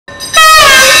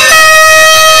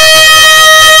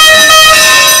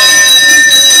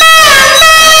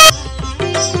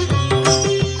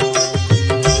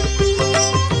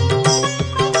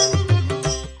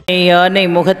யானை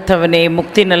முகத்தவனே,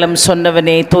 முக்தி நலம்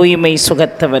சொன்னவனே, தூய்மை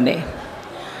சுகத்தவனே,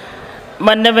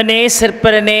 மன்னவனே,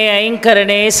 சிற்பரனே,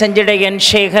 ஐங்கரனே, செஞ்சடையன்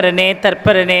சேகரனே,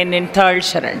 தற்பரனே, நின்றாள்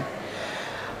சரண்.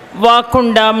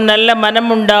 வாக்குண்டாம் நல்ல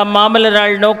மனமுண்டாம்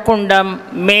மாமலராள் நோக்குண்டாம்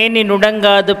மேனி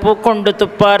நுடங்காது பூக்கொண்டு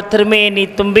துப்பார் திருமேனி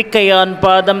தும்பிக்கையான்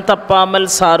பாதம் தப்பாமல்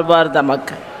சார்வார்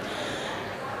தமக்கு.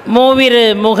 மூவிரு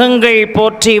முகங்கள்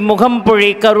போற்றி முகம்பொழி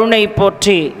கருணை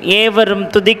போற்றி ஏவரும்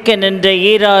துதிக்க நின்ற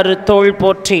ஈராறு தோள்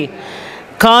போற்றி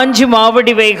காஞ்சி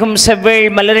மாவடி வைகும் செவ்வேள்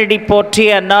மலரடி போற்றி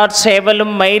அன்னார்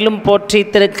சேவலும் மயிலும் போற்றி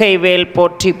திருக்கைவேல்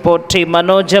போற்றி போற்றி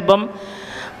மனோஜபம்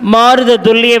மாருத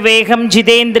துல்லிய வேகம்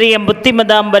ஜிதேந்திரியம்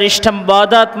புத்திமதாம் வரிஷ்டம்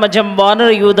வாதாத்மஜம்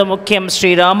வானரயூத முக்கியம்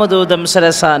ஸ்ரீராமதூதம்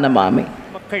சரசானமாமி.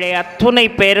 மக்களே, அத்துணை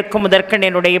பேருக்கும் முதற்கண்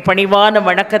என்னுடைய பணிவான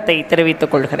வணக்கத்தை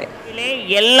தெரிவித்துக் கொள்கிறேன்.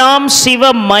 எல்லாம்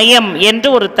சிவமயம் என்று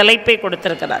ஒரு தலைப்பை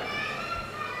கொடுத்திருக்கிறார்.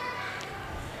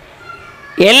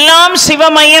 எல்லாம்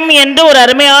சிவமயம் என்று ஒரு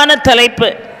அருமையான தலைப்பு.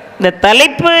 இந்த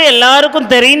தலைப்பு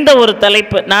எல்லாருக்கும் தெரிந்த ஒரு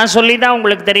தலைப்பு. நான் சொல்லிதான்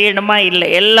உங்களுக்கு தெரியணுமா? இல்லை,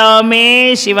 எல்லாமே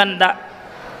சிவன் தான்.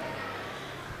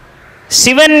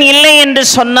 சிவன் இல்லை என்று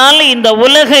சொன்னால் இந்த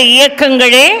உலக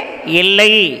இயக்கங்களே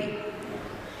இல்லை.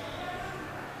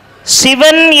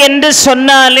 சிவன் என்று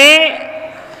சொன்னாலே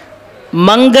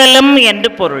மங்களம்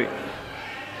என்று பொருள்.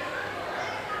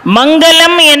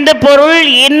 மங்களம் என்று பொருள்,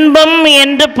 இன்பம்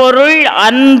என்று பொருள்,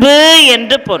 அன்பு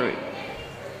என்று பொருள்.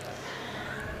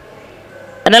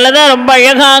 அதனாலதான் ரொம்ப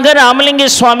அழகாக ராமலிங்க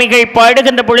சுவாமிகள்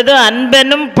பாடுகின்ற பொழுது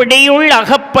அன்பெனும் பிடியுள்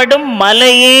அகப்படும்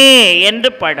மலையே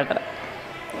என்று பாடுகிறார்.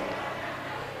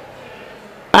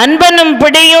 அன்பெனும்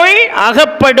பிடியுள்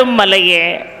அகப்படும் மலையே,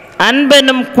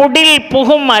 அன்பெனும் குடில்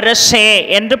புகும் அரசே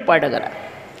என்று பாடுகிறார்.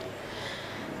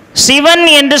 சிவன்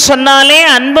என்று சொன்னாலே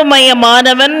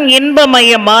அன்புமயமானவன்,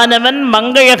 இன்பமயமானவன்,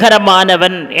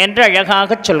 மங்களகரமானவன் என்று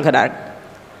அழகாக சொல்கிறார்.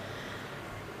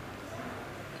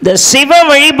 இந்த சிவ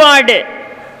வழிபாடு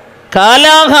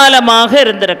காலாகாலமாக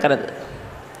இருந்திருக்கிறது.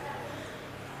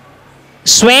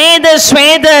 ஸ்வேத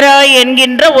ஸ்வேதராய்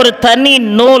என்கின்ற ஒரு தனி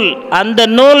நூல், அந்த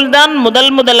நூல் தான்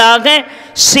முதலாக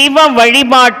சிவ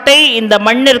வழிபாட்டை இந்த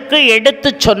மண்ணிற்கு எடுத்து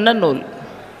சொன்ன நூல்.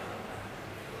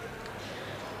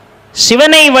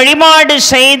 சிவனை வழிபாடு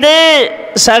செய்து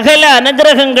சகல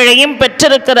அனுகிரகங்களையும்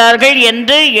பெற்றிருக்கிறார்கள்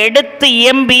என்று எடுத்து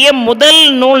இயம்பிய முதல்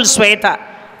நூல் ஸ்வேதா,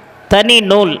 தனி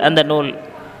நூல். அந்த நூல்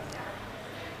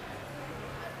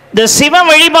இந்த சிவ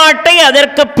வழிபாட்டை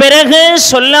அதற்கு பிறகு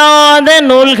சொல்லாத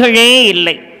நூல்களே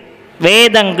இல்லை.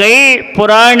 வேதங்கள்,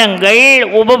 புராணங்கள்,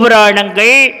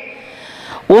 உபபுராணங்கள்,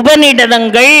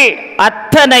 உபநிடதங்கள்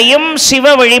அத்தனையும்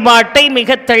சிவ வழிபாட்டை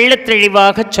மிக தெள்ளத்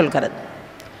தெளிவாக சொல்கிறது.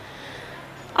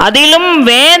 அதிலும்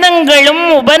வேதங்களும்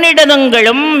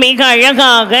உபநிடதங்களும் மிக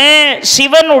அழகாக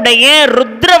சிவனுடைய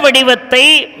ருத்ர வடிவத்தை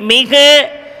மிக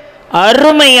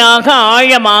அருமையாக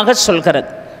ஆழமாக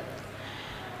சொல்கிறது.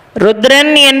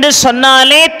 ருத்ரன் என்று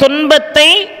சொன்னாலே துன்பத்தை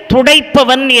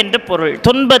துடைப்பவன் என்று பொருள்,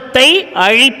 துன்பத்தை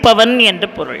அழிப்பவன் என்று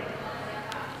பொருள்.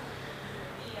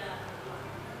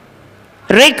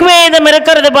 ரிக்வேதம்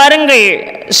இருக்கிறது பாருங்கள்,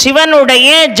 சிவனுடைய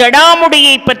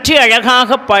ஜடாமுடியை பற்றி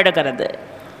அழகாக பாடுகிறது.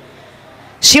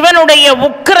 சிவனுடைய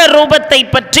உக்கிர ரூபத்தை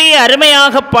பற்றி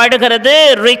அருமையாக பாடுகிறது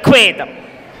ரிக்வேதம்.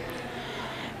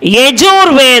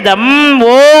 யஜுர்வேதம்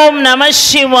ஓம் நம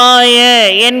சிவாய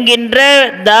என்கின்ற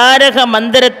தாரக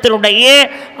மந்திரத்தினுடைய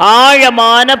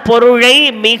ஆழமான பொருளை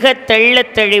மிக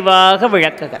தெள்ளத் தெளிவாக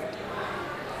விளக்குகிறது.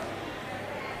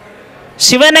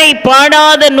 சிவனை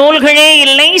பாடாத நூல்களே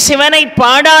இல்லை, சிவனை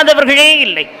பாடாதவர்களே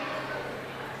இல்லை.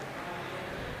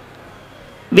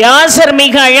 வியாசர்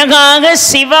மிக அழகாக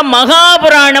சிவ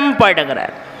மகாபுராணம்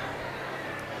பாடுகிறார்.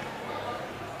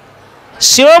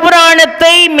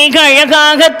 சிவபுராணத்தை மிக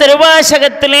அழகாக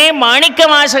திருவாசகத்திலே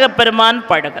மாணிக்கவாசக பெருமான்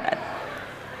பாடுகிறார்.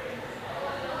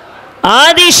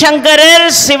 ஆதிசங்கரர்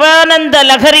சிவானந்த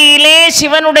லகரியிலே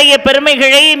சிவனுடைய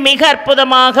பெருமைகளை மிக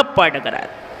அற்புதமாக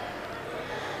பாடுகிறார்.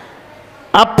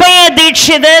 அப்பய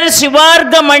தீட்சிதர்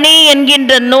சிவார்க்கமணி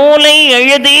என்கின்ற நூலை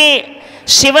எழுதி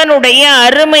சிவனுடைய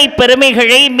அருமை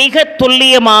பெருமைகளை மிக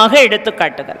துல்லியமாக எடுத்து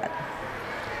காட்டுகிறார்.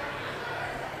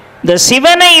 இந்த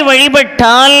சிவனை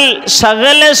வழிபட்டால்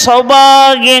சகல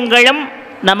சௌபாகியங்களும்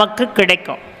நமக்கு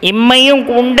கிடைக்கும். இம்மையும்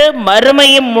உண்டு,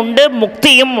 மறுமையும் உண்டு,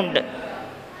 முக்தியும் உண்டு.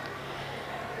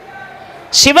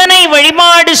 சிவனை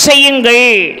வழிபாடு செய்யுங்கள்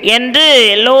என்று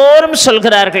எல்லோரும்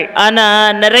சொல்கிறார்கள்.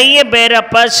 ஆனால் நிறைய பேர்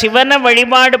அப்பா சிவனை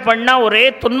வழிபாடு பண்ணால் ஒரே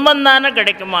துன்பம் தானே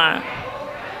கிடைக்குமா,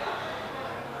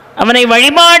 அவனை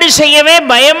வழிபாடு செய்யவே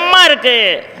பயமாக இருக்கு,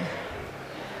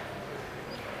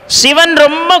 சிவன்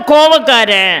ரொம்ப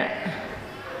கோபக்காரன்,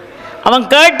 அவன்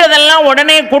கேட்டதெல்லாம்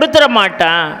உடனே கொடுத்துட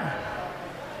மாட்டான்,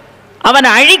 அவன்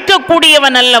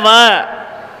அழிக்கக்கூடியவன் அல்லவா,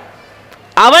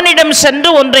 அவனிடம் சென்று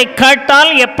ஒன்றை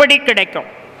கேட்டால் எப்படி கிடைக்கும்?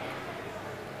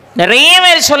 நிறைய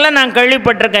பேர் சொல்ல நான்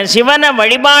கேள்விப்பட்டிருக்கேன், சிவனை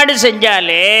வழிபாடு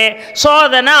செஞ்சாலே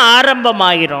சோதனை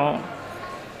ஆரம்பமாயிரும்.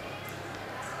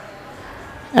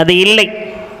 அது இல்லை.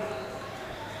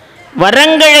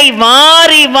 வரங்களை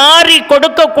வாரி வாரி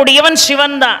கொடுக்கக்கூடியவன்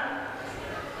சிவன் தான்.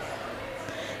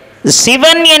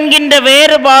 சிவன் என்கின்ற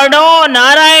வேறுபாடோ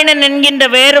நாராயணன் என்கின்ற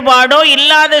வேறுபாடோ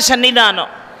இல்லாத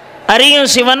சன்னிதானம். அறியும்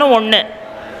சிவனும் ஒன்று.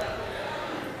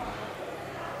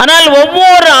 ஆனால்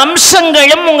ஒவ்வொரு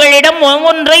அம்சங்களும் உங்களிடம்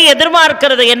ஒவ்வொன்றை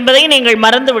எதிர்பார்க்கிறது என்பதை நீங்கள்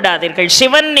மறந்து விடாதீர்கள்.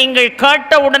 சிவன் நீங்கள்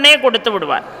கேட்ட உடனே கொடுத்து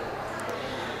விடுவார்.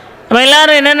 நம்ம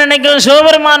எல்லாரும் என்ன நினைக்கிறோம்,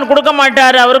 சிவபெருமான் கொடுக்க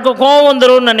மாட்டார், அவருக்கு கோபம்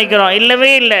வந்துடும் நினைக்கிறோம். இல்லவே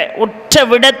இல்லை. உற்ற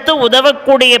விடத்து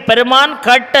உதவக்கூடிய பெருமான்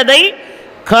கேட்டதை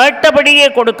கேட்டபடியே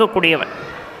கொடுக்கக்கூடியவன்.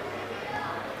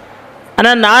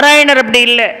 ஆனால் நாராயணர் அப்படி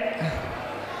இல்லை.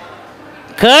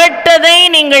 கேட்டதை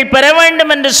நீங்கள் பெற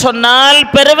வேண்டும் என்று சொன்னால்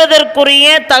பெறுவதற்குரிய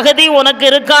தகுதி உனக்கு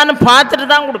இருக்கான்னு பார்த்துட்டு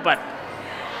தான் கொடுப்பார்.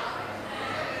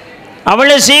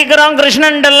 அவ்வளோ சீக்கிரம்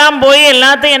கிருஷ்ணன்டெல்லாம் போய்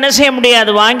எல்லாத்தையும் என்ன செய்ய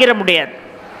முடியாது, வாங்கிட முடியாது.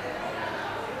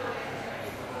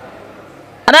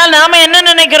 ஆனால் நாம் என்ன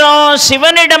நினைக்கிறோம்,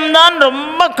 சிவனிடம்தான்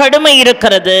ரொம்ப கடுமை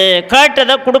இருக்கிறது,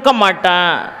 கேட்டதை கொடுக்க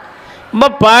மாட்டான், ரொம்ப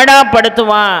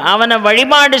பாடாப்படுத்துவான், அவனை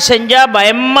வழிபாடு செஞ்சால்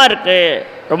பயமாக இருக்கு,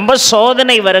 ரொம்ப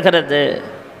சோதனை வருகிறது,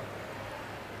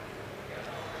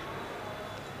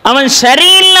 அவன்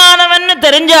சரியில்லாதவன்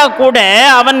தெரிஞ்சா கூட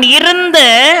அவன் இருந்த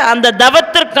அந்த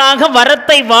தவத்திற்காக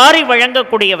வரத்தை வாரி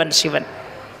வழங்கக்கூடியவன் சிவன்.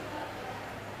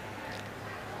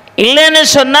 இல்லைன்னு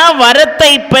சொன்னா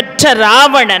வரத்தை பெற்ற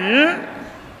ராவணன்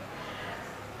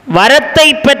வரத்தை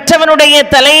பெற்றவனுடைய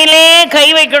தலையிலே கை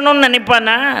வைக்கணும்னு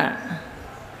நினைப்பானா?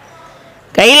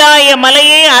 கைலாய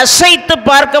மலையை அசைத்து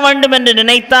பார்க்க வேண்டும் என்று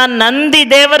நினைத்தான். நந்தி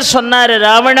தேவர் சொன்னார்,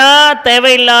 ராவணா,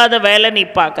 தேவையில்லாத வேலை நீ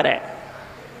பார்க்கிற.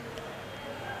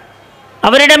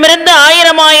 அவரிடமிருந்து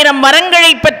 1000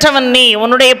 வரங்களை பெற்றவன் நீ.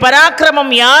 உன்னுடைய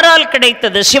பராக்கிரமம் யாரால்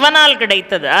கிடைத்தது? சிவனால்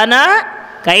கிடைத்தது. ஆனா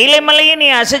கைலை மலையை நீ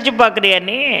அசைச்சு பார்க்கிறியா?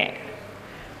 நீ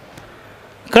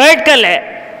கேட்கல.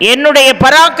 என்னுடைய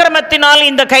பராக்கிரமத்தினால்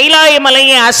இந்த கைலாய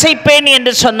மலையை அசைப்பேன்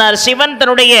என்று சொன்னார். சிவன்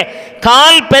தன்னுடைய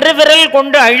கால் பெருவிரல்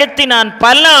கொண்டு அழுத்தினான்.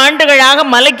 பல ஆண்டுகளாக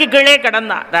மலைக்கு கீழே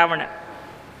கடந்தான் ராவணன்.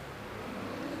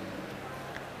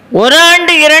 1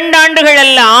 ஆண்டு 2 ஆண்டுகள்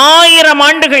அல்ல, 1000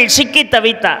 ஆண்டுகள் சிக்கி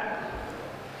தவித்தான்.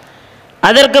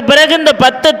 அதற்கு பிறகு இந்த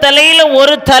 10 தலையில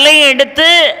ஒரு தலையை எடுத்து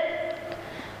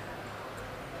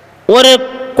ஒரு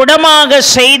குடமாக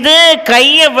செய்து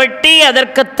கையை வெட்டி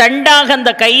அதற்கு தண்டாக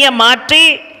அந்த கையை மாற்றி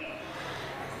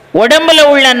உடம்புல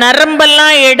உள்ள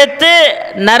நரம்பெல்லாம் எடுத்து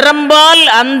நரம்பால்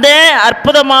அந்த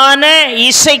அற்புதமான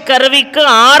இசை கருவிக்கு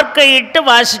ஆர்க்கையிட்டு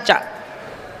வாசிச்சான்.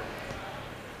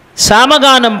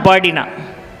 சாமகானம் பாடினான்.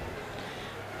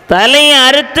 தலையை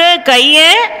அறுத்து கையை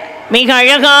மிக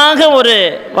அழகாக ஒரு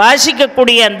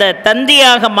வாசிக்கக்கூடிய அந்த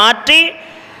தந்தியாக மாற்றி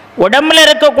உடம்புல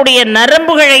இருக்கக்கூடிய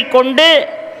நரம்புகளை கொண்டு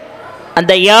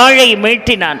அந்த யாழை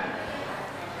மீட்டினான்.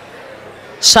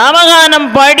 சாமகானம்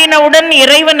பாடினவுடன்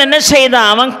இறைவன் என்ன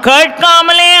செய்தான்? அவன்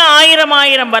கேட்காமலே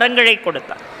 1000 வரங்களை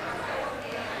கொடுத்தான்.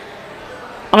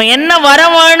 அவன் என்ன வர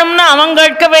வேணும்னு அவன்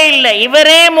கேட்கவே இல்லை.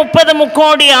 இவரே 30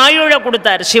 முக்கோடி ஆயுளை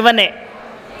கொடுத்தார். சிவனே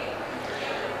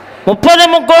 30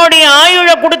 முக்கோடி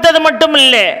ஆயுளை கொடுத்தது மட்டும்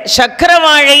இல்லை, சக்கர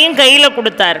வாழையும் கையில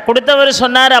கொடுத்தார். கொடுத்தவர்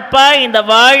சொன்னார், அப்பா, இந்த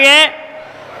வாழை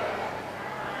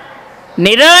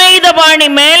நிராயுதபாணி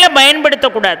மேல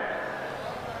பயன்படுத்தக்கூடாது,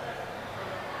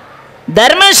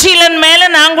 தர்மசீலன் மேல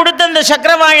நான் கொடுத்த அந்த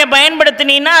சக்கரவாழை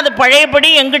பயன்படுத்தினா அது பழையபடி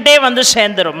எங்கிட்டே வந்து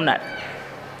சேர்ந்துரும்னார்.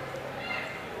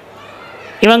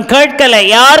 இவன் கேட்கல.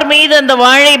 யார் மீது அந்த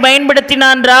வாழை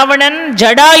பயன்படுத்தினான் ராவணன்?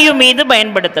 ஜடாயு மீது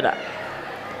பயன்படுத்தினான்.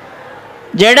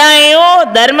 ஜடாயு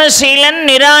தர்மசீலன்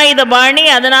நிராயுதபாணி.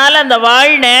 அதனால அந்த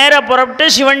வாழ் நேர புறப்பட்டு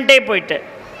சிவன்டே போயிட்டு.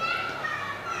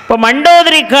 இப்போ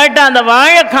மண்டோதரி கேட்டா, அந்த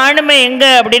வாழை காணுமே எங்க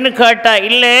அப்படின்னு கேட்டா,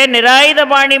 இல்லை,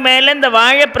 நிராயுதபாணி மேலே இந்த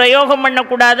வாழை பிரயோகம்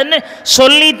பண்ணக்கூடாதுன்னு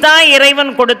சொல்லித்தான்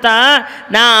இறைவன் கொடுத்தான்.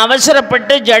 நான்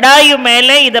அவசரப்பட்டு ஜடாயு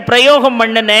மேலே இதை பிரயோகம்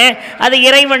பண்ணினேன், அது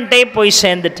இறைவன்கிட்டே போய்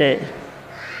சேர்ந்துட்டு.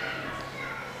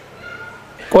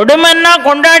 கொடுமைன்னா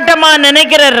கொண்டாட்டமா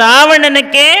நினைக்கிற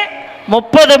ராவணனுக்கே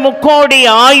 30 முக்கோடி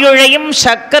ஆயுளையும்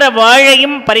சக்கர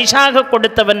வாழையும் பரிசாக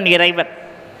கொடுத்தவன் இறைவன்.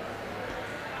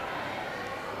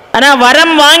 ஆனா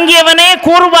வரம் வாங்கியவனே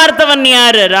கூறு பார்த்தவன்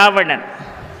யாரு? ராவணன்.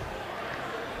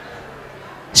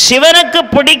 சிவனுக்கு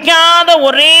பிடிக்காத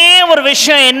ஒரே ஒரு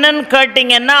விஷயம் என்னன்னு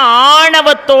கேட்டீங்கன்னா,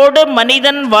 ஆணவத்தோடு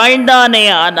மனிதன் வாழ்ந்தானே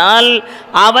ஆனால்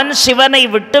அவன் சிவனை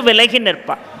விட்டு விலகி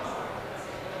நிற்பான்.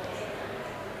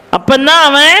 அப்பந்தான்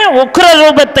அவன் உக்ர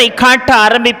ரூபத்தை காட்ட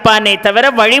ஆரம்பிப்பானே தவிர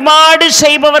வழிபாடு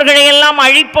செய்பவர்களை எல்லாம்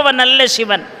அழிப்பவன் அல்ல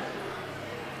சிவன்.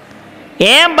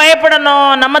 ஏன் பயப்படணும்?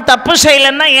 நம்ம தப்பு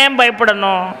செய்யலைன்னா ஏன்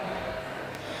பயப்படணும்?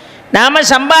 நாம்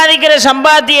சம்பாதிக்கிற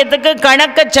சம்பாத்தியத்துக்கு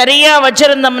கணக்கை சரியாக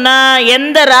வச்சுருந்தோம்னா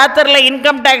எந்த ராத்திரியில்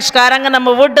இன்கம் டேக்ஸ்காரங்க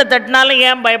நம்ம வீட்டை தட்டினாலும்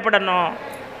ஏன் பயப்படணும்?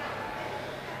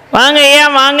 வாங்க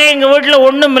ஏன் வாங்க, எங்கள் வீட்டில்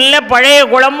ஒன்றும் இல்லை, பழைய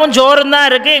குழம்பும் சோறும் தான்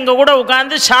இருக்குது, எங்கள் கூட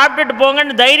உட்காந்து சாப்பிட்டுட்டு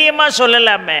போங்கன்னு தைரியமாக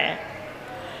சொல்லலாமே.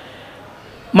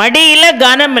 மடியில்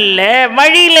கனம் இல்லை,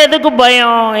 வழியில் எதுக்கு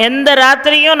பயம்? எந்த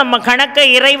ராத்திரியும் நம்ம கணக்கை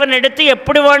இறைவன் எடுத்து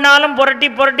எப்படி வேணாலும் புரட்டி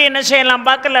புரட்டி என்ன செய்யலாம்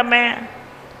பார்க்கலாமே.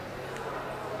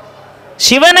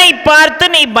 சிவனை பார்த்து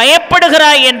நீ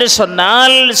பயப்படுகிறாய் என்று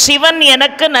சொன்னால் சிவன்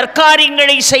எனக்கு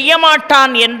நற்காரியங்களை செய்ய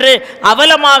மாட்டான் என்று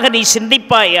அவலமாக நீ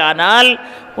சிந்திப்பாயானால்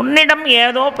உன்னிடம்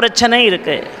ஏதோ பிரச்சனை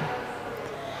இருக்கு,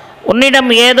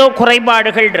 உன்னிடம் ஏதோ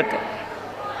குறைபாடுகள் இருக்கு.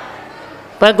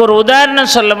 இப்போ ஒரு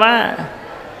உதாரணம் சொல்லுவேன்.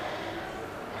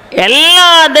 எல்லா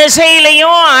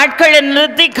திசையிலையும் ஆட்களை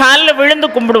நிறுத்தி காலில் விழுந்து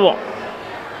கும்பிடுவோம்.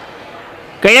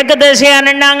 கிழக்கு திசையாக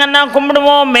நின்னாங்கன்னா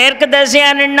கும்பிடுவோம், மேற்கு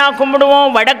திசையாக நின்னா கும்பிடுவோம்,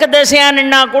 வடக்கு திசையாக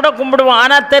நின்னா கூட கும்பிடுவோம்.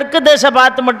 ஆனால் தெற்கு திசை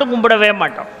பார்த்து மட்டும் கும்பிடவே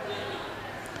மாட்டோம்.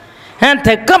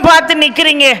 தெற்க பார்த்து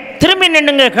நிற்கிறீங்க, திரும்பி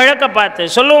நின்னுங்க கிழக்க பார்த்து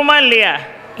சொல்லுவோமா இல்லையா?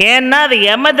 ஏன்னா அது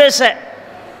யம திசை.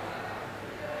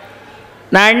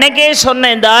 நான் அன்னைக்கே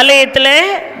சொன்னேன், இந்த ஆலயத்தில்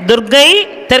துர்க்கை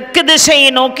தெற்கு திசையை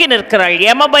நோக்கி நிற்கிறாள்.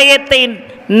 யம பயத்தை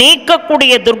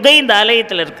நீக்கக்கூடிய துர்க்கை இந்த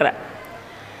ஆலயத்தில் இருக்கிறார்.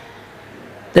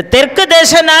 இந்த தெற்கு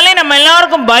தேசனாலே நம்ம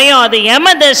எல்லாருக்கும் பயம், அது யம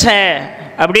தேசை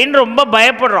அப்படின்னு ரொம்ப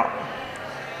பயப்படுறோம்.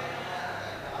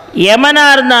 யமனா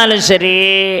இருந்தாலும் சரி,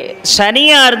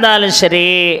 சனியா இருந்தாலும் சரி,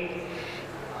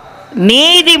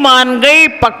 நீதிமான்கள்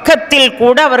பக்கத்தில்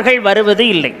கூட அவர்கள் வருவது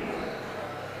இல்லை.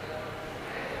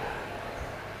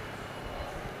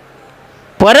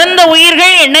 பிறந்த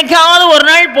உயிர்கள் என்னைக்காவது ஒரு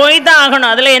நாள் போய்தான்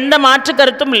ஆகணும், அதில் எந்த மாற்று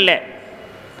கருத்தும் இல்லை.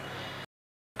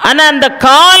 ஆனால் அந்த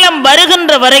காலம்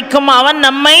வருகின்ற வரைக்கும் அவன்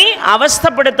நம்மை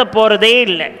அவஸ்தைப்படுத்த போறதே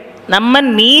இல்லை. நம்ம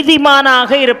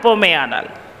நீதிமானாக இருப்போமே. ஆனால்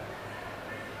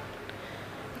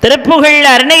திருப்புகழ்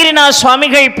அருணகிரிநாத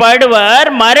சுவாமிகள் பாடுவார்,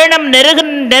 மரணம்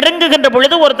நெருங்குகின்ற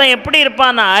பொழுது ஒருத்தன் எப்படி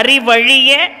இருப்பான்?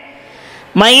 அறிவழிய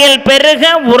மயல் பெருக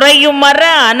உறையுமர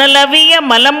அனலவிய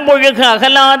மலம்பொழுக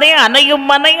அகலாதே அணையும்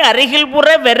மனை அருகில் புற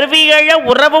வெறுவியழ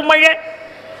உறவுமழ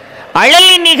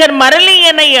அழலி நிகர் மரளி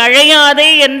என்னை அழையாதே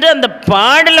என்று அந்த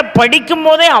பாடலை படிக்கும்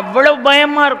போதே அவ்வளவு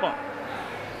பயமா இருக்கும்.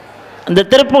 அந்த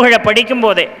திருப்புகழை படிக்கும்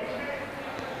போதே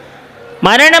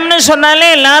மரணம்னு சொன்னாலே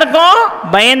எல்லாருக்கும்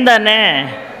பயந்தானே.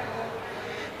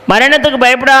 மரணத்துக்கு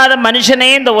பயப்படாத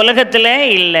மனுஷனே இந்த உலகத்தில்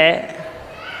இல்லை.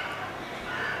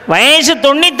 வயசு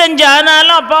 95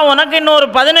 ஆனாலும் அப்பா உனக்கு இன்னொரு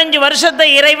 15 வருஷத்தை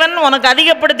இறைவன் உனக்கு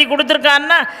அதிகப்படுத்தி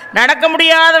கொடுத்துருக்கான்னா நடக்க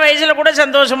முடியாத வயசில் கூட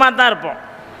சந்தோஷமாக தான் இருப்போம்.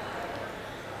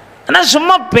 ஆனால்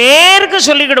சும்மா பேருக்கு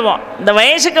சொல்லிக்கிடுவோம். இந்த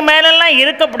வயசுக்கு மேலெல்லாம்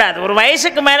இருக்கக்கூடாது. ஒரு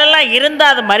வயசுக்கு மேலெல்லாம்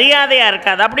இருந்தால் அது மரியாதையாக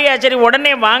இருக்காது. அப்படியா, சரி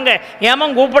உடனே வாங்க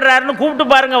ஏமன் கூப்பிடுறாருன்னு கூப்பிட்டு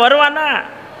பாருங்க, வருவானா?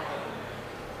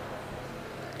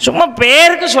 சும்மா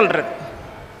பேருக்கு சொல்கிறது.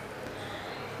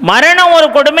 மரணம் ஒரு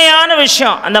கொடுமையான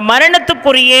விஷயம். அந்த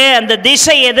மரணத்துக்குரிய அந்த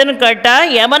திசை எதுன்னு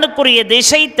கேட்டால் யமனுக்குரிய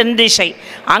திசை தென் திசை.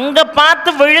 அங்கே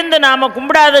பார்த்து விழுந்து நாம்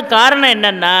கும்பிடாத காரணம்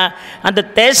என்னென்னா, அந்த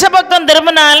திசை பக்கம்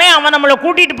திரும்பினாலே அவன் நம்மளை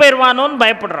கூட்டிகிட்டு போயிடுவானோன்னு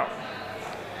பயப்படுறோம்.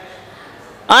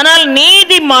 ஆனால்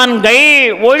நீதிமான்கள்,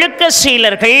 ஒழுக்க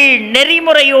சீலர்கள்,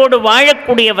 நெறிமுறையோடு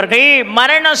வாழக்கூடியவர்கள்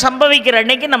மரணம் சம்பவிக்கிற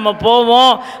அன்னைக்கு நம்ம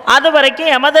போவோம். அது வரைக்கும்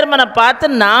யமதர்மனை பார்த்து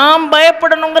நாம்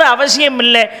பயப்படணுங்கிற அவசியம்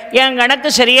இல்லை. என் கணக்கு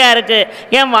சரியாக இருக்குது,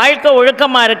 என் வாழ்க்கை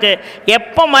ஒழுக்கமாக இருக்குது,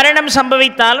 எப்போ மரணம்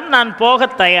சம்பவித்தாலும் நான் போக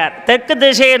தயார். தெற்கு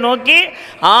திசையை நோக்கி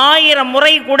 1000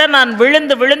 முறை கூட நான்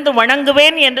விழுந்து விழுந்து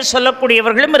வணங்குவேன் என்று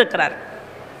சொல்லக்கூடியவர்களும் இருக்கிறார்.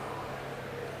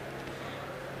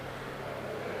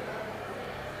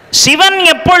 சிவன்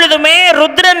எப்பொழுதுமே,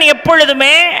 ருத்ரன்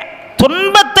எப்பொழுதுமே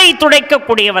துன்பத்தை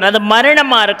துடைக்கக்கூடியவன். அது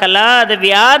மரணமாக இருக்கலாம், அது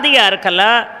வியாதியாக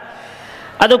இருக்கலாம்,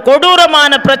 அது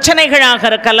கொடூரமான பிரச்சனைகளாக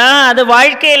இருக்கலாம், அது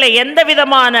வாழ்க்கையில் எந்த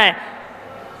விதமான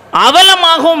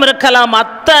அவலமாகவும் இருக்கலாம்.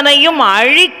 அத்தனையும்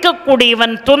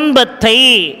அழிக்கக்கூடியவன். துன்பத்தை,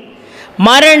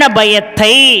 மரண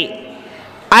பயத்தை,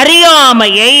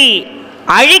 அறியாமையை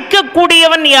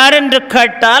அழிக்கக்கூடியவன் யார் என்று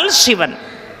கேட்டால் சிவன்.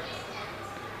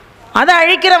 அதை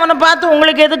அழிக்கிறவனை பார்த்து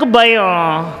உங்களுக்கு எதுக்கு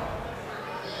பயம்?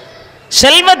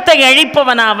 செல்வத்தை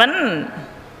அழிப்பவனாவன்,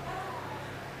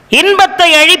 இன்பத்தை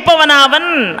அழிப்பவனாவன்.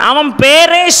 அவன்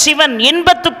பேரே சிவன்,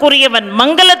 இன்பத்துக்குரியவன்,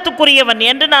 மங்களத்துக்குரியவன்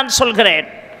என்று நான்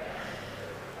சொல்கிறேன்.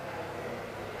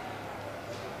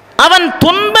 அவன்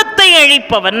துன்பத்தை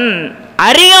அழிப்பவன்,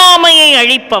 அறியாமையை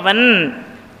அழிப்பவன்,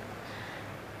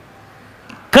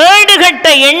 கேடுகட்ட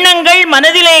எண்ணங்கள்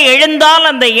மனதிலே எழுந்தால்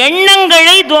அந்த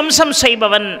எண்ணங்களை துவம்சம்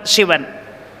செய்பவன் சிவன்.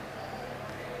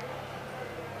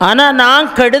 ஆனால் நான்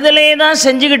கெடுதலே தான்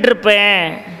செஞ்சுக்கிட்டு இருப்பேன்,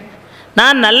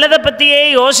 நான் நல்லதை பற்றியே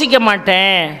யோசிக்க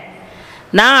மாட்டேன்,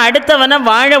 நான் அடுத்தவனை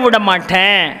வாழ விட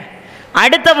மாட்டேன்,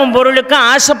 அடுத்தவன் பொருளுக்கு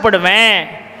ஆசைப்படுவேன்,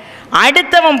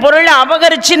 அடுத்தவன் பொருளை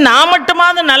அபகரித்து நான்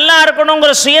மட்டுமாவது நல்லா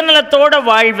இருக்கணுங்கிற சுயநலத்தோடு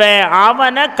வாழ்வேன்,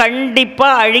 அவனை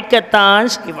கண்டிப்பாக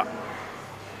அழிக்கத்தான் செய்வான்.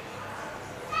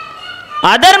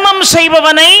 அதர்மம்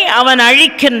செய்பவனை அவன்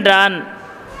அழிக்கின்றான்.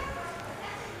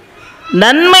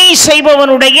 நன்மை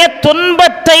செய்பவனுடைய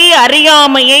துன்பத்தை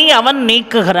அறியாமையை அவன்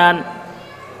நீக்குகிறான்.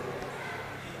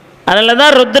 அதனால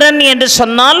தான் ருத்ரன் என்று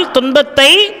சொன்னால் துன்பத்தை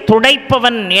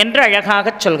துடைப்பவன் என்று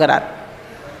அழகாக சொல்கிறார்.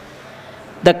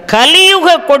 இந்த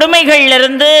கலியுக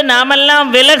கொடுமைகளிலிருந்து நாமெல்லாம்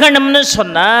விலகணும்னு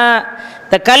சொன்னால்,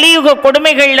 இந்த கலியுக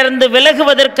கொடுமைகளிலிருந்து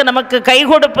விலகுவதற்கு நமக்கு கை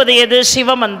கொடுப்பது எது?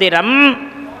 சிவமந்திரம்,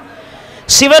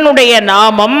 சிவனுடைய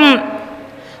நாமம்,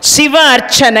 சிவ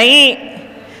அர்ச்சனை,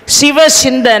 சிவ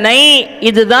சிந்தனை.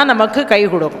 இதுதான் நமக்கு கை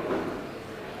கொடுக்கும்.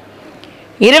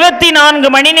 24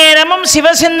 மணி நேரமும்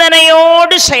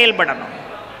சிவசிந்தனையோடு செயல்படணும்.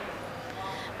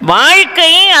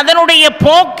 வாழ்க்கை அதனுடைய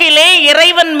போக்கிலே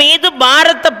இறைவன் மீது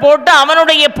பாரத்தை போட்டு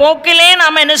அவனுடைய போக்கிலே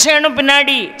நாம் என்ன செய்யணும்?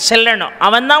 பின்னாடி செல்லணும்.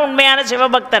 அவன் தான் உண்மையான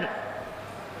சிவபக்தன்.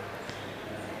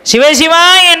 சிவசிவா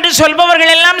என்று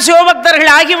சொல்பவர்கள் எல்லாம்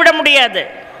சிவபக்தர்கள் ஆகிவிட முடியாது.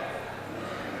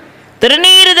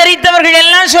 திருநீறு தரித்தவர்கள்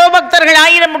எல்லாம் சிவபக்தர்கள்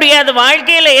ஆகிட முடியாது.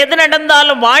 வாழ்க்கையில் எது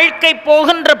நடந்தாலும் வாழ்க்கை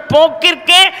போகின்ற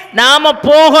போக்கிற்கே நாம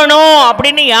போகணும்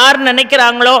அப்படின்னு யார்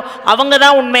நினைக்கிறாங்களோ அவங்க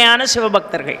தான் உண்மையான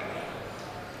சிவபக்தர்கள்.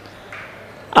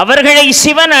 அவர்களை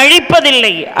சிவன்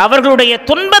அழிப்பதில்லை, அவர்களுடைய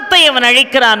துன்பத்தை அவன்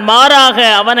அழிக்கிறான், மாறாக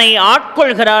அவனை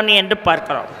ஆட்கொள்கிறான் என்று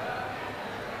பார்க்கிறோம்.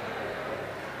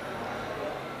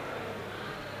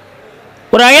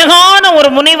 ஒரு அழகான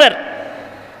ஒரு முனிவர்,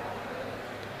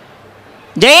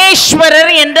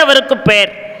 ஜெயேஸ்வரர் என்று அவருக்கு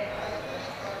பெயர்.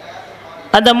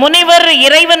 அந்த முனிவர்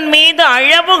இறைவன் மீது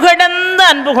அளவு கடந்த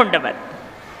அன்பு கொண்டவர்,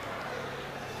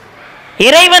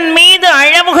 இறைவன் மீது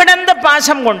அளவு கடந்த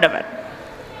பாசம் கொண்டவர்.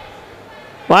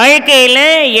 வாழ்க்கையில்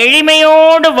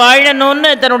எளிமையோடு வாழணும்னு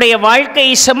தன்னுடைய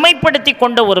வாழ்க்கையை செம்மைப்படுத்தி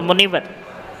கொண்ட ஒரு முனிவர்.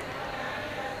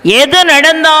 எது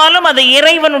நடந்தாலும் அது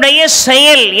இறைவனுடைய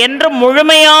செயல் என்று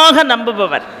முழுமையாக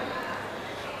நம்புபவர்.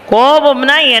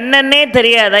 கோபம்னா என்னன்னே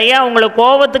தெரியாது. ஐயா உங்களுக்கு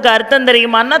கோபத்துக்கு அர்த்தம்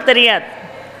தெரியுமான்னா தெரியாது.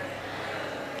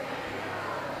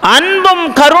 அன்பும்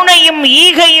கருணையும்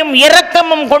ஈகையும்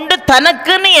இரக்கமும் கொண்டு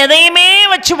தனக்குன்னு எதையுமே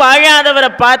வச்சு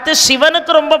வாழாதவரை பார்த்து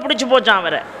சிவனுக்கு ரொம்ப பிடிச்சு போச்சான்.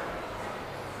 அவரை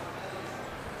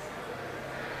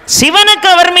சிவனுக்கு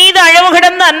அவர் மீது அளவு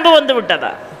கடந்த அன்பு வந்து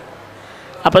விட்டதா.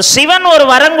 அப்போ சிவன் ஒரு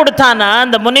வரம் கொடுத்தானா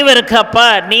அந்த முனிவருக்கு, அப்பா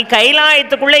நீ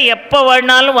கைலாயத்துக்குள்ளே எப்போ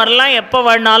வேணாலும் வரலாம், எப்போ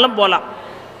வேணாலும் போகலாம்,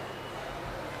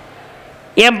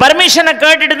 என் பர்மிஷனை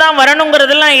கேட்டுட்டு தான்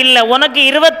வரணுங்கிறதுலாம் இல்லை, உனக்கு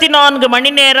 24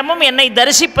 மணி நேரமும் என்னை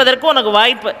தரிசிப்பதற்கு உனக்கு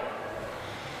வாய்ப்பு.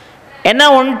 என்ன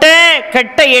உன்ட்ட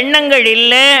கெட்ட எண்ணங்கள்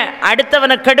இல்லை,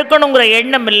 அடுத்தவனை கெடுக்கணுங்கிற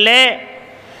எண்ணம் இல்லை,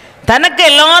 தனக்கு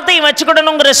எல்லாத்தையும்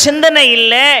வச்சுக்கிடணுங்கிற சிந்தனை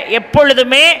இல்லை,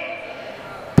 எப்பொழுதுமே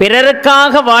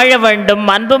பிறருக்காக வாழ வேண்டும்,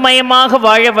 அன்புமயமாக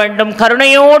வாழ வேண்டும்,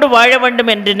 கருணையோடு வாழ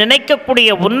வேண்டும் என்று நினைக்கக்கூடிய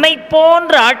உன்னை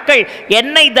போன்ற ஆட்கள்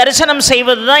என்னை தரிசனம்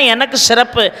செய்வது தான் எனக்கு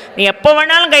சிறப்பு. நீ எப்போ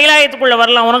வேணாலும் கைலாயத்துக்குள்ளே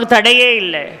வரலாம், உனக்கு தடையே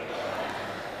இல்லை.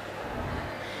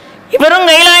 இவரும்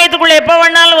கைலாயத்துக்குள்ளே எப்போ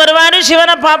வேணாலும் வருவார்,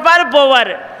 சிவனை பார்ப்பார்,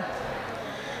 போவார்.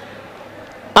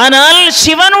 ஆனால்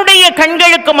சிவனுடைய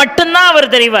கண்களுக்கு மட்டும்தான்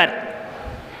அவர் தெரிவார்,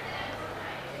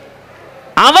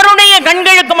 அவருடைய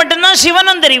கண்களுக்கு மட்டும்தான்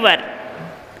சிவனும் தெரிவார்.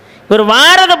 இவர்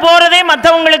வாரது போகிறதே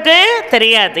மற்றவங்களுக்கு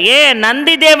தெரியாது. ஏன்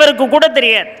நந்தி தேவருக்கு கூட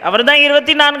தெரியாது. அவர் தான்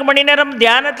 24 மணி நேரம்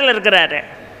தியானத்தில் இருக்கிறாரு.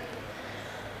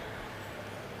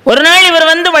 ஒரு நாள் இவர்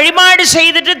வந்து வழிபாடு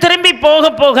செய்துட்டு திரும்பி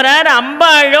போகிறார்.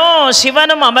 அம்பாளும்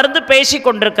சிவனும் அமர்ந்து பேசி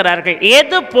கொண்டிருக்கிறார்கள்.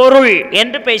 எது பொருள்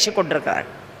என்று பேசி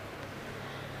கொண்டிருக்கிறார்கள்.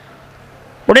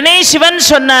 உடனே சிவன்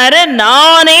சொன்னார்,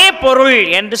 நானே பொருள்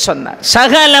என்று சொன்னார்.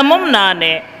 சகலமும்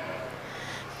நானே.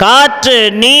 காற்று,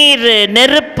 நீர்,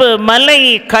 நெருப்பு, மலை,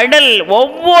 கடல்,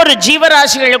 ஒவ்வொரு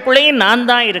ஜீவராசிகளுக்குள்ளேயும் நான்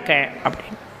தான் இருக்கேன்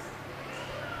அப்படின்னு.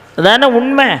 அதான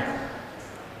உண்மை.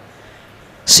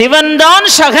 சிவன் தான்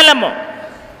சகலமும்.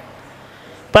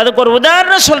 இப்போ அதுக்கு ஒரு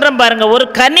உதாரணம் சொல்கிறேன் பாருங்க. ஒரு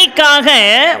கனிக்காக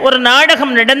ஒரு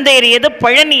நாடகம் நடந்தேறியது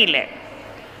பழனியில்.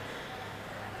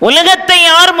 உலகத்தை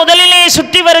யார் முதலிலே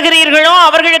சுற்றி வருகிறீர்களோ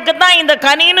அவர்களுக்கு தான் இந்த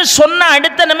கனின்னு சொன்ன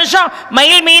அடுத்த நிமிஷம்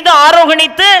மயில் மீது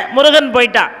ஆரோகணித்து முருகன்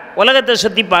போயிட்டான் உலகத்தை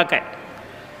சுற்றி பார்க்க.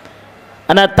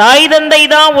 ஆனால் தாய் தந்தை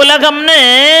தான் உலகம்னு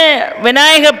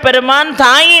விநாயக பெருமான்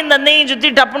தாயையும் தந்தையும் சுற்றி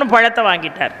டப்புன்னு பழத்தை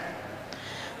வாங்கிட்டார்.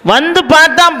 வந்து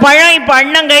பார்த்தா பழம் இப்போ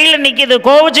அண்ணன் கையில் நிற்கிது.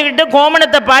 கோவிச்சுக்கிட்டு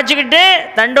கோமணத்தை பாய்ச்சிக்கிட்டு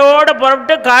தண்டோடு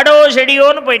புறப்பட்டு காடோ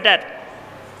செடியோன்னு போயிட்டார்.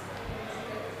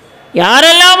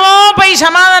 யாரெல்லாமோ போய்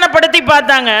சமாதானப்படுத்தி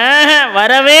பார்த்தாங்க,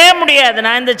 வரவே முடியாது,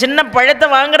 நான் இந்த சின்ன பழத்தை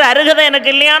வாங்குற அருகதை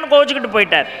எனக்கு இல்லையான்னு கோவிச்சுக்கிட்டு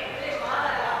போயிட்டார்.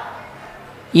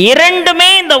 இரண்டுமே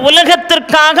இந்த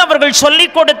உலகத்திற்காக அவர்கள்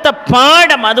சொல்லிக் கொடுத்த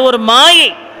பாடம். அது ஒரு மாயை.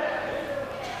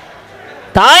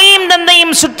 தாயும்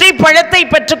தந்தையும் சுற்றி பழத்தை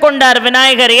பெற்றுக்கொண்டார்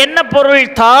விநாயகர். என்ன பொருள்?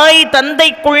 தாய்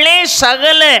தந்தைக்குள்ளே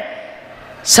சகல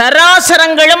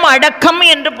சராசரங்களும் அடக்கம்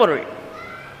என்று பொருள்.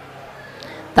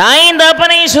 தாயின்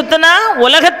தகப்பனை சுத்தினா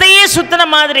உலகத்தையே சுத்தின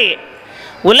மாதிரி.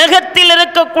 உலகத்தில்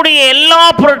இருக்கக்கூடிய எல்லா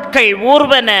பொருட்கள்,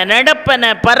 ஊர்வன,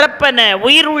 நடப்பன, பரப்பன,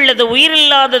 உயிர் உள்ளது, உயிர்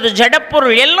இல்லாதது,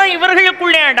 ஜடப்பொருள் எல்லாம்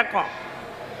இவர்களுக்குள்ளே அடக்கம்.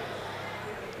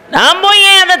 நாம் போய்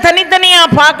அதை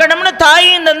தனித்தனியாக பார்க்கணும்னு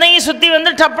தாயும் தந்தையும் சுற்றி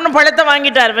வந்து டப்புன்னு பழத்தை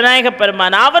வாங்கிட்டார் விநாயக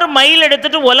பெருமான். அவர் மயில்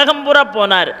எடுத்துட்டு உலகம் பூரா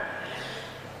போனார்.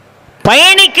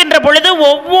 பயணிக்கின்ற பொழுது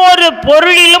ஒவ்வொரு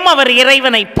பொருளிலும் அவர்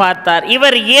இறைவனை பார்த்தார்.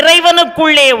 இவர்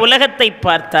இறைவனுக்குள்ளே உலகத்தை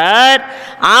பார்த்தார்,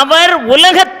 அவர்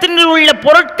உலகத்தில் உள்ள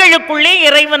பொருட்களுக்குள்ளே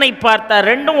இறைவனை பார்த்தார்.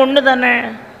 ரெண்டும் ஒன்று தானே.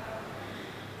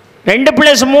 2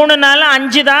 + 3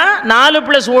 5 தான், 4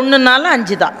 + 1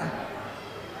 5 தான்.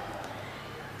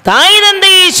 தாய்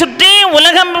தந்தையை சுற்றி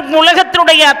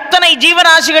உலகத்தினுடைய அத்தனை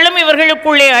ஜீவராசிகளும்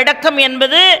இவர்களுக்குள்ளே அடக்கம்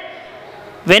என்பது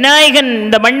விநாயகன்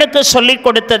இந்த மண்ணுக்கு சொல்லிக்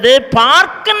கொடுத்தது.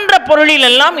 பார்க்கின்ற பொருளில்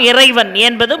எல்லாம் இறைவன்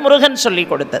என்பது முருகன்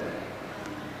சொல்லிக் கொடுத்தது.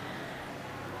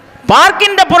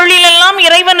 பார்க்கின்ற பொருளில் எல்லாம்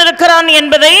இறைவன் இருக்கிறான்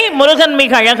என்பதை முருகன்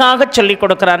மிக அழகாக சொல்லிக்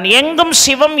கொடுக்கிறான். எங்கும்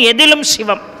சிவம், எதிலும்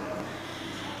சிவம்.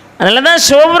 அதனாலதான்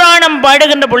சிவபுராணம்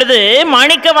பாடுகின்ற பொழுது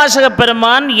மாணிக்க வாசக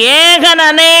பெருமான் ஏகன்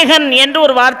அநேகன் என்று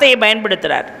ஒரு வார்த்தையை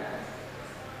பயன்படுத்துகிறார்.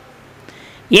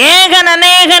 ஏகன்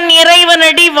அநேகன்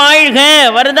இறைவனடி வாழ்க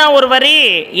வருதா ஒரு வரி.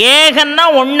 ஏகன்னா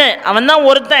ஒன்று, அவன்தான்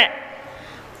ஒருத்தன்,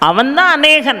 அவன்தான்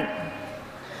அநேகன்.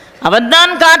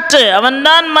 அவன்தான் காற்று,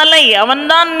 அவன்தான் மலை,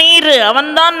 அவன்தான் நீர்,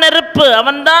 அவன்தான் நெருப்பு,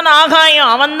 அவன்தான் ஆகாயம்,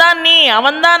 அவன்தான் நீ,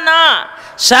 அவன்தான் நான்.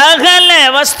 சகல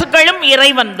வஸ்துக்களும்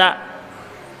இறைவன் தான்.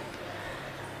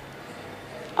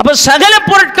 அப்போ சகல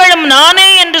பொருட்களும் நானே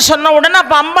என்று சொன்ன உடனே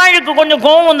அப்போ அம்பாளுக்கு கொஞ்சம்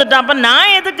கோபம் வந்துட்டான். அப்போ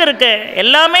நான் எதுக்கு இருக்கு?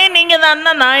 எல்லாமே நீங்கள் தான்,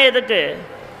 நான் எதுக்கு?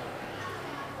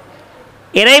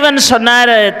 இறைவன்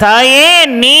சொன்னார், தாயே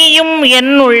நீயும்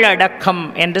என் உள்ளடக்கம்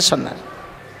என்று சொன்னார்.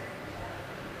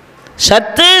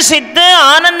 சத்து சித்து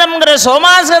ஆனந்தம்ங்கிற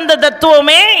சோமாசந்த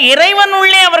தத்துவமே இறைவன்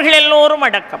உள்ளே அவர்கள் எல்லோரும்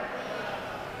அடக்கம்.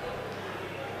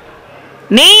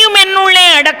 நீயும் என்னுள்ளே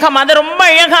அடக்கம். அது ரொம்ப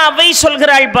அழகா அவை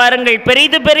சொல்கிறாள் பாருங்கள்.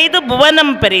 பெரிது பெரிது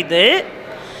புவனம் பெரிது,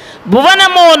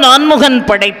 புவனமோ நான்முகன்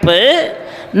படைப்பு,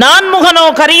 நான்முகனோ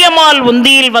கரியமால்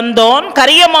உந்தியில் வந்தோன்,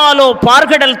 கரியமாலோ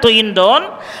பார்கடல் துயிந்தோன்,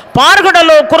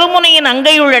 பார்கடலோ குறுமுனியின்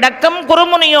அங்கையுள் அடக்கம்,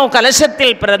 குறுமுனியோ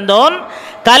கலசத்தில் பிறந்தோன்,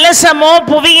 கலசமோ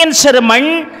புவியின்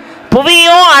சிறுமண்,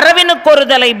 புவியோ அரவினுக்கொரு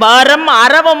தலை பாரம்,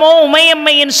 அரவமோ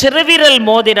உமையம்மையின் சிறுவிரல்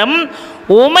மோதிரம்,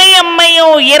 உமையம்மையோ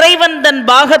இறைவன் தன்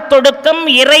பாகத்தொடுக்கம்,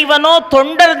 இறைவனோ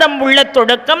தொண்டர்தம் உள்ள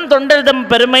தொடுக்கம், தொண்டர்தம்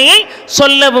பெருமையை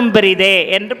சொல்லவும் பெரிதே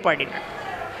என்று பாடினார்.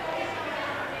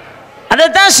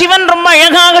 அதைத்தான் சிவன் ரொம்ப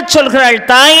அழகாக சொல்கிறாள்.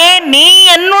 தாயே நீ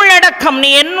என்னுள் அடக்கம், நீ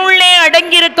என்னுள்ளே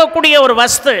அடங்கி இருக்கக்கூடிய ஒரு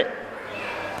வஸ்து,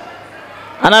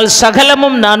 ஆனால்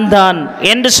சகலமும் நான் தான்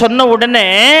என்று சொன்ன உடனே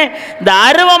இந்த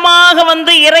அருவமாக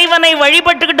வந்து இறைவனை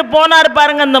வழிபட்டுக்கிட்டு போனார்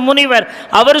பாருங்க அந்த முனிவர்.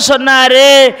 அவர் சொன்னாரு,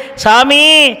 சாமி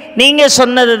நீங்க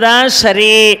சொன்னது தான்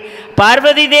சரி,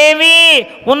 பார்வதி தேவி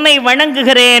உன்னை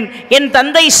வணங்குகிறேன், என்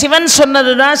தந்தை சிவன்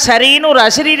சொன்னது தான் சரின்னு ஒரு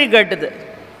அசரீரி கேட்டுது.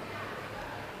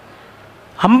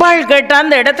 அம்பாள் கேட்டா,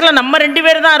 அந்த இடத்துல நம்ம 2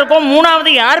 பேர் தான் இருக்கோம்,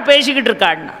 3வது யார் பேசிக்கிட்டு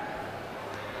இருக்கான்னா.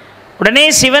 உடனே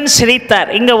சிவன் சிரித்தார்.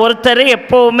 இங்கே ஒருத்தர்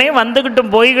எப்போவுமே வந்துக்கிட்டும்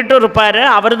போய்கிட்டும் இருப்பார்,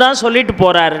 அவர் தான் சொல்லிட்டு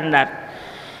போகிறாருன்னார்.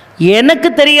 எனக்கு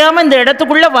தெரியாமல் இந்த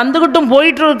இடத்துக்குள்ளே வந்துக்கிட்டும்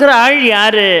போயிட்டு இருக்கிற ஆள்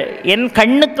யார்? என்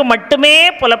கண்ணுக்கு மட்டுமே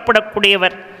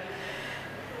புலப்படக்கூடியவர்,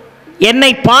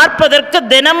 என்னை பார்ப்பதற்கு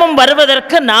தினமும்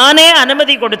வருவதற்கு நானே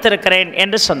அனுமதி கொடுத்திருக்கிறேன்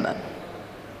என்று சொன்னார்.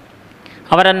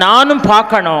 அவரை நானும்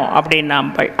பார்க்கணும் அப்படின்னா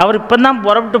அம்பாள். அவர் இப்போ தான்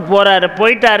புறப்பட்டு போகிறாரு,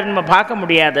 போயிட்டாரு, நம்ம பார்க்க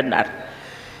முடியாதுன்னார்.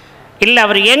 இல்லை,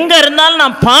 அவர் எங்கே இருந்தாலும்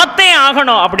நான் பார்த்தே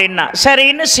ஆகணும் அப்படின்னா.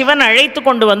 சரின்னு சிவன் அழைத்து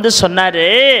கொண்டு வந்து சொன்னார்,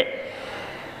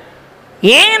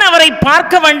 ஏன் அவரை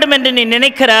பார்க்க வேண்டும் என்று நீ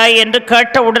நினைக்கிறாய் என்று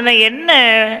கேட்ட உடனே, என்ன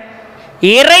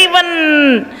இறைவன்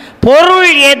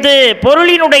பொருள் எது,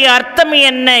 பொருளினுடைய அர்த்தம்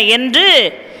என்ன என்று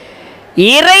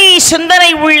இறை சிந்தனை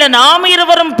உள்ள நாம்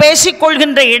இருவரும்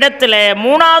பேசிக்கொள்கின்ற இடத்துல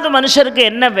 3வது மனுஷருக்கு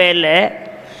என்ன வேலை?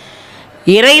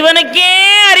 இறைவனுக்கே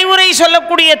அறிவுரை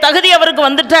சொல்லக்கூடிய தகுதி அவருக்கு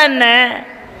வந்துட்டா என்ன?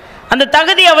 அந்த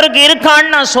தகுதி அவருக்கு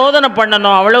இருக்கான்னு நான் சோதனை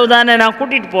பண்ணணும், அவ்வளவுதானே. நான்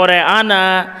கூட்டிகிட்டு போகிறேன்,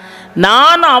 ஆனால்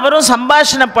நானும் அவரும்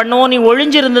சம்பாஷணை பண்ணுவோம், நீ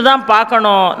ஒழிஞ்சிருந்து தான்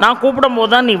பார்க்கணும், நான் கூப்பிடும்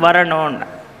போது தான் நீ வரணும்னு.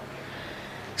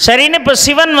 சரின்னு இப்போ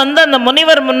சிவன் வந்து அந்த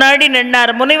முனிவர் முன்னாடி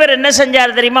நின்னார். முனிவர் என்ன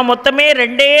செஞ்சார் தெரியுமா? மொத்தமே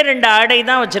 2 ஆடை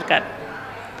தான் வச்சுருக்கார்.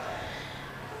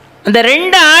 அந்த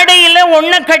 2 ஆடையில்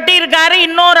ஒன்றை கட்டியிருக்காரு,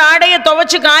 இன்னொரு ஆடையை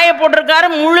துவைச்சி காய போட்டிருக்காரு.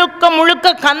 முழுக்க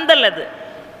முழுக்க கந்தல் அது.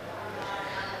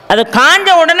 அது காஞ்ச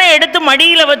உடனே எடுத்து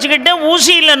மடியில் வச்சுக்கிட்டு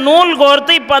ஊசியில் நூல்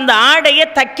கோர்த்து இப்போ அந்த ஆடையை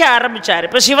தைக்க ஆரம்பித்தார்.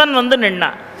 இப்போ சிவன் வந்து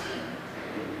நின்னான்.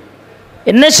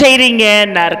 என்ன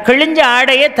செய்கிறீங்கன்னார். கிழிஞ்ச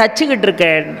ஆடையை தச்சுக்கிட்டு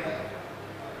இருக்கேன்.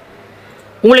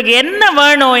 உங்களுக்கு என்ன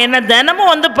வேணும்? என்ன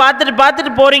தினமும் வந்து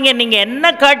பார்த்துட்டு போகிறீங்க, நீங்கள்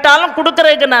என்ன கேட்டாலும்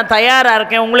கொடுக்குறதுக்கு நான் தயாராக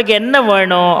இருக்கேன், உங்களுக்கு என்ன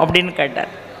வேணும் அப்படின்னு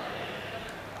கேட்டார்.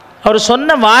 அவர்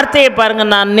சொன்ன வார்த்தையை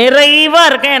பாருங்கள், நான் நிறைவாக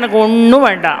இருக்கேன், எனக்கு ஒன்றும்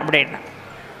வேண்டாம் அப்படின்னா.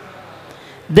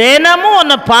 தினமும்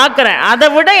ஒன்று பார்க்குறேன், அதை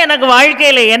விட எனக்கு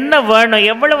வாழ்க்கையில் என்ன வேணும்,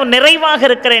 எவ்வளவு நிறைவாக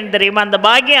இருக்கிறேன்னு தெரியுமா? அந்த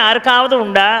பாக்கியம் யாருக்காவது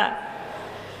உண்டா?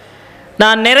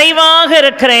 நான் நிறைவாக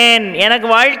இருக்கிறேன், எனக்கு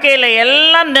வாழ்க்கையில்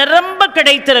எல்லாம் நிரம்ப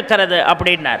கிடைத்திருக்கிறது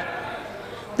அப்படின்னார்.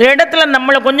 இந்த இடத்துல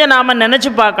நம்மளை கொஞ்சம் நாம் நினச்சி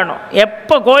பார்க்கணும்.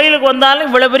 எப்போ கோயிலுக்கு வந்தாலும்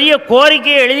இவ்வளோ பெரிய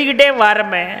கோரிக்கையை எழுதிக்கிட்டே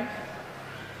வரமே.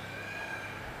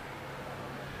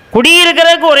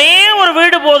 குடியிருக்கிறதுக்கு ஒரே ஒரு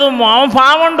வீடு போதுமோ, அவன்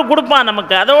பாவண்டு கொடுப்பான்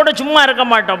நமக்கு, அதோடு சும்மா இருக்க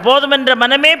மாட்டோம். போதுமென்ற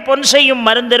மனமே பொன் செய்யும்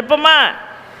மருந்து இருப்போமா?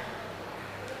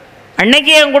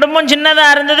 அன்னைக்கு என் குடும்பம்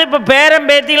சின்னதாக இருந்தது, இப்போ பேரன்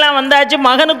பேத்திலாம் வந்தாச்சு.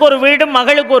 மகனுக்கு ஒரு வீடு,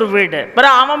 மகளுக்கு ஒரு வீடு,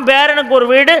 அப்புறம் அவன் பேரனுக்கு ஒரு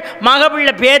வீடு,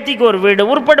 மகபிள்ளை பேத்திக்கு ஒரு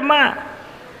வீடு. உருப்படுமா?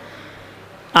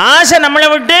 ஆசை நம்மளை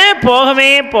விட்டு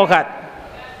போகவே போகாது.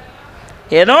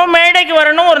 ஏதோ மேடைக்கு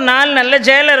வரணும், ஒரு 4 நல்ல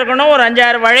சேலை இருக்கணும், ஒரு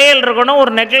 5-6 வளையல் இருக்கணும்,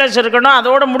 ஒரு நெக்லஸ் இருக்கணும்,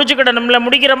 அதோடு முடிச்சுக்கிடணும்ல.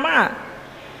 முடிக்கிறோமா?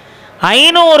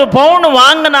 500 பவுன்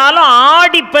வாங்கினாலும்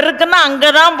ஆடி பெருக்குன்னா அங்கே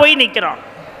தான் போய் நிற்கிறோம்.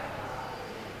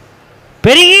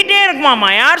 பெருகிட்டே இருக்குமாம்மா.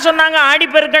 யார் சொன்னாங்க ஆடி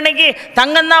பெருக்கன்னைக்கு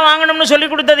தங்கம் தான் வாங்கணும்னு சொல்லி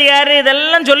கொடுத்தது யார்?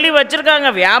 இதெல்லாம் சொல்லி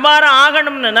வச்சுருக்காங்க. வியாபாரம்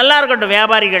ஆகணும்னு. நல்லா இருக்கட்டும்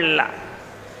வியாபாரிகள் எல்லாம்.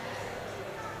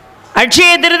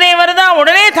 அட்சய திருதியை வருதா,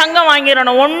 உடனே தங்கம்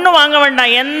வாங்கிடணும். ஒன்றும் வாங்க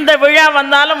வேண்டாம். எந்த விழா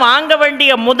வந்தாலும் வாங்க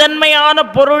வேண்டிய முதன்மையான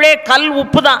பொருளே கல்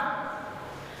உப்பு தான்.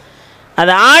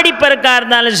 அது ஆடிப்பெருக்காக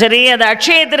இருந்தாலும் சரி, அது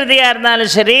அட்சய திருதியாக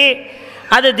இருந்தாலும் சரி,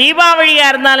 அது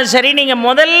தீபாவளியாக இருந்தாலும் சரி, நீங்கள்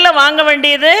முதல்ல வாங்க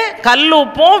வேண்டியது கல்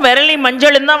உப்பும் விரலி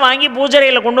மஞ்சளும் தான். வாங்கி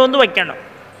பூஜையில் கொண்டு வந்து வைக்கணும்.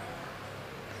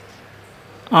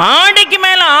 ஆடைக்கு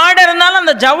மேலே ஆடை இருந்தாலும்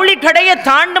அந்த ஜவுளி கடையை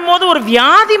தாண்டும் போது ஒரு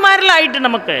வியாதி மாதிரிலாம் ஆயிட்டு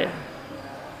நமக்கு.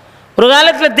 ஒரு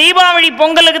காலத்தில் தீபாவளி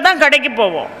பொங்கலுக்கு தான் கடைக்கு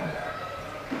போவோம்.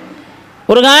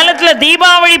 ஒரு காலத்தில்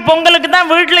தீபாவளி பொங்கலுக்கு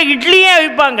தான் வீட்டில் இட்லியே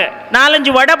அவிப்பாங்க,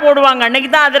 4-5 வடை போடுவாங்க. அன்றைக்கி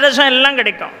தான் அதிரசம் எல்லாம்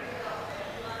கிடைக்கும்.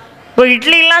 இப்போ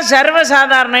இட்லிலாம்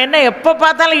சர்வசாதாரணம். என்ன எப்போ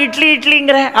பார்த்தாலும் இட்லி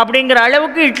இட்லிங்கிற அப்படிங்கிற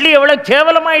அளவுக்கு இட்லி எவ்வளோ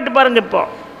கேவலமாகிட்டு பாருங்க. இப்போ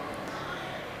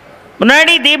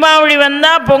முன்னாடி தீபாவளி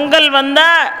வந்தால், பொங்கல்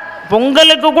வந்தால்,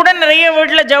 பொங்கலுக்கு கூட நிறைய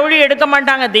வீட்டில் ஜவுளி எடுக்க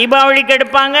மாட்டாங்க. தீபாவளிக்கு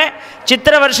எடுப்பாங்க,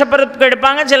 சித்திரை வருஷப்பிறப்புக்கு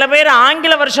எடுப்பாங்க, சில பேர்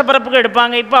ஆங்கில வருஷப்பிறப்புக்கு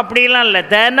எடுப்பாங்க. இப்போ அப்படிலாம் இல்லை.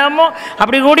 தினமும்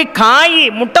அப்படி கூடி காய்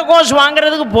முட்டைக்கோஸ்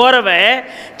வாங்குறதுக்கு போகிறவ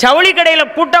ஜவுளி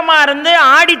கடையில் கூட்டமாக இருந்து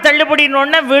ஆடி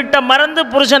தள்ளுபடினோடனே வீட்டை மறந்து,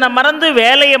 புருஷனை மறந்து,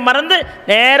 வேலையை மறந்து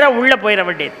நேராக உள்ளே போயிட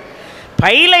வேண்டியது.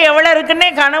 பையில் எவ்வளோ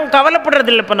இருக்குன்னே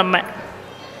கவலைப்படுறதில்லை இப்போ நம்ம.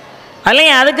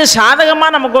 அல்லைங்க, அதுக்கு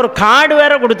சாதகமாக நமக்கு ஒரு கார்டு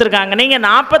வேறு கொடுத்துருக்காங்க. நீங்கள்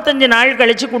 45 நாள்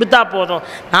கழித்து கொடுத்தா போதும்.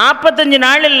 45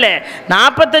 நாள் இல்லை,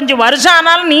 45 வருஷம்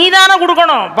ஆனாலும் நீ தானே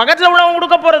கொடுக்கணும், பக்கத்தில் உள்ளவங்க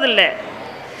கொடுக்க போகிறதில்ல.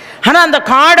 ஆனால் அந்த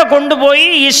கார்டை கொண்டு போய்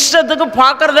இஷ்டத்துக்கு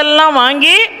பார்க்குறதெல்லாம்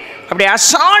வாங்கி அப்படி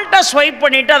அசால்ட்டாக ஸ்வைப்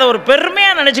பண்ணிவிட்டு அதை ஒரு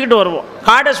பெருமையாக நினச்சிக்கிட்டு வருவோம்.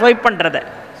 கார்டை ஸ்வைப் பண்ணுறத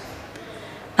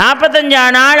 45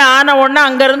 நாள் ஆன உடனே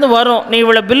அங்கேருந்து வரும், நீ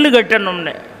இவ்வளோ பில்லு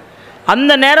கட்டணும்னு.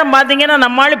 அந்த நேரம் பார்த்தீங்கன்னா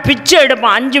நம்மளால் பிச்சை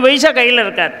எடுப்போம். 5 பைசா கையில்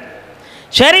இருக்காது.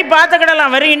 சரி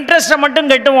பார்த்துக்கிடலாம், வெறும் இன்ட்ரெஸ்ட்டை மட்டும்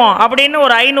கட்டுவோம் அப்படின்னு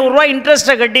ஒரு 500 ரூபா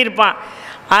இன்ட்ரெஸ்ட்டை கட்டியிருப்பான்.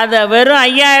 அதை வெறும்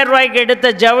 5000 ரூபாய்க்கு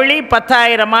எடுத்த ஜவுளி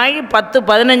 10,000 ஆகி, 10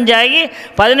 15 ஆகி,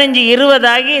 15 20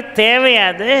 ஆகி.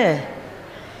 தேவையாது.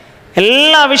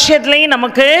 எல்லா விஷயத்துலையும்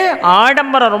நமக்கு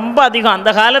ஆடம்பரம் ரொம்ப அதிகம்.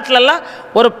 அந்த காலத்துலலாம்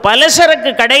ஒரு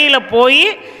பலசரக்கு கடையில் போய்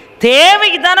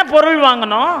தேவைக்கு தானே பொருள்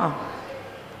வாங்கணும்.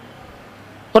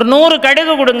 ஒரு 100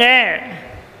 கடுகு கொடுங்க,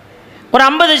 ஒரு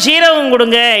 50 சீரகம்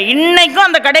கொடுங்க. இன்றைக்கும்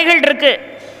அந்த கடைகள் இருக்குது,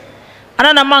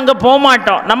 ஆனால் நம்ம அங்கே போக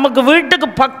மாட்டோம். நமக்கு வீட்டுக்கு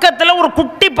பக்கத்தில் ஒரு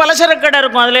குட்டி பலசரக்கு கடை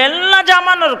இருக்கும், அதில் எல்லா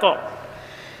ஜாமானும் இருக்கும்.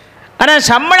 ஆனால்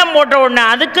சம்பளம் போட்ட உடனே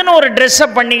அதுக்குன்னு ஒரு ட்ரெஸ்ஸை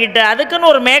பண்ணிக்கிட்டு,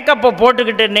 அதுக்குன்னு ஒரு மேக்கப்பை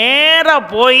போட்டுக்கிட்டு நேராக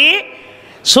போய்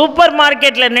சூப்பர்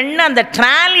மார்க்கெட்டில் நின்று அந்த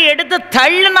ட்ராலி எடுத்து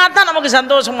தள்ளுனா தான் நமக்கு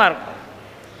சந்தோஷமாக இருக்கும்.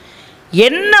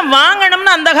 என்ன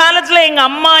வாங்கணும்னு அந்த காலத்தில் எங்கள்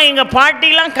அம்மா எங்கள்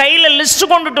பாட்டிலாம் கையில்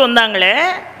லிஸ்ட்டு கொண்டுட்டு வந்தாங்களே.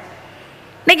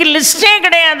 இன்றைக்கி லிஸ்ட்டே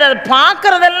கிடையாது. அது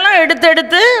பார்க்குறதெல்லாம்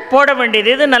எடுத்து போட வேண்டியது.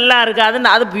 இது நல்லா இருக்குது,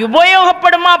 அது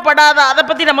உபயோகப்படுமா படாதா அதை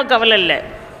பற்றி நமக்கு கவலை இல்லை.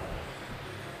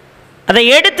 அதை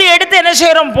எடுத்து என்ன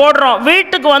செய்கிறோம், போடுறோம்.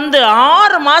 வீட்டுக்கு வந்து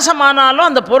 6 மாதம் ஆனாலும்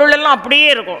அந்த பொருளெல்லாம் அப்படியே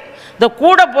இருக்கும். இந்த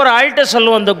கூட போகிற ஆள்கிட்ட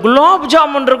சொல்லுவோம், இந்த குலோப்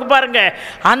ஜாமுன் இருக்குது பாருங்கள்,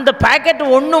 அந்த பேக்கெட்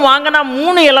 1 வாங்கினா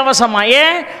 3 இலவசமா.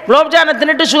 ஏன் குலோப் ஜாமுனை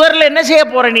தின்னுட்டு சுகரில் என்ன செய்ய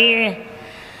போகிற நீ?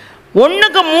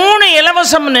 1க்கு 3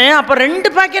 இலவசம்னு. அப்போ 2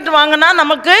 பேக்கெட் வாங்கினா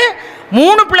நமக்கு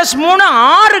 3+3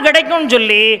 6 கிடைக்கும்னு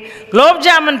சொல்லி குலோப்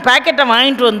ஜாமுன் பேக்கெட்டை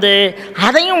வாங்கிட்டு வந்து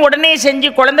அதையும் உடனே செஞ்சு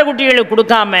குழந்தை குட்டிகளுக்கு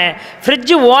கொடுக்காம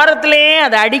ஃப்ரிட்ஜு ஓரத்துலேயே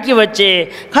அதை அடுக்கி வச்சு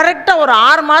கரெக்டாக ஒரு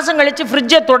 6 மாதம் கழித்து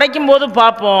ஃப்ரிட்ஜை துடைக்கும் போது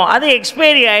பார்ப்போம் அது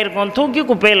எக்ஸ்பைரி ஆகிருக்கும், தூக்கி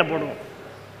குப்பையில் போடுவோம்.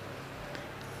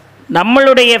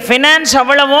 நம்மளுடைய ஃபினான்ஸ்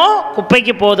அவ்வளவோ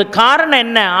குப்பைக்கு போகுது. காரணம்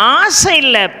என்ன? ஆசை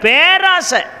இல்லை,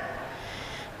 பேராசை.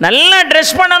 நல்லா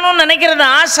ட்ரெஸ் பண்ணணும்னு நினைக்கிறது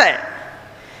ஆசை,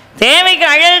 தேவைக்கு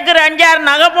அழகுக்கு 5-6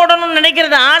 நகை போடணும்னு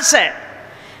நினைக்கிறது ஆசை,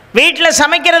 வீட்டில்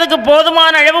சமைக்கிறதுக்கு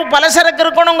போதுமான அளவு பலசரக்கு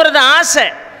இருக்கணுங்கிறது ஆசை,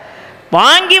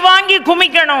 வாங்கி வாங்கி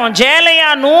குமிக்கணும்.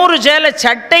 சேலையா 100 சேலை,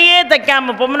 சட்டையே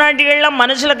தைக்காமல் பொம்னாட்டிகள்லாம்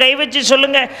மனசில் கை வச்சு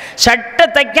சொல்லுங்கள், சட்டை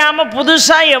தைக்காமல்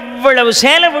புதுசாக எவ்வளவு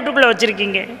சேலை வீட்டுக்குள்ளே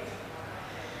வச்சுருக்கீங்க.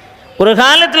 ஒரு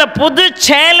காலத்தில் புது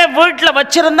சேலை வீட்டில்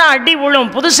வச்சுருந்தா அடி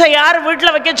விழும். புதுசாக யார்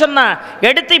வீட்டில் வைக்க சொன்னா?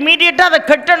 எடுத்து இமீடியட்டாக அதை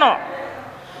கட்டணும்.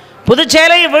 புது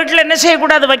சேலையை வீட்டில் என்ன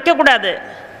செய்யக்கூடாது? வைக்கக்கூடாது.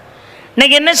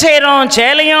 இன்றைக்கி என்ன செய்கிறோம்?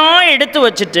 சேலையும் எடுத்து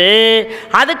வச்சுட்டு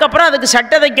அதுக்கப்புறம் அதுக்கு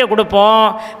சட்டை தைக்க கொடுப்போம்.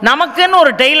 நமக்குன்னு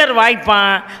ஒரு டெய்லர்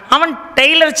வாய்ப்பான், அவன்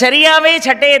டெய்லர் சரியாகவே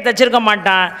சட்டையை தைச்சிருக்க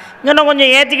மாட்டான். இங்கே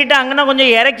கொஞ்சம் ஏற்றிக்கிட்டு அங்கே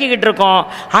கொஞ்சம் இறக்கிக்கிட்டு இருக்கோம்.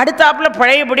 அடுத்தாப்பில்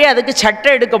பழையபடி அதுக்கு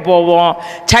சட்டை எடுக்க போவோம்.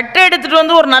 சட்டை எடுத்துகிட்டு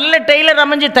வந்து ஒரு நல்ல டெய்லர்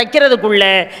அமைஞ்சு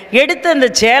தைக்கிறதுக்குள்ளே எடுத்து அந்த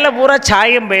சேலை பூரா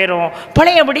சாயம் போயிடும்.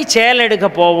 பழையபடி சேலை எடுக்க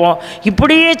போவோம்.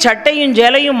 இப்படியே சட்டையும்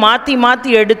சேலையும் மாற்றி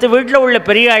மாற்றி எடுத்து வீட்டில் உள்ள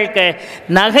பெரிய ஆளுக்கு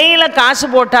நகையில் காசு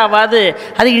போட்டாவாது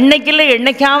அது இன்னைக்கில்லை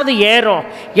என்னைக்காவது ஏறும்,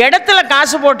 இடத்துல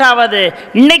காசு போட்டாவது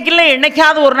இன்னைக்கில்லை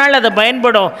என்னைக்காவது ஒரு நாள் அதை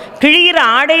பயன்படும். கிழிகிற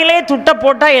ஆடையிலே துட்டை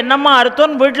போட்டால் என்னம்மா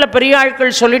அர்த்தம்னு வீட்டில் பெரிய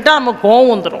ஆட்கள் சொல்லிட்டா நமக்கு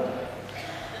கோவம் வந்துடும்.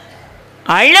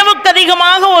 அளவுக்கு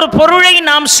அதிகமாக ஒரு பொருளை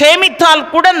நாம் சேமித்தால்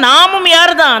கூட நாமும்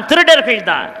யார் தான்? திருடர்கள்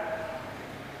தான்.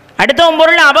 அடுத்தவன்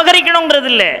பொருளை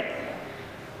அபகரிக்கணுங்கிறது இல்லை.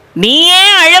 நீயே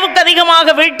அளவுக்கு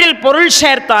அதிகமாக வீட்டில் பொருள்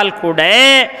சேர்த்தால் கூட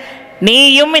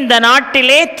நீயும் இந்த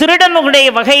நாட்டிலே திருடனுடைய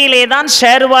வகையிலே தான்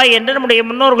சேருவாய் என்று நம்முடைய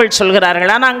முன்னோர்கள்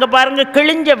சொல்கிறார்கள். ஆனால் அங்கே பாருங்க,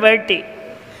 கிழிஞ்ச வேட்டி,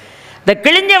 இந்த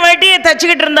கிழிஞ்ச வேட்டியை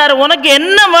தச்சுக்கிட்டு இருந்தார். உனக்கு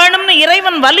என்ன வேணும்னு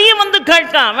இறைவன் வலிய வந்து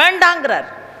கேட்கான், வேண்டாங்கிறார்.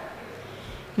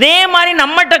 இதே மாதிரி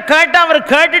நம்மகிட்ட கேட்டால் அவர்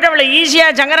கேட்டுட்டு அவளை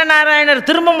ஈஸியாக சங்கரநாராயணர்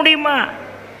திரும்ப முடியுமா?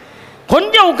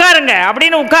 கொஞ்சம் உட்காருங்க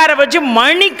அப்படின்னு உட்கார வச்சு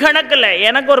மணிக்கணக்கில்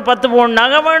எனக்கு ஒரு 10 பவுன்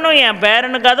நகை வேணும், என்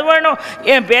பேரனுக்கு அது வேணும்,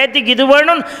 என் பேத்திக்கு இது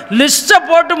வேணும், லிஸ்ட்டை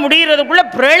போட்டு முடிகிறதுக்குள்ளே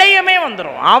பிரளயமே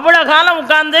வந்துடும். அவ்வளோ காலம்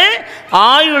உட்காந்து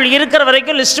ஆயுள் இருக்கிற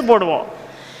வரைக்கும் லிஸ்ட்டு போடுவோம்.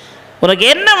 உனக்கு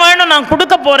என்ன வேணும் நான்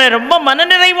கொடுக்க போகிறேன், ரொம்ப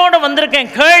மனநிறைவோடு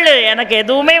வந்திருக்கேன், கேளு. எனக்கு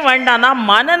எதுவுமே வேண்டாம், நான்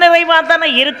மனநிறைவாக தானே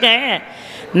இருக்கேன்.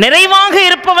 நிறைவாக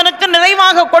இருப்பவனுக்கு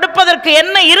நிறைவாக கொடுப்பதற்கு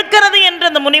என்ன இருக்கிறது என்று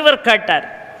அந்த முனிவர் கேட்டார்.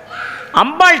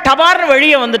 அம்பாள் டபார்னு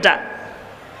வெளியே வந்துட்டார்.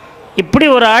 இப்படி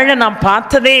ஒரு ஆளை நான்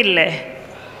பார்த்ததே இல்லை.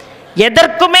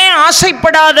 எதற்குமே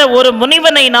ஆசைப்படாத ஒரு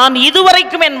முனிவனை நான்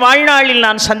இதுவரைக்கும் என் வாழ்நாளில்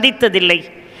நான் சந்தித்ததில்லை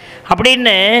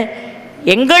அப்படின்னு,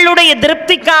 எங்களுடைய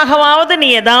திருப்திக்காகவாவது நீ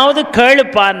ஏதாவது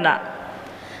கேளுப்பான்னா.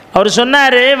 அவர்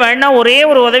சொன்னார், வேணா ஒரே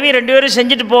ஒரு உதவி 2 பேரும்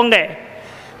செஞ்சுட்டு போங்க.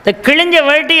 இந்த கிழிஞ்ச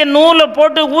வேட்டியை நூலை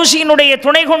போட்டு ஊசியினுடைய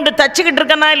துணை கொண்டு தச்சுக்கிட்டு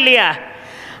இருக்கனா இல்லையா,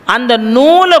 அந்த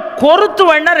நூலை கொறுத்து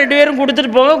வேணா 2 பேரும்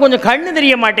கொடுத்துட்டு போங்க, கொஞ்சம் கண்ணு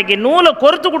தெரிய மாட்டேங்க, நூலை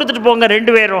கொறுத்து கொடுத்துட்டு போங்க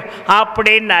 2 பேரும்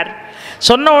அப்படின்னார்.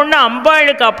 சொன்ன உடனே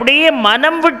அம்பாளுக்கு அப்படியே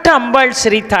மனம் விட்டு அம்பாள்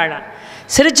சிரித்தாளாம்.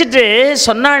 சிரிச்சுட்டு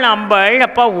சொன்னாள் அம்பாள்,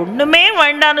 அப்பா ஒன்றுமே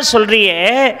வேண்டான்னு சொல்றியே,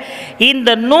 இந்த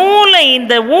நூலை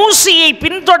இந்த ஊசியை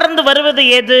பின்தொடர்ந்து வருவது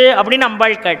எது அப்படின்னு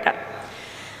அம்பாள் கேட்டாள்.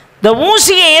 இந்த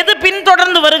ஊசியை எது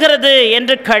பின்தொடர்ந்து வருகிறது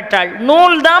என்று கேட்டாள்.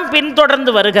 நூல் தான்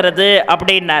பின்தொடர்ந்து வருகிறது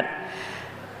அப்படின்னார்.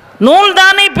 நூல்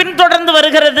தானே பின்தொடர்ந்து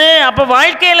வருகிறது, அப்போ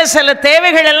வாழ்க்கையில் சில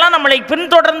தேவைகள் எல்லாம் நம்மளை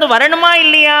பின்தொடர்ந்து வரணுமா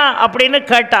இல்லையா அப்படின்னு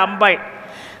கேட்ட அம்பாள்.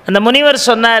 அந்த முனிவர்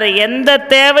சொன்னார், எந்த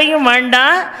தேவையும்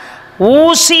வேண்டாம்,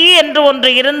 ஊசி என்று ஒன்று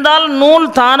இருந்தால் நூல்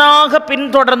தானாக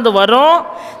பின்தொடர்ந்து வரும்.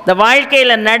 இந்த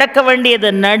வாழ்க்கையில் நடக்க வேண்டியது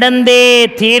நடந்தே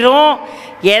தீரும்.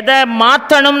 எதை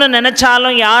மாற்றணும்னு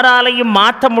நினச்சாலும் யாராலையும்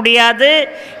மாற்ற முடியாது.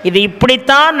 இது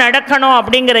இப்படித்தான் நடக்கணும்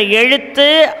அப்படிங்கிற எழுத்து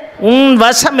உன்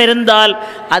வசம் இருந்தால்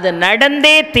அது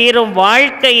நடந்தே தீரும்.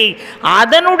 வாழ்க்கையை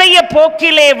அதனுடைய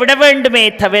போக்கிலே விட வேண்டுமே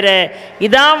தவிர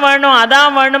இதான் வேணும்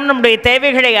அதான் வேணும் நம்முடைய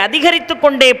தேவைகளை அதிகரித்து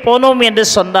கொண்டே போனோம் என்று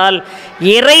சொன்னால்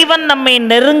இறைவன் நம்மை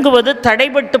நெருங்குவது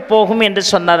தடைபட்டு போகும் என்று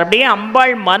சொன்னார். அப்படியே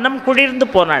அம்பாள் மனம் குளிர்ந்து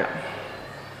போனாள்.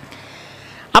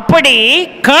 அப்படி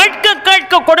கேட்க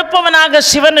கேட்க கொடுப்பவனாக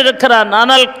சிவன் இருக்கிறான்.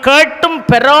 ஆனால் கேட்டும்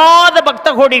பெறாத பக்த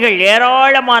கோடிகள்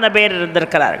ஏராளமான பேர்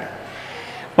இருந்திருக்கிறார்கள்.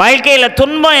 வாழ்க்கையில்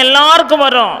துன்பம் எல்லாருக்கும்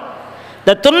வரும்.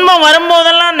 இந்த துன்பம்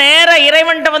வரும்போதெல்லாம் நேராக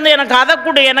இறைவன்கிட்ட வந்து எனக்கு அதை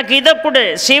கொடு எனக்கு இதை கொடு.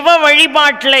 சிவ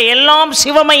வழிபாட்டில் எல்லாம்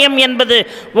சிவமயம் என்பது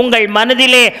உங்கள்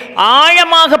மனதிலே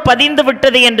ஆழமாக பதிந்து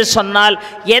விட்டது என்று சொன்னால்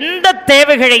எந்த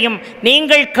தேவைகளையும்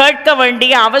நீங்கள் கேட்க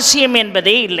வேண்டிய அவசியம்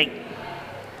என்பதே இல்லை.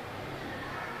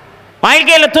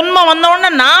 வாழ்க்கையில் துன்பம் வந்தோடனே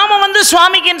நாம் வந்து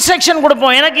சுவாமிக்கு இன்ஸ்ட்ரக்ஷன்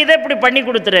கொடுப்போம், எனக்கு இதை இப்படி பண்ணி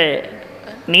கொடுத்துரு.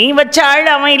 நீ வச்ச ஆள்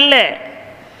அவன் இல்லை,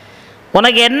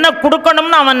 உனக்கு என்ன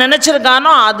கொடுக்கணும்னு அவன்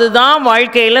நினச்சிருக்கானோ அதுதான்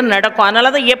வாழ்க்கையில் நடக்கும்.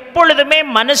 அதனால தான் எப்பொழுதுமே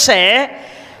மனுஷன்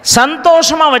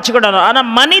சந்தோஷமாக வச்சுக்கிடணும்.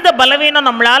 ஆனால் மனித பலவீனம்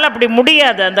நம்மளால் அப்படி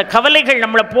முடியாது. அந்த கவலைகள்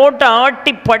நம்மளை போட்டு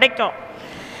ஆட்டி படைக்கும்.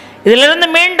 இதிலிருந்து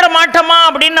மீண்ட மாட்டோமா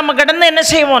அப்படின்னு நம்ம கடந்து என்ன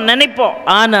செய்வோம், நினைப்போம்.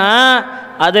 ஆனால்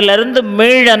அதிலிருந்து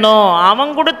மீளணும்.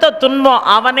 அவன் கொடுத்த துன்பம்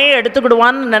அவனே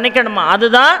எடுத்துக்கிடுவான்னு நினைக்கணுமா?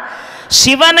 அதுதான்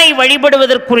சிவனை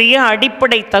வழிபடுவதற்குரிய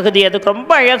அடிப்படை தகுதி. அதுக்கு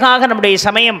ரொம்ப அழகாக நம்முடைய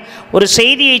சமயம் ஒரு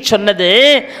செய்தியை சொன்னது.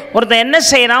 ஒருத்தன் என்ன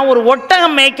செய்யறான், ஒரு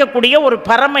ஒட்டகம் மேய்க்கக்கூடிய ஒரு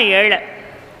பரம ஏழை.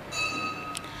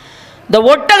 இந்த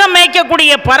ஒட்டகம்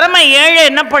மேய்க்கக்கூடிய பரம ஏழை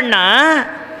என்ன பண்ணா,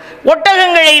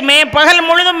 ஒட்டகங்களை பகல்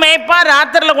முழுதும் மேய்ப்பா,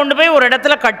 ராத்திரியில் கொண்டு போய் ஒரு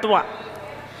இடத்துல கட்டுவான்.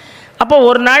 அப்போ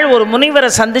ஒரு நாள் ஒரு முனிவரை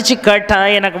சந்தித்து கேட்டான்,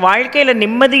 எனக்கு வாழ்க்கையில்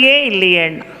நிம்மதியே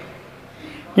இல்லையேன்னு.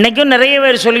 இன்றைக்கும் நிறைய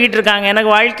பேர் சொல்லிக்கிட்டு இருக்காங்க,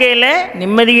 எனக்கு வாழ்க்கையில்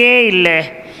நிம்மதியே இல்லை,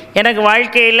 எனக்கு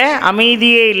வாழ்க்கையில்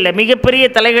அமைதியே இல்லை.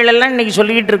 மிகப்பெரிய தலைகளெல்லாம் இன்றைக்கி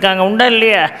சொல்லிக்கிட்டு இருக்காங்க. உண்டா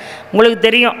இல்லையா? உங்களுக்கு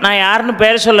தெரியும், நான் யாருன்னு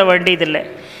பேர் சொல்ல வேண்டியதில்லை.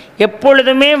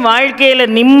 எப்பொழுதுமே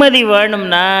வாழ்க்கையில் நிம்மதி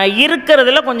வேணும்னா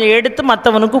இருக்கிறதுல கொஞ்சம் எடுத்து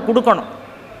மற்றவனுக்கு கொடுக்கணும்.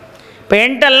 இப்போ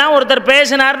என்கிட்டெல்லாம் ஒருத்தர்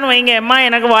பேசினார்னு வைங்க, அம்மா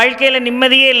எனக்கு வாழ்க்கையில்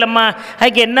நிம்மதியே இல்லைம்மா,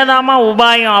 அதுக்கு என்னதாம்மா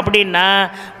உபாயம் அப்படின்னா,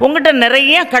 உங்கள்கிட்ட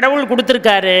நிறைய கடவுள்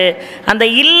கொடுத்துருக்காரு, அந்த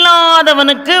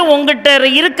இல்லாதவனுக்கு உங்கள்கிட்ட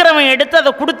இருக்கிறவன் எடுத்து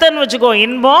அதை கொடுத்தேன்னு வச்சுக்கோ,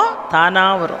 இன்பம்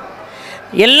தானாக வரும்.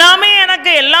 எல்லாமே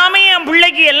எனக்கு, எல்லாமே என்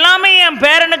பிள்ளைக்கு, எல்லாமே என்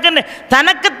பேரனுக்குன்னு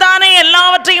தனக்குத்தானே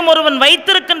எல்லாவற்றையும் ஒருவன்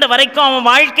வைத்திருக்கின்ற வரைக்கும்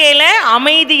அவன் வாழ்க்கையில்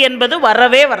அமைதி என்பது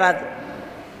வரவே வராது.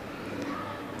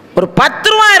 ஒரு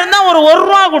 10 ரூபா இருந்தால் ஒரு 1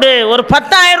 ரூபா கொடு, ஒரு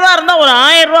 10,000 ரூபா இருந்தால் ஒரு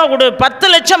 1000 ரூபா கொடு,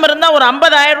 10 லட்சம் இருந்தால் ஒரு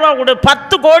 50,000 ரூபா கொடு,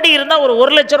 10 கோடி இருந்தால் ஒரு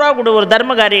 1 லட்ச ரூபா கொடு. ஒரு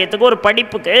தர்ம காரியத்துக்கு, ஒரு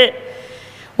படிப்புக்கு,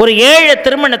 ஒரு ஏழை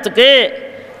திருமணத்துக்கு,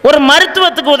 ஒரு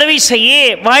மருத்துவத்துக்கு உதவி செய்ய,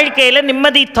 வாழ்க்கையில்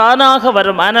நிம்மதி தானாக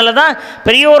வரும். அதனால தான்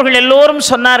பெரியோர்கள் எல்லோரும்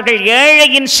சொன்னார்கள்,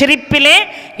 ஏழையின் சிரிப்பிலே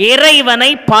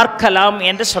இறைவனை பார்க்கலாம்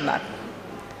என்று சொன்னார்.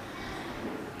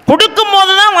 கொடுக்கும்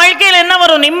போது தான் வாழ்க்கையில் என்ன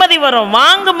வரும், நிம்மதி வரும்.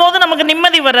 வாங்கும் போது நமக்கு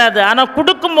நிம்மதி வராது. ஆனால்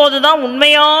கொடுக்கும் போது தான்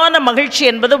உண்மையான மகிழ்ச்சி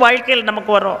என்பது வாழ்க்கையில்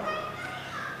நமக்கு வரும்.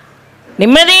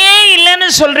 நிம்மதியே இல்லைன்னு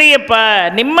சொல்றியப்பா,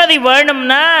 நிம்மதி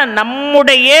வேணும்னா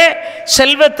நம்முடைய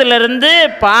செல்வத்திலிருந்து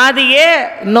பாதியே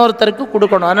இன்னொருத்தருக்கு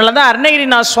கொடுக்கணும். அதனால தான்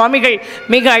அருணகிரிநாத சுவாமிகள்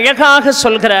மிக அழகாக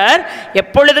சொல்கிறார்,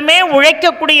 எப்பொழுதுமே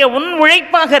உழைக்கக்கூடிய உன்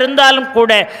உழைப்பாக இருந்தாலும்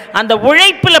கூட அந்த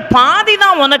உழைப்பில் பாதி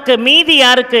தான் உனக்கு, மீதி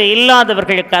யாருக்கு,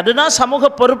 இல்லாதவர்களுக்கு. அதுதான்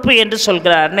சமூக பொறுப்பு என்று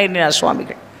சொல்கிறார் அருணகிரிநாத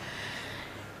சுவாமிகள்.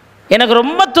 எனக்கு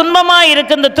ரொம்ப துன்பமாக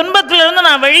இருக்குது, இந்த துன்பத்திலிருந்து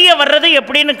நான் வெளியே வர்றது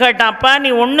எப்படின்னு கேட்டான்ப்பா,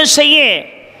 நீ ஒன்று செய்ய,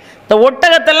 இந்த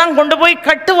ஒட்டகத்தெல்லாம் கொண்டு போய்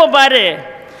கட்டுவோம் பாரு.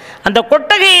 அந்த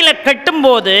கொட்டகையில்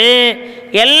கட்டும்போது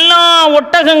எல்லா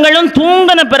ஒட்டகங்களும்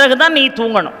தூங்கின பிறகுதான் நீ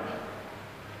தூங்கணும்,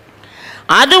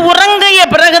 அது உறங்கிய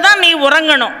பிறகுதான் நீ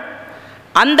உறங்கணும்.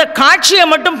 அந்த காட்சியை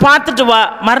மட்டும் பார்த்துட்டு வா,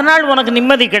 மறுநாள் உனக்கு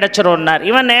நிம்மதி கிடைச்சிரும்னார்.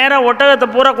 இவன் நேராக ஒட்டகத்தை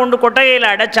பூரா கொண்டு கொட்டகையில்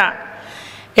அடைச்சான்.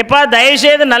 எப்பா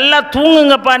தயவுசெய்து நல்லா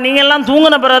தூங்குங்கப்பா, நீங்கள்லாம்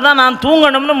தூங்கின பிறகுதான் நான்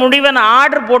தூங்கணும்னு முடிவை நான்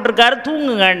ஆர்டர் போட்டிருக்காரு,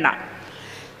 தூங்குங்கன்னா.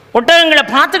 ஒட்டகங்களை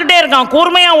பார்த்துக்கிட்டே இருக்கான்,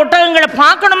 கூர்மையாக ஒட்டகங்களை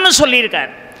பார்க்கணும்னு சொல்லியிருக்கார்.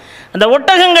 அந்த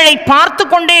ஒட்டகங்களை பார்த்து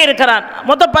கொண்டே இருக்கிறான்.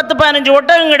 மொத்தம் 10-15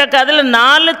 ஒட்டகம் கிடக்கு. அதில்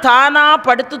 4 தானாக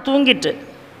படுத்து தூங்கிட்டு,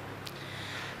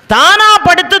 தானாக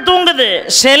படுத்து தூங்குது,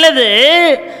 சிலது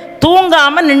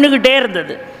தூங்காமல் நின்றுக்கிட்டே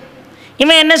இருந்தது.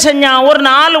 இவன் என்ன செஞ்சான், ஒரு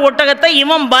 4 ஒட்டகத்தை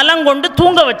இவன் பலம் கொண்டு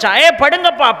தூங்க வச்சான்.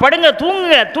 படுங்கப்பா படுங்க,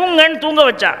 தூங்குங்க தூங்குங்கன்னு தூங்க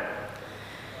வச்சான்.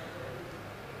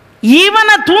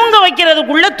 இவனை தூங்க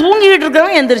வைக்கிறதுக்குள்ள தூங்கிக்கிட்டு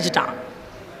இருக்கிறவன் எந்திரிச்சிட்டான்.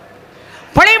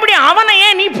 பழையபடி அவனை,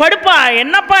 ஏன் நீ படுப்பா,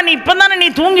 என்னப்பா நீ இப்போ தானே நீ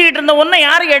தூங்கிக்கிட்டு இருந்த, ஒன்றை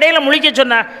யாரும் இடையில முழிக்க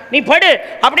சொன்ன, நீ படு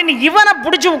அப்படின்னு இவனை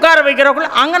பிடிச்சி உட்கார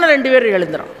வைக்கிறக்குள்ள அங்கே 2 பேர்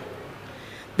எழுந்துடும்.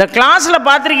 இந்த கிளாஸில்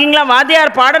பார்த்துருக்கீங்களா,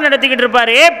 வாத்தியார் பாடம் நடத்திக்கிட்டு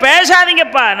இருப்பார்,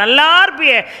 பேசாதீங்கப்பா நல்லா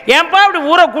இருப்பியே, ஏன்பா இப்படி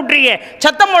ஊரை கூட்டுறீங்க,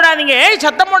 சத்தம் போடாதீங்க,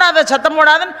 சத்தம் போடாத சத்தம்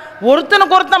போடாதன்னு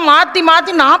ஒருத்தனுக்கு ஒருத்தன் மாற்றி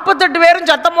மாற்றி 48 பேரும்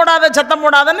சத்தம் போடாத சத்தம்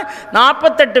போடாதன்னு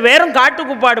 48 பேரும்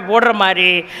காட்டுக்குப்பாடு போடுற மாதிரி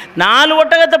 4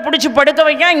 ஒட்டகத்தை பிடிச்சி படுக்க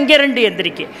வைக்க, இங்கே 2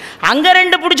 எந்திரிக்கு, அங்கே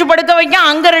 2 பிடிச்சி படுக்க வைக்க,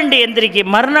 அங்கே 2 எந்திரிக்கு.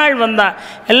 மறுநாள் வந்தான்,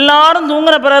 எல்லாரும்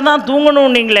தூங்குற பிறகு தான்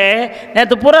தூங்கணும், நீங்களே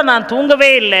நேற்று பூரா நான்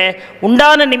தூங்கவே இல்லை,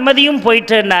 உண்டான நிம்மதியும்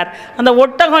போயிட்டுன்னார். அந்த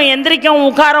ஒட்டகம் எந்திரிக்கவும்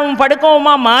உட்காரவும்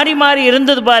படுக்கவுமா மாறி மாறி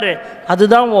இருந்தது பாரு,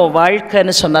 அதுதான் உன்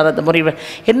வாழ்க்கைன்னு சொன்னார் அந்த முனிவர்.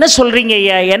 என்ன சொல்கிறீங்க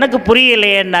ஐயா, எனக்கு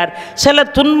புரியலையேன்னார். சில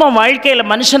துன்பம் வாழ்க்கையில்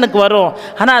மனுஷனுக்கு வரும்,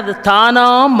 ஆனால் அது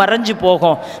தானாக மறைஞ்சு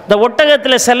போகும். இந்த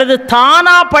ஒட்டகத்தில் சிலது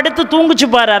தானாக படுத்து தூங்குச்சு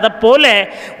பாரு, அதை போல்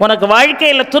உனக்கு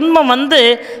வாழ்க்கையில் துன்பம் வந்து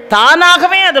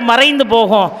தானாகவே அது மறைந்து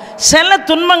போகும். சில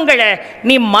துன்பங்களை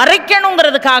நீ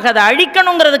மறைக்கணுங்கிறதுக்காக, அதை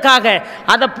அழிக்கணுங்கிறதுக்காக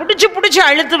அதை பிடிச்சி பிடிச்சி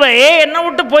அழுத்துவே, என்னை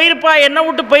விட்டு போயிருப்பா என்னை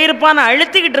விட்டு போயிருப்பான்னு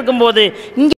அழுத்திக்கிட்டு இருக்கும்போது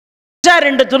இங்கே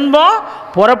 2 துன்பம்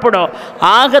புறப்படும்.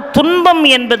 ஆக துன்பம்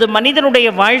என்பது மனிதனுடைய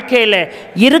வாழ்க்கையில்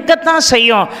இருக்கத்தான்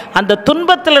செய்யும். அந்த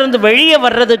துன்பத்திலிருந்து வெளியே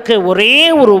வர்றதுக்கு ஒரே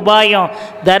ஒரு உபாயம்,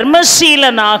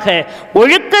 தர்மசீலனாக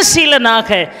ஒழுக்கசீலனாக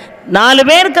 4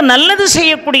 பேருக்கு நல்லது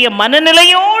செய்யக்கூடிய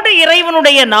மனநிலையோடு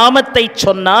இறைவனுடைய நாமத்தை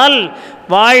சொன்னால்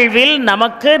வாழ்வில்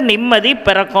நமக்கு நிம்மதி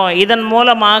பிறக்கும். இதன்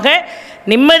மூலமாக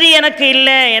நிம்மதி எனக்கு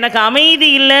இல்லை, எனக்கு அமைதி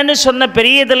இல்லைன்னு சொன்ன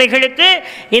பெரிய தலைகளுக்கு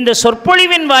இந்த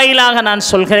சொற்பொழிவின் வாயிலாக நான்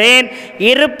சொல்கிறேன்,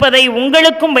 இருப்பதை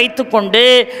உங்களுக்கும் வைத்துக்கொண்டு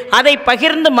அதை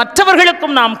பகிர்ந்து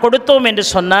மற்றவர்களுக்கும் நாம் கொடுத்தோம் என்று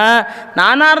சொன்னால்,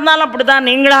 நானாக இருந்தாலும் அப்படி தான்,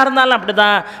 நீங்களாக இருந்தாலும் அப்படி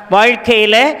தான்,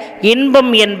 வாழ்க்கையில்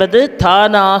இன்பம் என்பது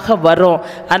தானாக வரும்.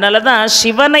 அதனால தான்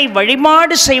சிவனை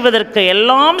வழிபாடு செய்வதற்கு,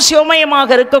 எல்லாம் சிவமயமாக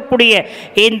இருக்கக்கூடிய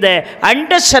இந்த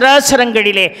அண்ட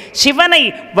சராசரங்களிலே சிவனை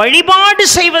வழிபாடு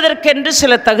செய்வதற்கென்று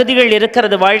சில தகுதிகள் இருக்கிறது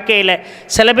வாழ்க்கையில்.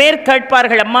 சில பேர்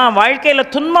கேட்பார்கள், அம்மா வாழ்க்கையில்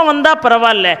துன்பம் வந்தால்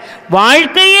பரவாயில்ல,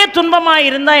 வாழ்க்கையே துன்பமாக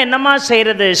இருந்தால் என்னம்மா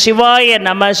செய்கிறது, சிவாய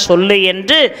நம சொல்லு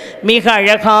என்று மிக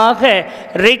அழகாக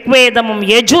ரிக்வேதமும்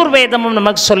யஜுர்வேதமும்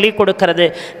நமக்கு சொல்லி கொடுக்கிறது.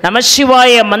 நம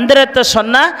சிவாய மந்திரத்தை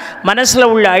சொன்னால் மனசில்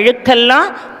உள்ள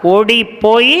அழுக்கெல்லாம் ஓடி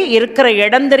போய் இருக்கிற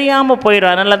இடம் தெரியாமல்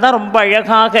போயிடும். அதனால தான் ரொம்ப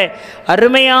அழகாக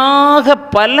அருமையாக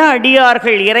பல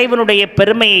அடியார்கள் இறைவனுடைய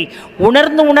பெருமையை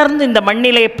உணர்ந்து உணர்ந்து இந்த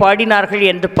மண்ணிலே பாடினார்கள்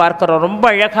என்று பார்க்கிறோம். ரொம்ப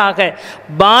அழகாக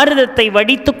பாரதத்தை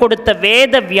வடித்து கொடுத்த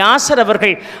வேத வியாசர்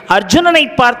அவர்கள் அர்ஜுனனை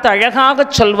பார்த்து அழகாக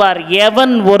சொல்வார்,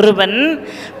 எவன் ஒருவன்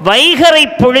வைகரை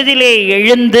பொழுதிலே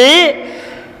எழுந்து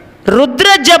ருத்ர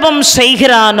ஜபம்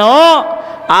செய்கிறானோ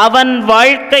அவன்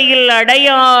வாழ்க்கையில்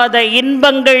அடையாத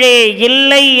இன்பங்களே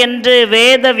இல்லை என்று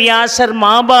வேத வியாசர்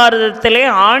மகாபாரதத்திலே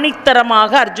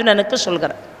ஆணித்தரமாக அர்ஜுனனுக்கு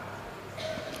சொல்கிறார்.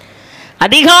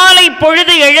 அதிகாலை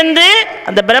பொழுது எழுந்து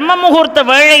அந்த பிரம்ம முகூர்த்த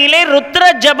வேளையிலே ருத்ர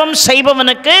ஜபம்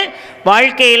செய்பவனுக்கு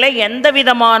வாழ்க்கையில் எந்த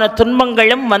விதமான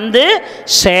துன்பங்களும் வந்து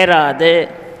சேராது.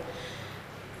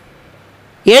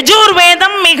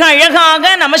 யஜுர்வேதம் மிக அழகாக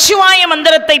நமசிவாய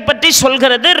மந்திரத்தை பற்றி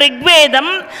சொல்கிறது.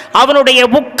 ரிக்வேதம் அவனுடைய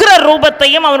உக்கிர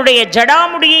ரூபத்தையும் அவனுடைய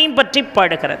ஜடாமுடியையும் பற்றி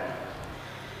பாடுகிறது.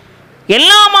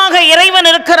 எல்லாமாக இறைவன்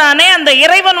இருக்கிறானே, அந்த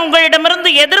இறைவன்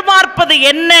உங்களிடமிருந்து எதிர்பார்ப்பது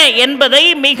என்ன என்பதை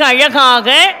மிக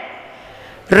அழகாக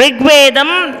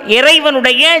ரிக்வேதம்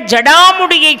இறைவனுடைய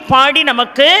ஜடாமுடியை பாடி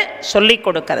நமக்கு சொல்லிக்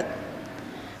கொடுக்கிறது.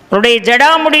 அவருடைய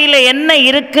ஜடாமுடியில் என்ன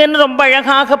இருக்குன்னு ரொம்ப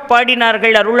அழகாக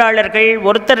பாடினார்கள் அருளாளர்கள்.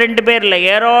 ஒருத்தர் 2 பேர் இல்லை,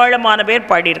 ஏராளமான பேர்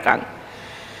பாடியிருக்காங்க.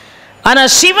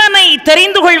 ஆனால் சிவனை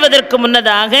தெரிந்து கொள்வதற்கு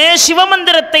முன்னதாக,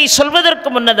 சிவமந்திரத்தை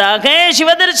சொல்வதற்கு முன்னதாக,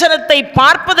 சிவதரிசனத்தை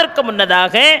பார்ப்பதற்கு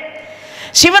முன்னதாக,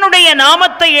 சிவனுடைய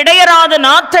நாமத்தை இடையராது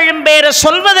நாத்தெழும்பேற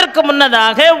சொல்வதற்கு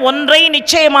முன்னதாக ஒன்றை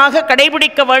நிச்சயமாக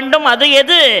கடைபிடிக்க வேண்டும். அது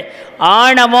எது?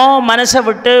 ஆணவோ மனசை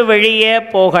விட்டு வெளியே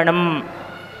போகணும்.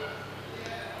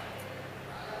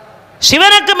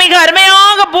 சிவனுக்கு மிக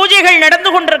அருமையாக பூஜைகள் நடந்து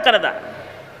கொண்டிருக்கிறதா.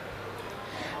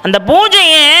 அந்த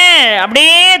பூஜையை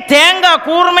அப்படியே தேங்காய்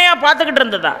கூர்மையாக பார்த்துக்கிட்டு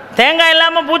இருந்ததா. தேங்காய்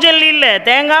இல்லாமல் பூஜை இல்லை,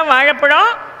 தேங்காய்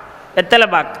வாழைப்பழம் வெத்தலை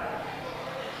பாக்கு.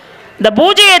 இந்த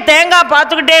பூஜையை தேங்காய்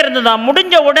பார்த்துக்கிட்டே இருந்ததா.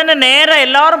 முடிஞ்ச உடனே நேராக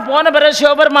எல்லாரும் போன பிறகு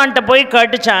சிவபெருமான்கிட்ட போய்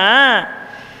கேட்டுச்சான்,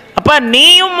 அப்பா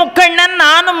நீயும் முக்கண்ணன்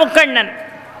நானும் முக்கண்ணன்,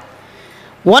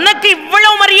 உனக்கு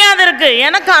இவ்வளவு மரியாதை இருக்கு,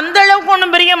 எனக்கு அந்த அளவுக்கு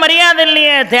ஒன்றும் பெரிய மரியாதை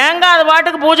இல்லையே. தேங்காய் அது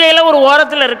பாட்டுக்கு பூஜையில் ஒரு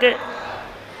ஓரத்தில் இருக்கு.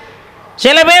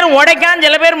 சில பேர் உடைக்கான்,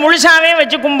 சில பேர் முழுசாவே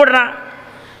வச்சு கும்பிடுறான்.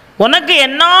 உனக்கு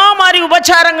என்ன மாதிரி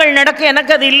உபச்சாரங்கள் நடக்க,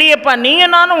 எனக்கு அது இல்லையப்பா,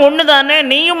 நீயும் நானும் ஒன்று தானே,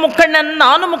 நீயும் முக்கண்ணன்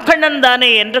நானும் முக்கண்ணன்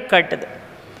தானே என்று கேட்டது.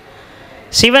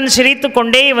 சிவன் சிரித்து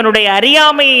கொண்டே இவனுடைய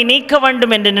அறியாமையை நீக்க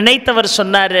வேண்டும் என்று நினைத்தவர்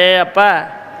சொன்னார், அப்பா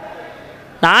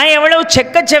நான் எவ்வளவு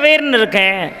செக்கச்சவேர்னு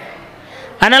இருக்கேன்,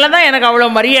 அதனால தான் எனக்கு அவ்வளோ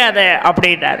மரியாதை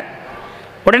அப்படின்னார்.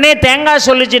 உடனே தேங்காய்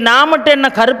சொல்லிச்சு, நான் மட்டும் என்ன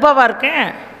கருப்பாவாக இருக்கேன்,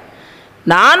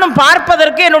 நானும்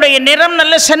பார்ப்பதற்கு என்னுடைய நிறம்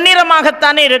நல்ல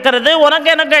செந்நிறமாகத்தானே இருக்கிறது, உனக்கு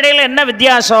எனக்கு இடையில் என்ன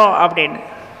வித்தியாசம் அப்படின்னு.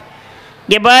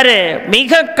 இங்கே பாரு,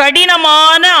 மிக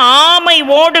கடினமான ஆமை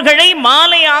ஓடுகளை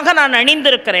மாலையாக நான்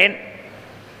அணிந்திருக்கிறேன்,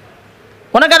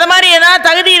 உனக்கு அது மாதிரி ஏதாவது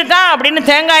தகுதி இருக்கா அப்படின்னு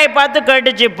தேங்காயை பார்த்து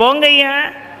கேட்டுச்சு. போங்கய்யா,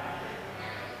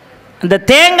 அந்த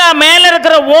தேங்காய் மேலே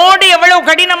இருக்கிற ஓடு எவ்வளவு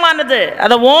கடினமானது,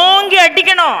 அதை ஓங்கி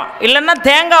அடிக்கணும், இல்லைன்னா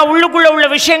தேங்காய் உள்ளுக்குள்ளே உள்ள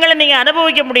விஷயங்களை நீங்கள்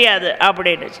அனுபவிக்க முடியாது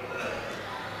அப்படின்னு.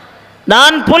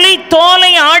 நான் புலி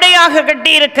தோலை ஆடையாக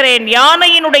கட்டி இருக்கிறேன்,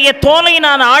 யானையினுடைய தோலை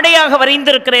நான் ஆடையாக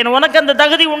வரைந்திருக்கிறேன், உனக்கு அந்த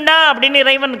தகுதி உண்டா அப்படின்னு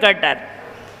இறைவன் கேட்டார்.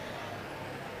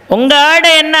 உங்கள்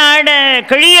ஆடை என்ன ஆடை?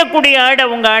 கிழியக்கூடிய ஆடை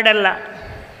உங்கள் ஆடெல்லாம்.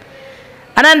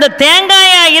 ஆனால் அந்த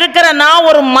தேங்காயாக இருக்கிற நான்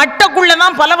ஒரு மட்டைக்குள்ளே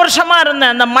தான் பல வருஷமாக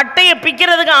இருந்தேன். அந்த மட்டையை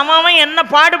பிக்கிறதுக்கு அவன் என்ன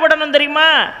பாடுபடணும் தெரியுமா?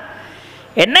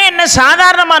 என்ன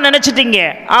சாதாரணமாக நினச்சிட்டீங்க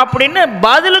அப்படின்னு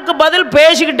பதிலுக்கு பதில்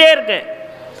பேசிக்கிட்டே இருக்கு.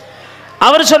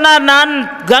 அவர் சொன்னார், நான்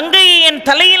கங்கையை என்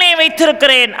தலையிலே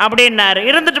வைத்திருக்கிறேன் அப்படின்னார்.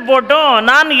 இருந்துட்டு போட்டோம்,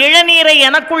 நான் இளநீரை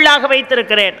எனக்குள்ளாக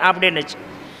வைத்திருக்கிறேன் அப்படின்னுச்சு.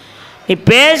 நீ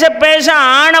பேச பேச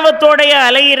ஆணவத்தோடைய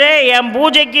அலையிற, என்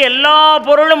பூஜைக்கு எல்லா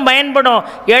பொருளும் பயன்படும்,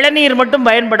 இளநீர் மட்டும்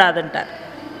பயன்படாதுன்ட்டார்.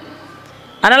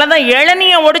 அதனால தான்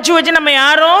இளநீரை ஒடிச்சு வச்சு நம்ம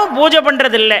யாரும் பூஜை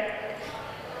பண்ணுறதில்லை.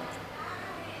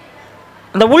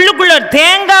 அந்த உள்ளுக்குள்ள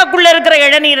தேங்காய்க்குள்ள இருக்கிற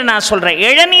இளநீரை நான் சொல்கிறேன்.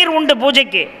 இளநீர் உண்டு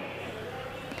பூஜைக்கு.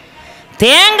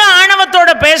 தேங்காய்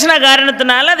ஆணவத்தோட பேசின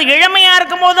காரணத்தினால அது இளமையாக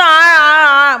இருக்கும் போது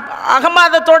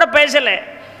அகம்பாதத்தோட பேசலை.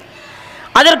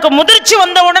 அதற்கு முதிர்ச்சி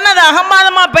வந்த உடனே அது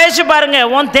அகம்பாதமாக பேசி பாருங்க.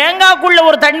 உன் தேங்காய்க்குள்ள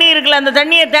ஒரு தண்ணி இருக்குல்ல, அந்த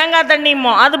தண்ணியை தேங்காய்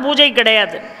தண்ணியுமோ, அது பூஜை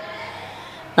கிடையாது.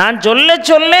 நான் சொல்ல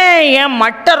சொல்ல என்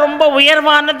மட்டை ரொம்ப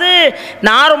உயர்வானது,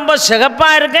 நான் ரொம்ப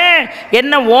சிகப்பாக இருக்கேன்,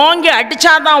 என்னை ஓங்கி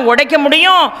அடித்தாதான் உடைக்க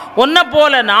முடியும், ஒன்றை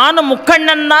போல நானும்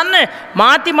முக்கண்ணன் தான்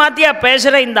மாற்றி மாற்றியாக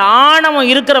பேசுகிற இந்த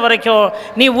ஆணவம் இருக்கிற வரைக்கும்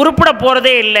நீ உருப்பிட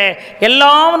போகிறதே இல்லை.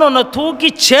 எல்லாரும் உன்னை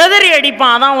தூக்கி செதறி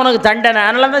அடிப்பான், அதான் உனக்கு தண்டனை.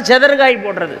 அதனால தான் செதறுகாய்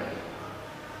போடுறது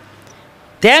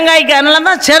தேங்காய்க்கு. அதனால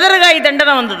தான் செதறுகாய்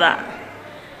தண்டனை வந்ததா.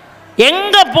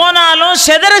 எங்கே போனாலும்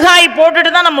செதறுகாய் போட்டுட்டு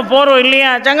தான் நம்ம போகிறோம்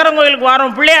இல்லையா? சங்கரங்கோவிலுக்கு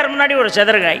வரோம், பிள்ளையார் முன்னாடி ஒரு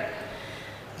செதறுகாய்.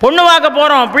 பொண்ணு பார்க்க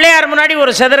போகிறோம், பிள்ளையார் முன்னாடி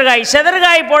ஒரு செதறுகாய்.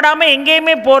 செதறுகாய் போடாமல்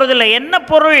எங்கேயுமே போகிறதில்லை. என்ன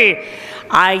பொருள்?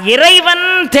 இறைவன்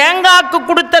தேங்காய்க்கு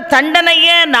கொடுத்த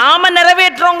தண்டனையை நாம்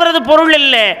நிறைவேற்றோங்கிறது பொருள்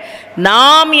இல்லை.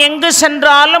 நாம் எங்கு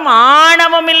சென்றாலும்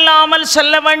ஆணவம் இல்லாமல்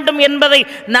செல்ல வேண்டும் என்பதை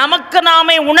நமக்கு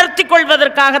நாமே உணர்த்தி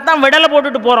கொள்வதற்காகத்தான் விடலை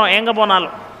போட்டுட்டு போகிறோம். எங்கே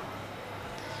போனாலும்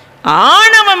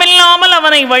ஆணவம் இல்லாமல்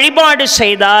அவனை வழிபாடு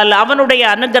செய்தால் அவனுடைய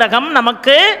அனுகிரகம்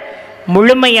நமக்கு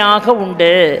முழுமையாக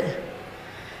உண்டு.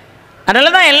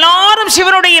 அதனால தான் எல்லாரும்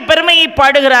சிவனுடைய பெருமையை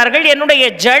பாடுகிறார்கள். என்னுடைய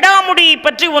ஜடாமுடியை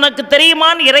பற்றி உனக்கு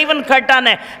தெரியுமான்னு இறைவன்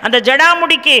கேட்டான. அந்த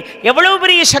ஜடாமுடிக்கு எவ்வளவு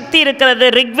பெரிய சக்தி இருக்கிறது.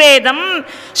 ரிக்வேதம்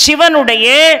சிவனுடைய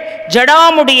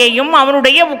ஜடாமுடியையும்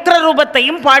அவனுடைய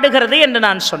உக்கிரரூபத்தையும் பாடுகிறது என்று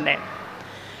நான் சொன்னேன்.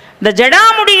 இந்த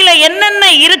ஜடாமுடியில் என்னென்ன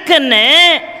இருக்குன்னு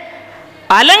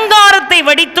அலங்காரத்தை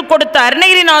வடித்து கொடுத்த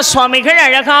அருணகிரிநாத சுவாமிகள்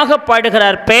அழகாக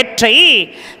பாடுகிறார். பேற்றை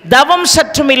தவம்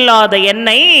சற்றுமில்லாத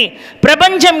என்னை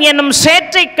பிரபஞ்சம் என்னும்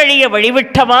சேற்றை கழிய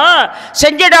வழிவிட்டவா,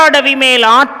 செஞ்சடாடவி மேல்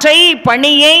ஆற்றை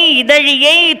பணியை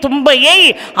இதழியை தும்பையை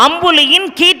அம்புலியின்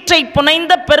கீற்றை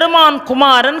புனைந்த பெருமான்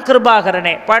குமாரன்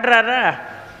கிருபாகரனே பாடுறாரா.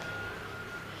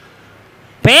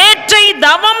 பேற்றை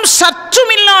தவம்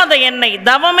சற்றுமில்லாத என்னை,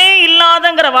 தவமே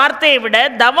இல்லாதங்கிற வார்த்தையை விட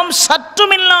தவம்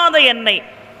சற்றுமில்லாத என்னை,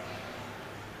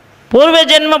 பூர்வ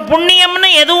ஜென்ம புண்ணியம்னு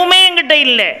எதுவுமே என்கிட்ட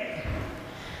இல்லை.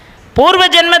 பூர்வ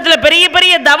ஜென்மத்தில் பெரிய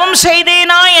பெரிய தவம்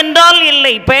செய்தேனா என்றால்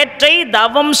இல்லை. பேற்றை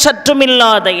தவம்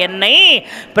சற்றுமில்லாத என்னை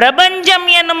பிரபஞ்சம்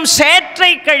என்னும் சேற்றை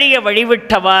கழிய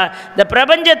வழிவிட்டவா. இந்த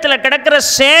பிரபஞ்சத்தில் கிடக்கிற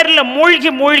சேரில்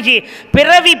மூழ்கி மூழ்கி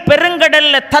பிறவி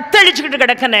பெருங்கடலில் தத்தளிச்சுக்கிட்டு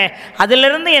கிடக்கனே,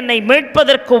 அதிலிருந்து என்னை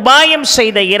மீட்பதற்கு உபாயம்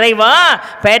செய்த இறைவா,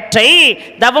 பேற்றை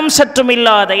தவம்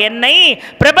சற்றுமில்லாத என்னை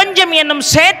பிரபஞ்சம் என்னும்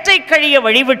சேற்றை கழிய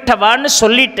வழிவிட்டவான்னு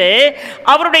சொல்லிட்டு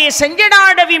அவருடைய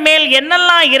செஞ்சடாடவி மேல்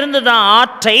என்னெல்லாம் இருந்துதான்,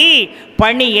 ஆற்றை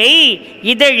பணியை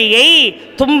இதழியை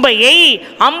தும்பையை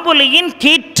அம்புலியின்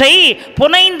கீற்றை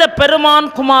புனைந்த பெருமான்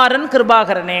குமாரன்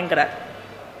கிருபாகரனேங்கிறார்.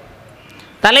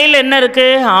 தலையில் என்ன இருக்கு?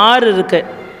 ஆறு இருக்கு.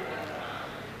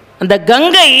 அந்த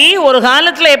கங்கை ஒரு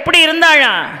காலத்தில் எப்படி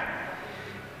இருந்தாளா?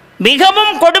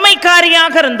 மிகவும்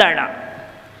கொடுமைக்காரியாக இருந்தாளா.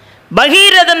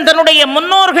 பகீரதன் தன்னுடைய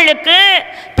முன்னோர்களுக்கு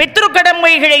பித்ரு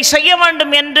கடமைகளை செய்ய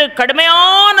வேண்டும் என்று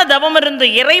கடுமையான தவம் இருந்து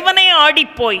இறைவனை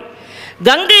ஆடிப்போய்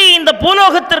கங்கை இந்த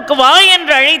பூலோகத்திற்கு வா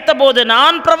என்று அழைத்த போது,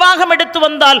 நான் பிரவாகம் எடுத்து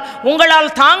வந்தால் உங்களால்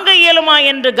தாங்க இயலுமா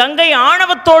என்று கங்கை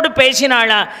ஆணவத்தோடு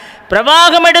பேசினாளா.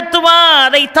 பிரவாகம் எடுத்து வா,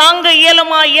 அதை தாங்க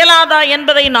இயலுமா இயலாதா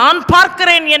என்பதை நான்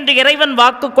பார்க்கிறேன் என்று இறைவன்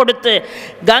வாக்கு கொடுத்து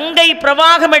கங்கை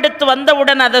பிரவாகம் எடுத்து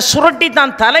வந்தவுடன் அதை சுருட்டி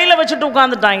தான் தலையில் வச்சுட்டு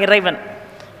உட்கார்ந்துட்டான் இறைவன்.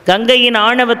 கங்கையின்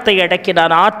ஆணவத்தை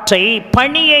அடக்கினான். ஆற்றை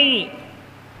பணியை,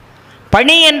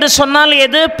 பணி என்று சொன்னால்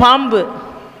எது? பாம்பு.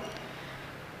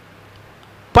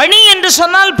 பணி என்று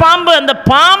சொன்னால் பாம்பு. அந்த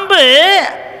பாம்பு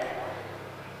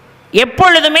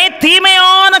எப்பொழுதுமே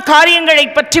தீமையான காரியங்களை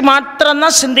பற்றி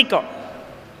மாத்திரம்தான் சிந்திக்கும்.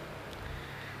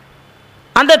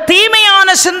 அந்த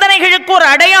தீமையான சிந்தனைகளுக்கு ஒரு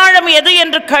அடையாளம் எது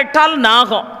என்று கேட்டால்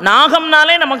நாகம்.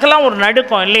 நாகம்னாலே நமக்கெல்லாம் ஒரு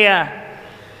நடுக்கம் இல்லையா?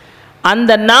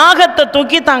 அந்த நாகத்தை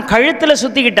தூக்கி தான் கழுத்தில்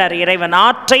சுத்திக்கிட்டார் இறைவன்.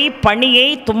 ஆற்றை பணியை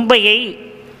தும்பையை.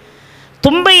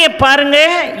 தும்பையை பாருங்க,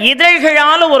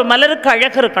 இதழ்களால் ஒரு மலருக்கு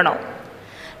அழகு இருக்கணும்,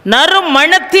 நறும்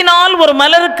மணத்தினால் ஒரு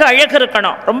மலருக்கு அழகு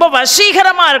இருக்கணும், ரொம்ப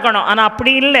வசீகரமாக இருக்கணும். ஆனால்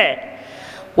அப்படி இல்லை.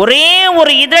 ஒரே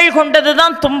ஒரு இதழ் கொண்டது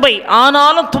தான் தும்பை.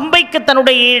 ஆனாலும் தும்பைக்கு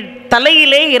தன்னுடைய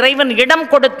தலையிலே இறைவன் இடம்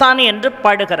கொடுத்தான் என்று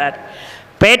பாடுகிறார்.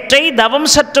 பேற்றை தவம்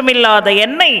சற்றுமில்லாத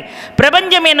என்னை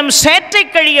பிரபஞ்சம் எனும் சேற்றை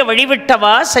கழிய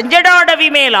வழிவிட்டவா செஞ்சடாடவி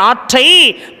மேல் ஆற்றை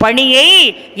பணியை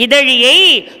இதழியை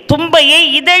தும்பையை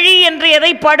இதழி என்று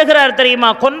எதை பாடுகிறார்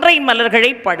தெரியுமா? கொன்றை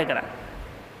மலர்களை பாடுகிறார்.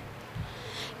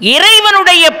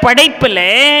 இறைவனுடைய படைப்பில்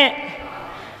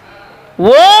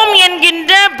ஓம்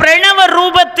என்கின்ற பிரணவ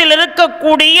ரூபத்தில்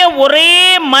இருக்கக்கூடிய ஒரே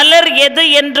மலர் எது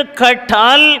என்று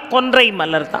கேட்டால் கொன்றை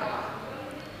மலர் தான்.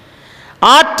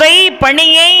 ஆற்றை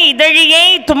பணியை இதழியை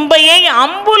தும்பையை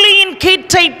அம்புலியின்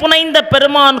கீற்றை புனைந்த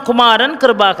பெருமான் குமாரன்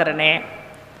கிருபாகரனே.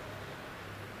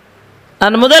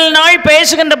 நான் முதல் நாள்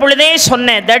பேசுகின்ற பொழுதே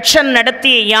சொன்னேன் தட்சன்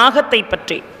நடத்திய யாகத்தை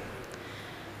பற்றி.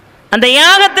 அந்த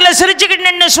யாகத்தில் சிரிச்சுக்கிட்டு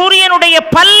நின்று சூரியனுடைய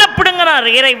பல்ல பிடுங்கினார்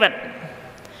இறைவன்.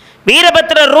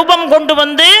 வீரபத்திர ரூபம் கொண்டு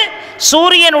வந்து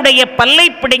சூரியனுடைய பல்லை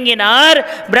பிடுங்கினார்.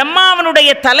 பிரம்மாவனுடைய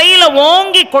தலையில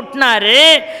ஓங்கி கொட்டினாரு.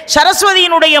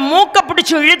 சரஸ்வதியினுடைய மூக்கை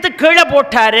பிடிச்சு இழுத்து கீழே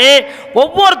போட்டாரு.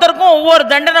 ஒவ்வொருத்தருக்கும் ஒவ்வொரு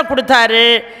தண்டனை கொடுத்தாரு.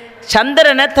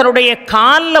 சந்திரனை தன்னுடைய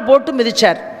காலில் போட்டு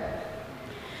மிதிச்சார்.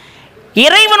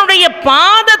 இறைவனுடைய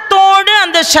பாதத்தோடு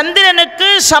அந்த சந்திரனுக்கு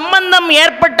சம்பந்தம்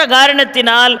ஏற்பட்ட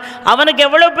காரணத்தினால் அவனுக்கு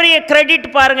எவ்வளவு பெரிய கிரெடிட்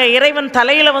பாருங்க. இறைவன்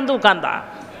தலையில வந்து உட்கார்ந்தான்.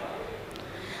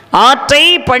 ஆற்றை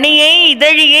பணியை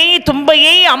இதழியை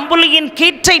தும்பையை அம்புலியின்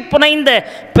கீற்றை புனைந்த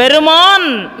பெருமான்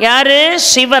யாரு?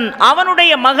 சிவன்.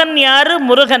 அவனுடைய மகன் யாரு?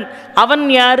 முருகன். அவன்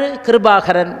யாரு?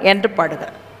 கிருபாகரன் என்று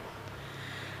பாடுகிறார்.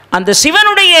 அந்த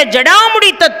சிவனுடைய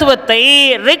ஜடாமுடி தத்துவத்தை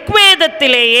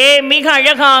ரிக்வேதத்திலேயே மிக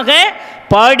அழகாக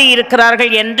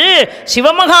பாடியிருக்கிறார்கள் என்று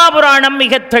சிவமகாபுராணம்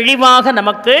மிக தெளிவாக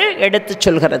நமக்கு எடுத்து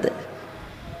சொல்கிறது.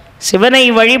 சிவனை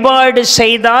வழிபாடு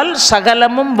செய்தால்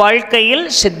சகலமும் வாழ்க்கையில்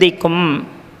சித்திக்கும்.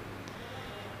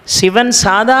 சிவன்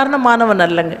சாதாரணமானவன்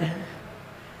அல்லங்க.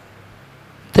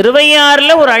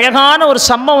 திருவையாறில் ஒரு அழகான ஒரு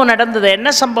சம்பவம் நடந்தது. என்ன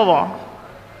சம்பவம்?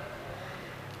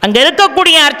 அங்க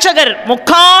இருக்கக்கூடிய அர்ச்சகர்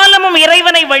முக்காலமும்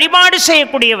இறைவனை வழிபாடு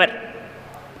செய்யக்கூடியவர்.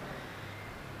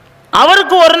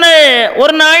 அவருக்கு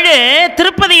ஒரு நாள்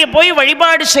திருப்பதியை போய்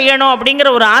வழிபாடு செய்யணும் அப்படிங்கிற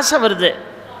ஒரு ஆசை வருது.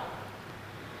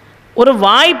 ஒரு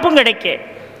வாய்ப்பும் கிடைக்க,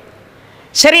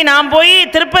 சரி நான் போய்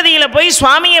திருப்பதியில் போய்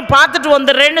சுவாமியை பார்த்துட்டு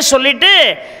வந்துடுறேன்னு சொல்லிட்டு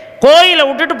கோயிலை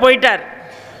விட்டுட்டு போயிட்டார்.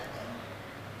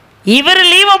 இவர்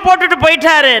லீவை போட்டுட்டு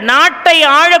போயிட்டாரு. நாட்டை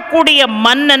ஆளக்கூடிய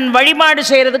மன்னன் வழிபாடு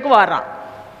செய்யறதுக்கு வாரான்.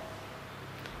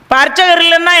 இப்போ அர்ச்சகர்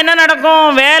இல்லைன்னா என்ன நடக்கும்?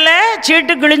 வேலை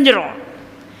சீட்டு கிழிஞ்சிரும்.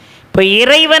 இப்போ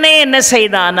இறைவனே என்ன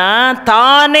செய்தானா,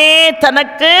 தானே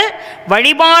தனக்கு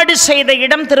வழிபாடு செய்த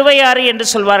இடம் திருவையாறு என்று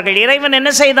சொல்வார்கள். இறைவன்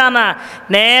என்ன செய்தானா,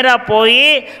 நேராக போய்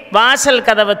வாசல்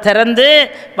கதவை திறந்து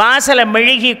வாசலை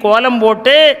மெழுகி கோலம்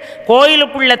போட்டு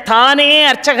கோயிலுக்குள்ள தானே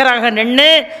அர்ச்சகராக நின்று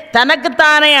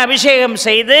தனக்குத்தானே அபிஷேகம்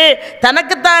செய்து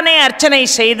தனக்குத்தானே அர்ச்சனை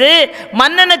செய்து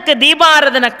மன்னனுக்கு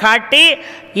தீபாராதனை காட்டி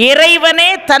இறைவனே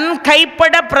தன்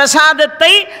கைப்பட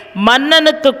பிரசாதத்தை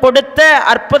மன்னனுக்கு கொடுத்த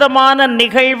அற்புதமான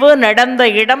நிகழ்வு நடந்த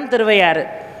இடம் திருவையாறு.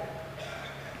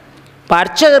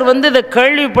 அர்ச்சகர் இதை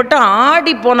கேள்விப்பட்டு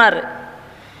ஆடி போனார்.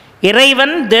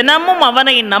 இறைவன் தினமும்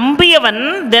அவனை நம்பியவன்,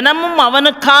 தினமும்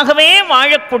அவனுக்காகவே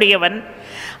வாழக்கூடியவன்.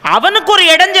 அவனுக்கு ஒரு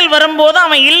இடைஞ்சல் வரும்போது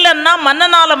அவன் இல்லைன்னா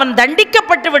மன்னனால் அவன்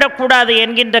தண்டிக்கப்பட்டு விடக்கூடாது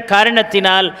என்கின்ற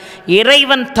காரணத்தினால்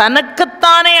இறைவன்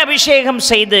தனக்குத்தானே அபிஷேகம்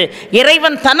செய்து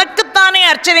இறைவன் தனக்குத்தானே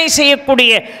அர்ச்சனை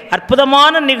செய்யக்கூடிய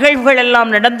அற்புதமான நிகழ்வுகள்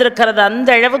எல்லாம் நடந்திருக்கிறது.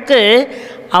 அந்த அளவுக்கு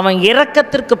அவன்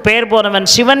இரக்கத்திற்கு பெயர் போனவன்.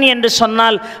 சிவன் என்று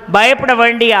சொன்னால் பயப்பட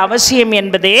வேண்டிய அவசியம்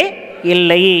என்பதே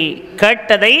இல்லை.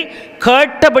 கேட்டதை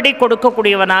கேட்டபடி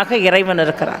கொடுக்கக்கூடியவனாக இறைவன்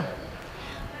இருக்கிறான்.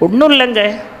 ஒன்றும் இல்லைங்க,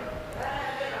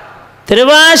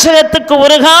 திருவாசகத்துக்கு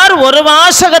உருகார் ஒரு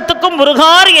வாசகத்துக்கும்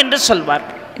உருகார் என்று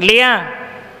சொல்வார்கள் இல்லையா?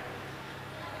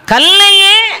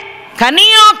 கல்லையே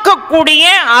கனியாக்கக்கூடிய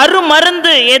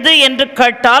அருமருந்து எது என்று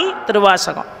கேட்டால்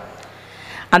திருவாசகம்.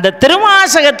 அந்த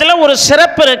திருவாசகத்தில் ஒரு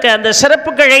சிறப்பு இருக்கு. அந்த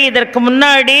சிறப்புகளை இதற்கு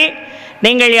முன்னாடி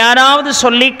நீங்கள் யாராவது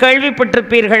சொல்லி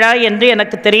கேள்விப்பட்டிருப்பீர்களா என்று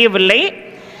எனக்கு தெரியவில்லை.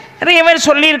 நிறைய பேர்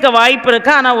சொல்லியிருக்க வாய்ப்பு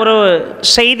இருக்கு. ஆனால் ஒரு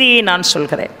செய்தியை நான்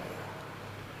சொல்கிறேன்.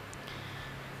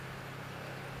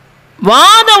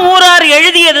 வாத ஊரார்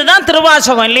எழுதியது தான்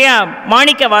திருவாசகம் இல்லையா?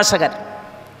 மாணிக்க வாசகர்.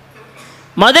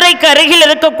 மதுரைக்கு அருகில்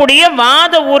இருக்கக்கூடிய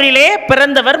வாத ஊரிலே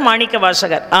பிறந்தவர் மாணிக்க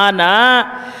வாசகர். ஆனால்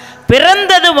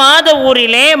பிறந்தது வாத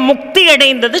ஊரிலே, முக்தி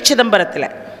அடைந்தது சிதம்பரத்தில்.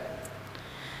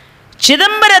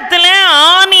 சிதம்பரத்தில்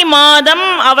ஆனி மாதம்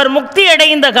அவர் முக்தி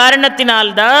அடைந்த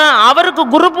காரணத்தினால்தான் அவருக்கு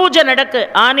குரு பூஜை நடக்கு.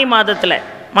 ஆனி மாதத்தில்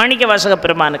மாணிக்க வாசக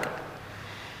பெருமானுக்கு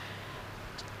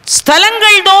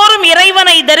ஸ்தலங்கள் தோறும்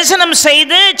இறைவனை தரிசனம்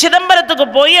செய்து சிதம்பரத்துக்கு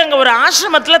போய் அங்கே ஒரு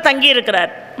ஆசிரமத்தில் தங்கி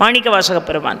இருக்கிறார் மாணிக்க வாசக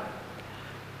பெருமான்.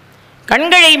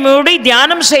 கண்களை மூடி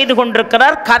தியானம் செய்து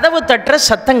கொண்டிருக்கிறார். கதவு தட்டுற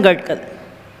சத்தம் கேட்குது.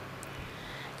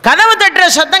 கதவு தட்டுற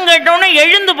சத்தம் கேட்டோன்னு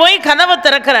எழுந்து போய் கதவை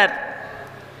திறக்கிறார்.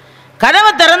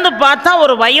 கதவை திறந்த திறந்து பார்த்தா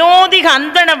ஒரு வயோதிக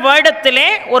அந்தண வேடத்திலே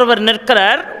ஒருவர்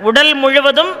நிற்கிறார். உடல்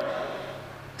முழுவதும்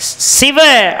சிவ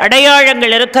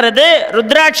அடையாளங்கள் இருக்கிறது.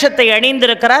 ருத்ராட்சத்தை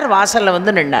அணிந்திருக்கிறார். வாசலில்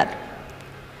வந்து நின்னார்.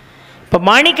 இப்போ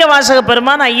மாணிக்க வாசக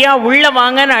பெருமான் ஐயா உள்ளே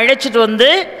வாங்கன்னு அழைச்சிட்டு வந்து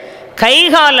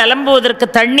கைகால் அலம்புவதற்கு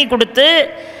தண்ணி கொடுத்து,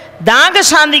 தாக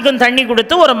சாந்திக்கும் தண்ணி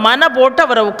கொடுத்து, ஒரு மனை போட்டு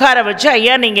அவரை உட்கார வச்சு,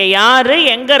 ஐயா நீங்கள் யார்,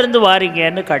 எங்கேருந்து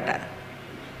வாரீங்கன்னு கேட்டார்.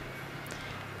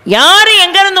 யார்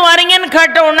எங்கேருந்து வாரீங்கன்னு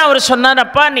கேட்ட உடனே அவர் சொன்னார்,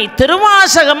 அப்பா நீ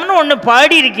திருவாசகம்னு ஒன்று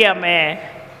பாடியிருக்கியாமே,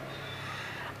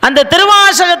 அந்த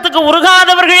திருவாசகத்துக்கு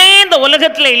உருகாதவர்களே இந்த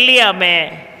உலகத்தில் இல்லையாமே.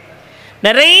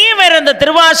 நிறைய பேர் அந்த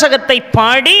திருவாசகத்தை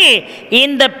பாடி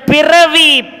இந்த பிறவி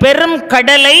பெரும்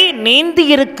கடலை நீந்தி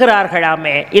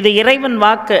இருக்கிறார்களாமே. இது இறைவன்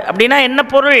வாக்கு. அப்படின்னா என்ன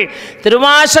பொருள்?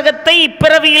 திருவாசகத்தை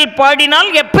இப்பிறவியில் பாடினால்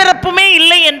எப்பிறப்புமே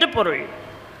இல்லை என்று பொருள்.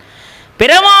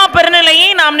 பிறவா பெருநிலையை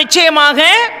நாம் நிச்சயமாக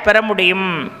பெற முடியும்.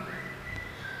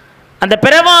 அந்த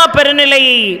பிறவா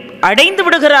பெருநிலையை அடைந்து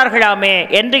விடுகிறார்களாமே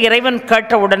என்று இறைவன்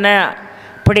கேட்ட உடனே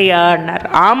அப்படியான்னார்.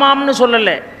 ஆமாம்னு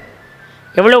சொல்லலை,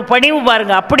 எவ்வளவு பணிவு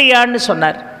பாருங்க, அப்படியான்னு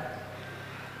சொன்னார்.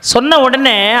 சொன்ன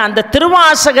உடனே அந்த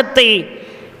திருவாசகத்தை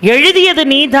எழுதியது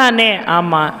நீதானே?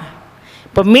 ஆமாம்.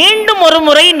 இப்போ மீண்டும் ஒரு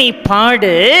முறை நீ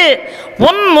பாடு,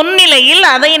 உன் முன்னிலையில்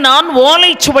அதை நான்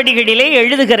ஓலைச்சுவடிகளிலே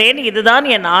எழுதுகிறேன், இதுதான்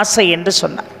என் ஆசை என்று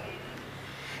சொன்னார்.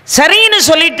 சரின்னு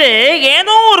சொல்லிட்டு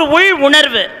ஏதோ ஒரு உள்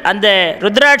உணர்வு, அந்த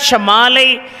ருத்ராட்ச மாலை,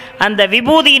 அந்த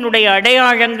விபூதியினுடைய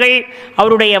அடையாளங்கள்,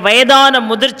 அவருடைய வயதான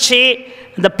முதிர்ச்சி,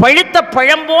 அந்த பழுத்த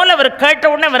பழம் போல் அவர் கேட்ட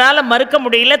உடனே அவரால் மறுக்க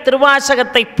முடியல.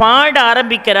 திருவாசகத்தை பாட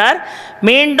ஆரம்பிக்கிறார்.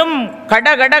 மீண்டும்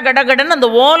கடகட கடகடன் அந்த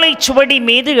ஓலைச்சுவடி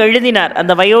மீது எழுதினார்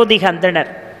அந்த வயோதிக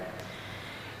அந்தணர்.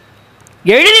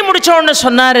 எழுதி முடிச்ச உடனே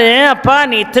சொன்னார், அப்பா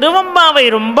நீ திருவம்பாவை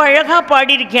ரொம்ப அழகாக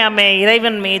பாடியிருக்கியாமே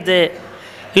இறைவன் மீது.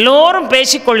 எல்லோரும்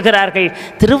பேசிக்கொள்கிறார்கள்.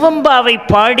 திருவம்பாவை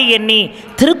பாடி எண்ணி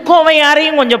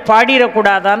திருக்கோவையாரையும் கொஞ்சம்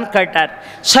பாடிடக்கூடாதான்னு கேட்டார்.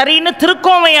 சரின்னு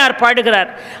திருக்கோவையார் பாடுகிறார்.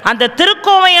 அந்த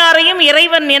திருக்கோவையாரையும்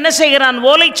இறைவன் என்ன செய்கிறான்?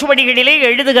 ஓலைச்சுவடிகளிலே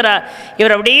எழுதுகிறார்.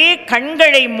 இவர் அப்படியே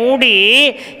கண்களை மூடி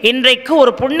இன்றைக்கு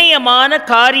ஒரு புண்ணியமான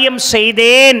காரியம்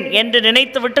செய்தேன் என்று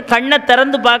நினைத்துவிட்டு கண்ணை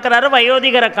திறந்து பார்க்குறாரு.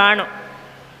 வயோதிகரை காணும்.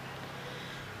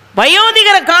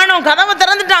 வயோதிகரை காணும். கதவை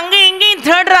திறந்துட்டு அங்கே எங்கேயும்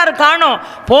தேடுறாரு, காணும்.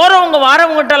 போகிறவங்க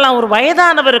வாரவங்கிட்டலாம் ஒரு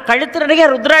வயதானவர், கழுத்து நிறைய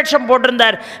ருத்ராட்சம்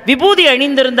போட்டிருந்தார், விபூதி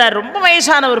அணிந்திருந்தார், ரொம்ப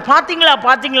வயசானவர். பார்த்தீங்களா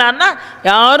பார்த்தீங்களான்னா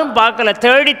யாரும் பார்க்கல.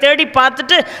 தேடி தேடி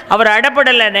பார்த்துட்டு அவர்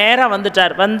அடப்படலை, நேராக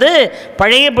வந்துட்டார். வந்து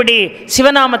பழையபடி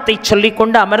சிவநாமத்தை சொல்லி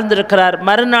கொண்டு அமர்ந்திருக்கிறார்.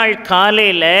 மறுநாள்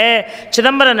காலையில்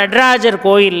சிதம்பரம் நடராஜர்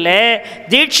கோயிலில்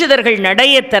தீட்சிதர்கள்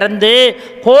நடையை திறந்து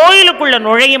கோயிலுக்குள்ளே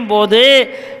நுழையும் போது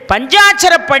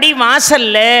பஞ்சாட்சரப்படி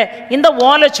வாசல்ல இந்த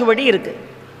ஓலைச்சுவடி இருக்கு.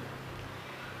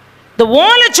 இந்த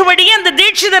ஓலைச்சுவடியை அந்த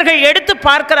தீட்சிதர்கள் எடுத்து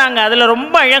பார்க்கிறாங்க. அதுல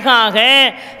ரொம்ப அழகாக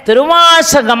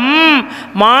திருவாசகம்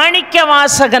மாணிக்க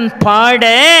வாசகன் பாட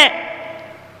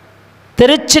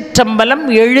திருச்சிற்றம்பலம்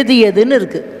எழுதியதுன்னு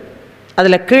இருக்கு.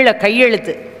 அதுல கீழே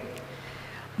கையெழுத்து.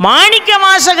 மாணிக்க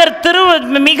வாசகர்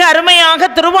மிக அருமையாக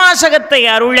திருவாசகத்தை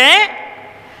அருள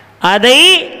அதை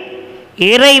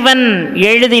இறைவன்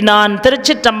எழுதினான்,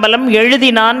 திருச்சிற்றம்பலம்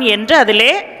எழுதினான் என்று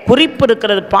அதிலே குறிப்பு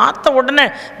இருக்கிறது. பார்த்த உடனே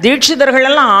தீட்சிதர்கள்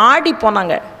எல்லாம் ஆடி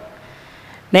போனாங்க.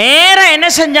 நேராக என்ன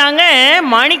செஞ்சாங்க?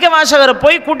 மாணிக்க வாசகரை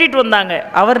போய் கூட்டிகிட்டு வந்தாங்க.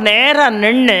 அவர் நேராக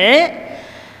நின்று,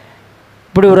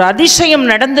 இப்படி ஒரு அதிசயம்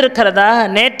நடந்திருக்கிறதா?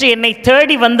 நேற்று என்னை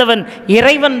தேடி வந்தவன்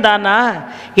இறைவன் தானா?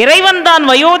 இறைவன் தான்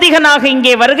வயோதிகனாக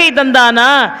இங்கே வருகை தந்தானா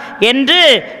என்று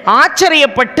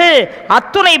ஆச்சரியப்பட்டு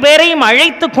அத்துணை பேரையும்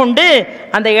அழைத்து கொண்டு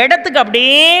அந்த இடத்துக்கு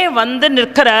அப்படியே வந்து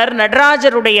நிற்கிறார்.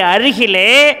 நடராஜருடைய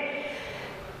அருகிலே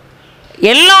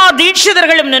எல்லா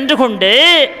தீட்சிதர்களும் நின்று கொண்டு,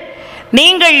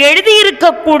 நீங்கள்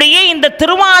எழுதியிருக்கக்கூடிய இந்த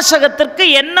திருவாசகத்திற்கு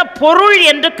என்ன பொருள்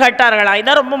என்று கேட்டார்களா?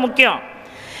 இதான் ரொம்ப முக்கியம்.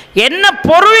 என்ன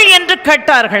பொருள் என்று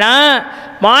கேட்டார்களா?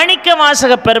 மாணிக்க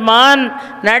வாசக பெருமான்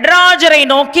நடராஜரை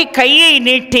நோக்கி கையை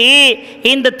நீட்டி,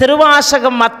 இந்த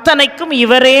திருவாசகம் அத்தனைக்கும்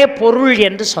இவரே பொருள்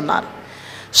என்று சொன்னார்.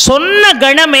 சொன்ன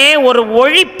கணமே ஒரு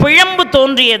ஒளிப்பிழம்பு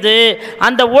தோன்றியது.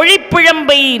 அந்த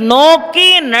ஒளிப்பிழம்பை நோக்கி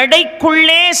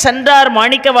நடைக்குள்ளே சென்றார்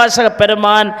மாணிக்க வாசக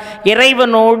பெருமான்.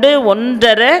 இறைவனோடு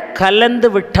ஒன்றரை கலந்து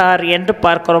விட்டார் என்று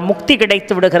பார்க்கிறோம். முக்தி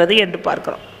கிடைத்து விடுகிறது என்று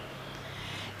பார்க்கிறோம்.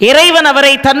 இறைவன்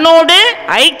அவரை தன்னோடு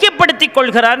ஐக்கியப்படுத்திக்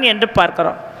கொள்கிறான் என்று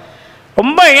பார்க்கிறோம்.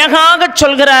 ரொம்ப அழகாக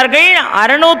சொல்கிறார்கள்.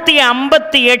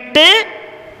 658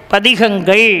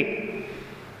 பதிகங்கள்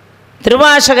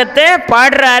திருவாசகத்தை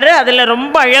பாடுறாரு. அதில்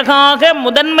ரொம்ப அழகாக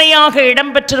முதன்மையாக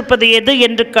இடம்பெற்றிருப்பது எது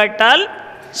என்று கேட்டால்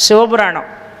சிவபுராணம்.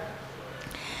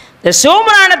 இந்த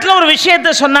சிவபுராணத்தில் ஒரு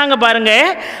விஷயத்தை சொன்னாங்க பாருங்க.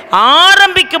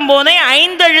 ஆரம்பிக்கும் போதே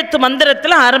 5 எழுத்து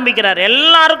மந்திரத்தில் ஆரம்பிக்கிறார்.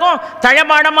 எல்லாருக்கும்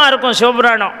தளபாடமாக இருக்கும்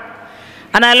சிவபுராணம்.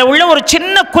 ஆனால் உள்ள ஒரு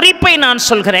சின்ன குறிப்பை நான்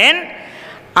சொல்கிறேன்.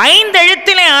 5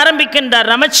 எழுத்திலே ஆரம்பிக்கின்றார்.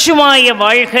 நமச்சிவாய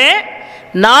வாழ்க,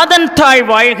 நாதன் தாழ்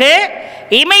வாழ்க,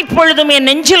 இமைப்பொழுதும் என்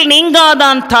நெஞ்சில்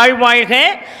நீங்காதான் தாழ்வாழ்க,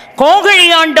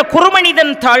 கோகழியாண்ட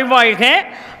குறுமனிதன் தாழ்வாழ்க,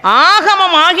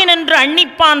 ஆகமம் ஆகி நின்று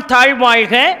அன்னிப்பான்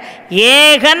தாழ்வாழ்க,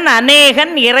 ஏகன்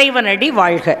அநேகன் இறைவனடி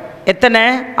வாழ்க. எத்தனை?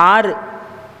 6.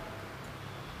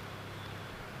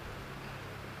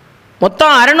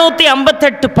 மொத்தம்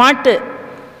 658 பாட்டு.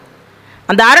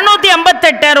 அந்த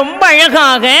 658 ரொம்ப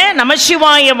அழகாக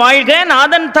நமசிவாய வாழ்க,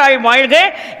 நாதன் தாழ் வாழ்க,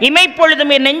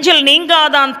 இமைப்பொழுதும் என் நெஞ்சில்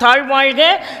நீங்காதான் தாழ்வாழ்க,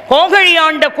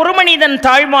 கோகழியாண்ட குறுமனிதன்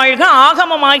தாழ்வாழ்க,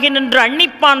 ஆகமமாகி நின்று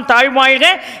அன்னிப்பான் தாழ்வாழ்க,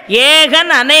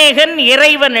 ஏகன் அநேகன்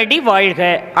இறைவனடி வாழ்க.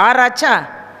 ஆராச்சா?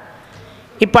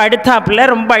 இப்போ அடுத்தாப்புல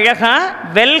ரொம்ப அழகா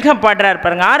வெல்க பாடுறார்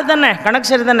பாருங்க. 6 தானே?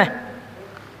 கணக்கு சரி தானே?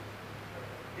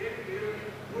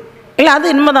 இல்லை,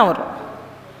 அது இனிமேதான் வரும்.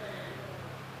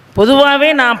 பொதுவாகவே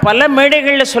நான் பல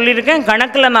மேடைகளில் சொல்லியிருக்கேன்,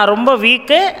 கணக்கில் நான் ரொம்ப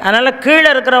வீக்கு. அதனால் கீழே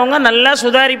இருக்கிறவங்க நல்லா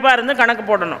சுதாரிப்பாக இருந்து கணக்கு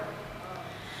போடணும்.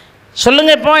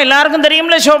 சொல்லுங்கள், இப்போ எல்லாருக்கும்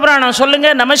தெரியும்ல சோபராணம்.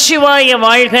 சொல்லுங்கள். நமசிவாய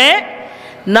வாழ்க,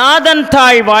 நாதன்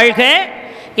தாழ் வாழ்க,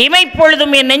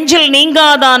 இமைப்பொழுதும் என் நெஞ்சில்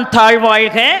நீங்காதான்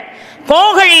தாழ்வாழ்க,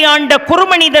 கோகழியாண்ட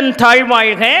குறுமனிதன்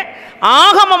தாழ்வாழ்க,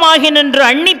 ஆகமமாகி நின்று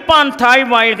அன்னிப்பான்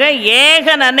தாழ்வாழ்க,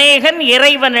 ஏகன் அநேகன்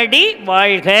இறைவனடி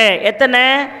வாழ்க. எத்தனை?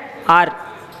 6.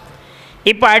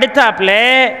 இப்போ அடுத்தாப்புல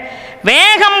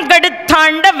வேகம்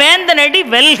கெடுத்தாண்ட வேந்தனடி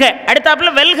வெல்க. அடுத்தாப்புல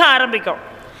வெல்க ஆரம்பிக்கும்.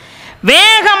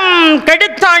 வேகம்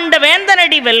கெடுத்தாண்ட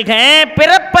வேந்தனடி வெல்க,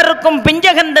 பிறப்பருக்கும்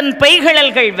பிஞ்சகந்தன்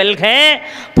பெய்கழல்கள் வெல்க,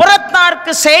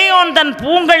 புறத்தார்க்கு சேயோந்தன்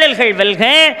பூங்கழல்கள் வெல்க,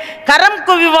 கரம்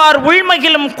குவிவார்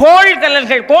உள்மகிலும்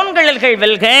கோன்கழல்கள்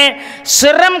வெல்க,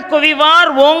 சிரம்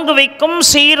குவிவார் ஓங்கு வைக்கும்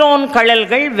சீரோன்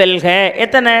கழல்கள் வெல்க.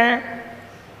 எத்தனை?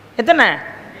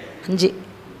 5.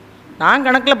 நான்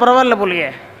கணக்கில் பரவாயில்ல போலியே.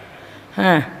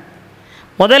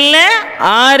 முதல்ல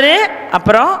 6,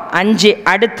 அப்புறம் 5.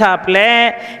 அடுத்தாப்புல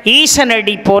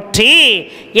ஈசனடி போற்றி,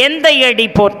 எந்தையடி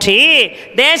போற்றி,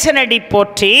 தேசனடி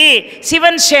போற்றி,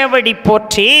 சிவன் சேவடி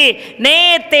போற்றி,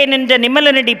 நேயத்தே நின்ற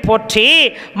நிமலனடி போற்றி,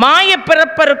 மாய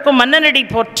பிறப்பருக்கும் மன்னனடி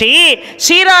போற்றி,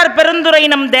 சீரார் பெருந்துரை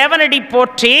நம் தேவனடி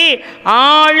போற்றி,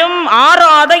 ஆளும்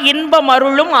ஆறாத இன்பம்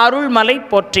அருளும் அருள்மலை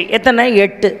போற்றி. எத்தனை?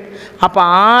 8. அப்போ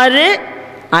 6,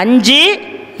 5,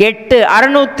 8,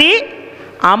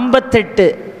 658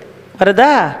 வருதா?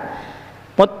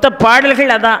 மொத்த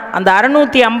பாடல்கள் அதான். அந்த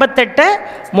 658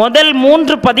 முதல்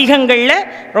 3 பதிகங்களில்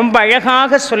ரொம்ப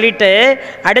அழகாக சொல்லிட்டு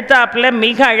அடுத்தாப்புல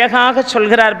மிக அழகாக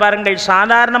சொல்கிறார் பாருங்கள்.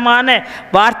 சாதாரணமான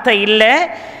வார்த்தை இல்லை.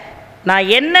 நான்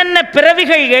என்னென்ன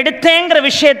பிறவிகள் எடுத்தேங்கிற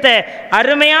விஷயத்தை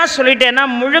அருமையாக சொல்லிட்டேன்னா,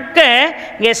 முழுக்க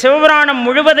இங்கே சிவபுராணம்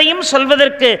முழுவதையும்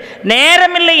சொல்வதற்கு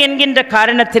நேரமில்லை என்கின்ற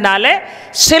காரணத்தினால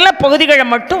சில பகுதிகளை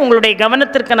மட்டும் உங்களுடைய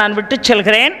கவனத்திற்கு நான் விட்டு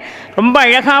செல்கிறேன். ரொம்ப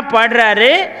அழகாக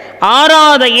பாடுறாரு.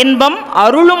 ஆறாத இன்பம்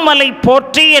அருளும் மலை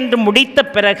போற்றி என்று முடித்த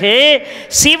பிறகு,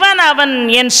 சிவன் அவன்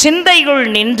என் சிந்தையுள்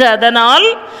நின்று அதனால்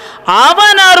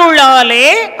அவன் அருளாலே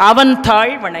அவன்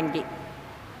தாழ் வணங்கி.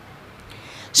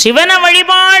 சிவனை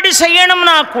வழிபாடு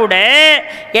செய்யணும்னா கூட,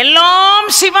 எல்லாம்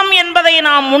சிவம் என்பதை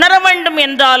நாம் உணர வேண்டும்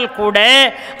என்றால் கூட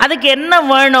அதுக்கு என்ன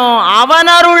வேணும்? அவன்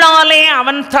அருளாலே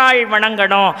அவன் தாழ்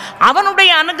வணங்கணும்.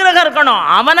 அவனுடைய அனுகிரகம் இருக்கணும்.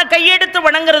 அவனை கையெடுத்து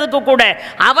வணங்குறதுக்கு கூட,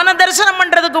 அவனை தரிசனம்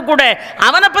பண்ணுறதுக்கு கூட,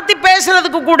 அவனை பற்றி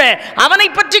பேசுறதுக்கு கூட, அவனை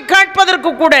பற்றி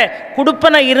கேட்பதற்கு கூட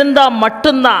கொடுப்பன இருந்தால்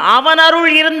மட்டும்தான், அவன்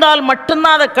அருள் இருந்தால்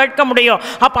மட்டும்தான் அதை கேட்க முடியும்.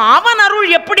 அப்போ அவன் அருள்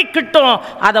எப்படி கிட்டும்?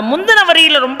 அதை முந்தின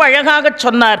வரியில் ரொம்ப அழகாக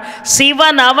சொன்னார்.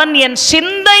 சிவன் அவன் என்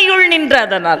சிந்தையுள் நின்ற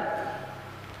அதனால்.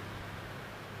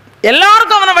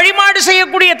 எல்லாருக்கும் அவனை வழிபாடு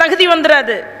செய்யக்கூடிய தகுதி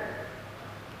வந்துடாது.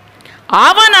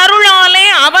 அவன் அருளாலே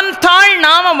அவன் தாழ்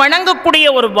நாம வணங்கக்கூடிய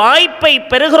ஒரு வாய்ப்பை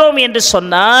பெறுகிறோம் என்று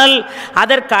சொன்னால்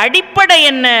அதற்கு அடிப்படை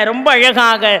என்ன? ரொம்ப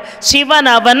அழகாக,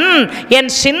 சிவன் அவன்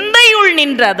என் சிந்தையுள்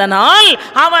நின்ற அதனால்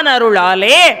அவன்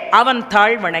அருளாலே அவன்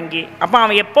தாழ் வணங்கி. அப்ப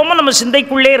அவன் எப்பவும் நம்ம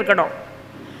சிந்தைக்குள்ளே இருக்கணும்.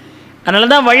 அதனால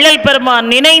தான் வள்ளல் பெருமான்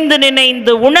நினைந்து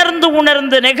நினைந்து உணர்ந்து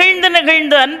உணர்ந்து நெகிழ்ந்து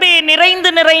நெகிழ்ந்து அன்பே நிறைந்து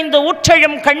நிறைந்து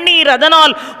ஊற்றழும் கண்ணீர்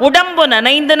அதனால் உடம்பு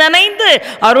நனைந்து நனைந்து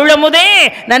அருளமுதே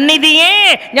நன்னிதியே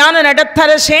ஞான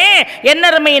நடத்தரசே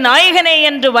என்னருமை நாயகனே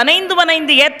என்று வனைந்து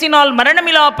வனைந்து ஏற்றினால்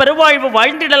மரணமிலா பெருவாழ்வு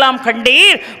வாழ்ந்திடலாம்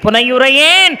கண்டீர்.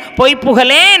 புனையுரையேன்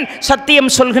பொய்ப்புகழேன்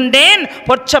சத்தியம் சொல்கின்றேன்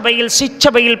பொற்சபையில்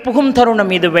சிச்சபையில் புகும்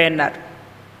தருணம் இதுவேனார்.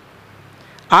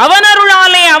 அவன்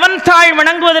அருளாலே அவன் தாழ்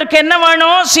வணங்குவதற்கு என்ன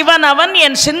வேணும்? சிவன் அவன்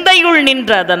என் சிந்தையுள் நின்ற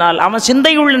அதனால். அவன்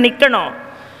சிந்தையுள் நிற்கணும்.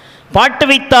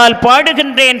 பாட்டுவித்தால்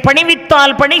பாடுகின்றேன்,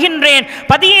 பணிவித்தால் பணிகின்றேன்,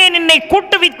 பதியே நின்னை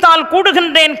கூட்டுவித்தால்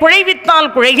கூடுகின்றேன், குழைவித்தால்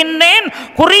குழைகின்றேன்,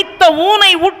 குறித்த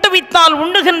ஊனை ஊட்டுவித்தால்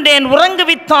உண்ணுகின்றேன்,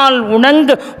 உறங்குவித்தால்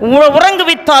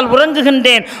உறங்குவித்தால்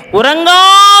உறங்குகின்றேன்,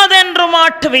 உறங்காதென்று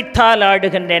மாட்டுவித்தால்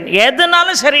ஆடுகின்றேன்.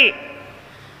 எதுனாலும் சரி,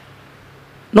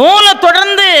 நூலை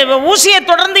தொடர்ந்து, ஊசியை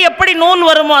தொடர்ந்து எப்படி நூல்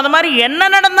வருமோ அது மாதிரி என்ன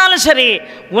நடந்தாலும் சரி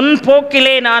உன்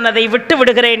போக்கிலே நான் அதை விட்டு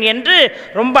விடுகிறேன் என்று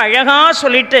ரொம்ப அழகாக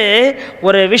சொல்லிட்டு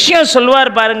ஒரு விஷயம்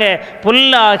சொல்வார் பாருங்க.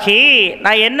 புல்லாகி,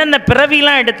 நான் என்னென்ன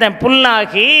பிறவிலாம் எடுத்தேன்,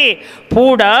 புல்லாகி,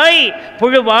 பூடாய்,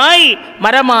 புழுவாய்,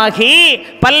 மரமாகி,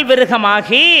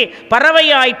 பல்விருகமாகி,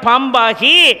 பறவையாய்,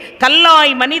 பாம்பாகி,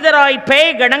 கல்லாய், மனிதராய்,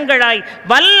 பேய் கணங்களாய்,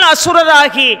 வல்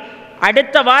அசுரராகி,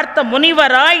 அடுத்த வார்த்தை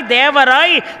முனிவராய்,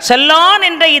 தேவராய், செல்லான்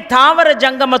என்ற இத்தாவர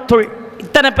ஜங்கமத்துள்,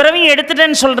 இத்தனை பிறவியும்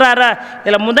எடுத்துட்டேன்னு சொல்கிறாரா?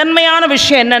 இதில் முதன்மையான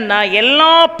விஷயம் என்னன்னா,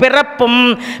 எல்லா பிறப்பும்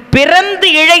பிறந்து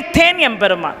இழைத்தேன்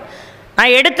எம்பெருமான்.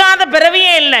 நான் எடுக்காத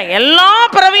பிறவியே இல்லை, எல்லா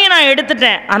பிறவியும் நான்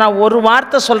எடுத்துட்டேன். ஆனால் ஒரு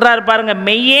வார்த்தை சொல்கிறாரு பாருங்க,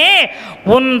 மெய்யே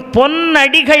உன்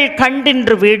பொன்னடிகள்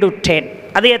கண்டின்று வீடுற்றேன்.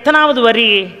 அது எத்தனாவது வரி?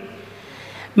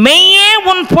 மெய்யே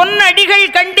உன் பொன்னடிகள்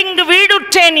கண்டிங்கு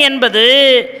வீடுற்றேன் என்பது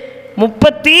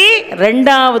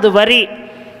 32வது வரி.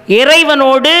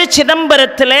 இறைவனோடு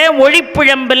சிதம்பரத்தில்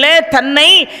ஒளிப்பிழம்பில் தன்னை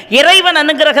இறைவன்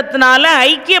அனுகிரகத்தினால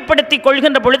ஐக்கியப்படுத்தி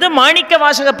கொள்கின்ற பொழுது மாணிக்க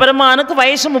வாசக பெருமானுக்கு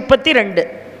வயசு 32.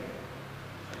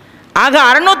 ஆக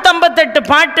 658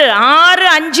 பாட்டு 6,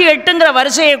 5, 8ங்கிற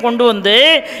வரிசையை கொண்டு வந்து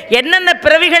என்னென்ன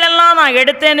பிறவிகளெல்லாம் நான்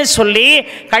எடுத்தேன்னு சொல்லி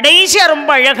கடைசியாக ரொம்ப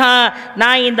அழகா,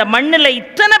 நான் இந்த மண்ணில்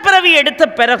இத்தனை பிறவி எடுத்த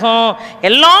பிறகும்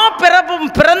எல்லா பிறப்பும்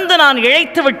பிறந்து நான்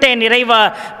இழைத்து விட்டேன் இறைவா,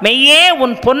 மெய்யே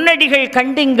உன் பொன்னடிகள்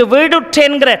கண்டு இங்கு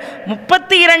வீடுற்றேன்கிற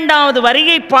 32வது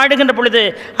வரியை பாடுகின்ற பொழுது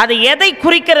அது எதை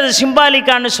குறிக்கிறது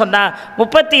சிம்பாலிக்கான்னு சொன்னால்,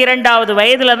 32வது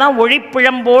வயதில் தான்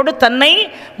ஒளிப்பிழம்போடு தன்னை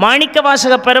மாணிக்க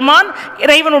வாசக பெருமான்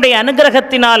இறைவனுடைய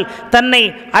அனுகிரகத்தினால் தன்னை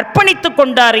அர்ப்பணித்துக்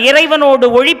கொண்டார். இறைவனோடு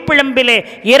ஒளிப்பிழம்பிலே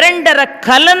 2.5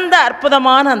 கலந்த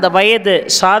அற்புதமான அந்த வயது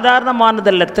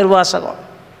சாதாரணமானதல்ல திருவாசகம்.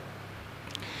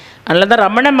 அல்லது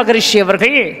ரமண மகரிஷி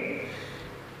அவர்கள்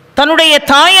தன்னுடைய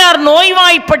தாயார்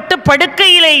நோய்வாய்ப்பட்டு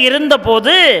படுக்கையிலே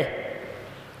இருந்தபோது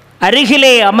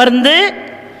அருகிலே அமர்ந்து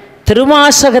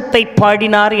திருவாசகத்தை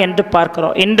பாடினார் என்று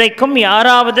பார்க்கிறோம். இன்றைக்கும்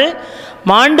யாராவது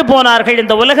மாண்டு போனார்கள்,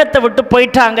 இந்த உலகத்தை விட்டு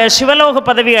போயிட்டாங்க, சிவலோக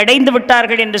பதவி அடைந்து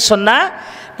விட்டார்கள் என்று சொன்னால்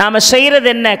நாம் செய்கிறது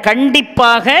என்ன?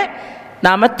 கண்டிப்பாக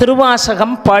நாம்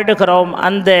திருவாசகம் பாடுகிறோம்.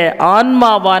 அந்த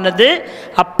ஆன்மாவானது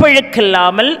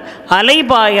அப்பழுக்கில்லாமல்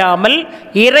அலைபாயாமல்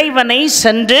இறைவனை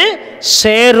சென்று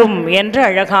சேரும் என்று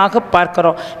அழகாக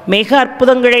பார்க்கிறோம். மிக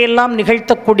அற்புதங்களை எல்லாம்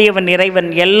நிகழ்த்தக்கூடியவன் இறைவன்,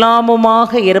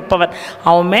 எல்லாமுமாக இருப்பவன்.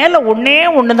 அவன் மேலே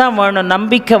ஒன்று தான் வேணும்,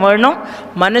 நம்பிக்கை வேணும்,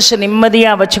 மனசு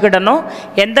நிம்மதியாக வச்சுக்கிடணும்.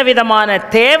 எந்த விதமான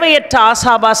தேவையற்ற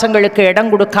ஆசாபாசங்களுக்கு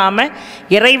இடம் கொடுக்காம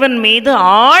இறைவன் மீது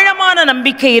ஆழமான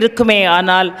நம்பிக்கை இருக்குமே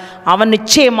ஆனால் அவன்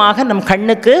நிச்சயமாக நம்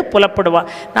கண்ணுக்கு புலப்படுவான்.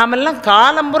 நாமெல்லாம்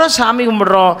காலம்புற சாமி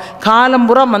கும்பிடுறோம்,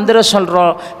 காலம்புற மந்திரம்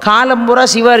சொல்கிறோம், காலம்புற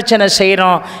சிவ அர்ச்சனை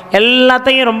செய்கிறோம்,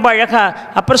 எல்லாத்தையும் ரொம்ப அழகாக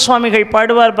அப்பர் சுவாமிகள்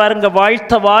பாடுவார் பாருங்க.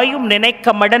 வாழ்த்த வாயும்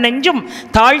நினைக்க மடநெஞ்சும்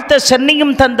தாழ்த்த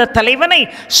சென்னியும் தந்த தலைவனை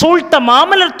சூழ்த்த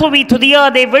மாமலர் தூவி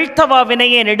துதியாதே வீழ்த்தவா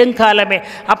வினையே நெடுங்காலமே.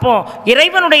 அப்போ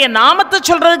இறைவனுடைய நாமத்தை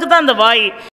சொல்றதுக்கு தான் அந்த வாய்,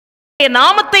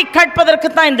 நாமத்தை கேட்பதற்கு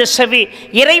தான் இந்த செவி,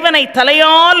 இறைவனை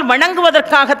தலையால்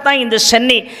வணங்குவதற்காகத்தான் இந்த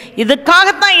சென்னி,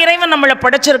 இதுக்காகத்தான் இறைவன் நம்மளை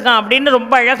படைச்சிருக்கான் அப்படின்னு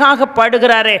ரொம்ப அழகாக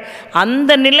பாடுகிறாரே.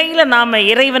 அந்த நிலையில் நாம்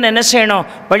இறைவன் என்ன செய்யணும்?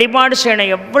 வழிபாடு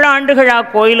செய்யணும். எவ்வளோ ஆண்டுகளாக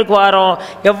கோயிலுக்கு வரோம்,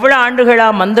 எவ்வளோ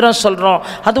ஆண்டுகளாக மந்திரம் சொல்கிறோம்,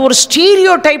 அது ஒரு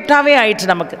ஸ்டீரியோ டைப்டாகவே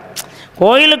ஆயிடுச்சு நமக்கு.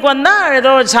 கோயிலுக்கு வந்தால் ஏதோ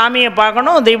சாமியை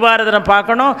பார்க்கணும், தீபாராதனை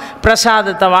பார்க்கணும்,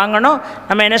 பிரசாதத்தை வாங்கணும்,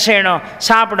 நம்ம என்ன செய்யணும்?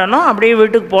 சாப்பிடணும், அப்படியே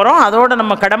வீட்டுக்கு போகிறோம், அதோடு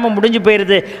நம்ம கடமை முடிஞ்சு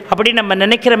போயிடுது அப்படி நம்ம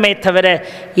நினைக்கிறோமே தவிர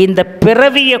இந்த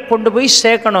பிறவியை கொண்டு போய்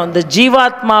சேர்க்கணும். இந்த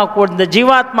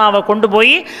ஜீவாத்மாவை கொண்டு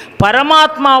போய்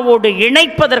பரமாத்மாவோடு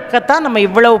இணைப்பதற்குத்தான் நம்ம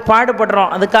இவ்வளவு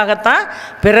பாடுபடுறோம். அதுக்காகத்தான்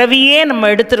பிறவியே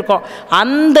நம்ம எடுத்திருக்கோம்.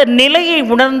 அந்த நிலையை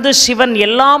உணர்ந்து சிவன்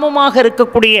எல்லாமுமாக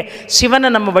இருக்கக்கூடிய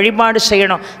சிவனை நம்ம வழிபாடு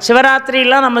செய்யணும்.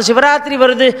 சிவராத்திரிலாம் நம்ம சிவராத்திரி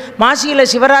வருது, மாசியில்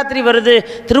சிவராத்திரி வருது,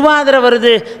 திருவாதிரை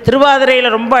வருது, திருவாதிரையில்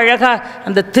ரொம்ப அழகாக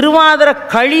அந்த திருவாதிரை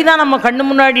களி தான் நம்ம கண்ணு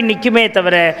முன்னாடி நிற்குமே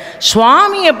தவிர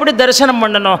சுவாமி எப்படி தரிசனம்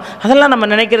பண்ணணும் அதெல்லாம் நம்ம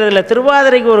நினைக்கிறது இல்லை.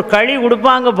 திருவாதிரைக்கு ஒரு களி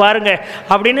கொடுப்பாங்க பாருங்க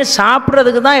அப்படின்னு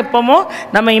சாப்பிட்றதுக்கு தான் எப்போமோ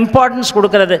நம்ம இம்பார்ட்டன்ஸ்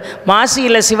கொடுக்கறது.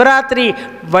 மாசியில் சிவராத்திரி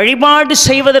வழிபாடு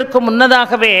செய்வதற்கு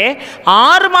முன்னதாகவே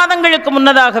 6 மாதங்களுக்கு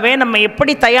முன்னதாகவே நம்ம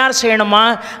எப்படி தயார் செய்யணுமா?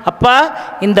 அப்பா,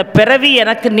 இந்த பிறவி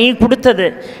எனக்கு நீ கொடுத்தது,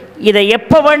 இதை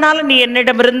எப்போ வேணாலும் நீ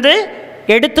என்னிடமிருந்து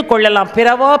எடுத்துக்கொள்ளலாம்,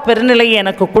 பிறவா பெருநிலையை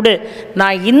எனக்கு கொடு.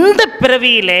 நான் இந்த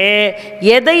பிறவியிலே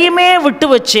எதையுமே விட்டு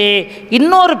வச்சு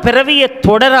இன்னொரு பிறவியை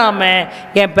தொடராமல்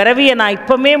என் பிறவியை நான்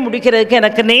இப்போமே முடிக்கிறதுக்கு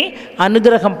எனக்கு நீ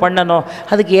அனுகிரகம் பண்ணணும்.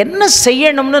 அதுக்கு என்ன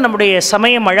செய்யணும்னு நம்முடைய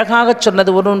சமயம் அழகாக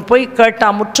சொன்னது. ஒருவன் போய்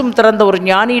கேட்டான், முற்றும் திறந்த ஒரு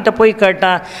ஞானிகிட்ட போய்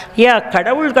கேட்டான், ஏன்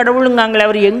கடவுளுங்காங்களே,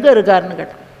 அவர் எங்கே இருக்காருன்னு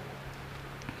கேட்டான்.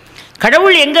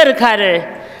 கடவுள் எங்கே இருக்காரு?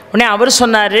 உடனே அவர்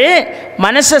சொன்னார்,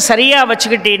 மனசை சரியாக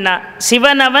வச்சுக்கிட்டீன்னா,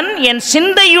 சிவனவன் என்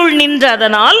சிந்தையுள் நின்ற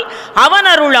அதனால் அவன்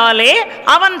அருளாலே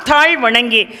அவன் தாழ்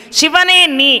வணங்கி. சிவனே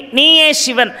நீயே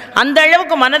சிவன், அந்த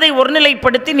அளவுக்கு மனதை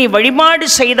ஒருநிலைப்படுத்தி நீ வழிபாடு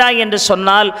செய்தாய் என்று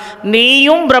சொன்னால்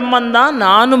நீயும் பிரம்மந்தான்,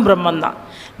 நானும் பிரம்மந்தான்.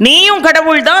 நீயும்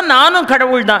கடவுள் தான், நானும்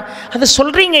கடவுள் தான். அதை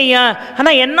சொல்கிறீங்க ஐயா,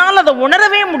 ஆனால் என்னால் அதை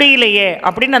உணரவே முடியலையே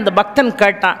அப்படின்னு அந்த பக்தன்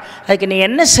கேட்டான். அதுக்கு நீ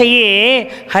என்ன செய்ய,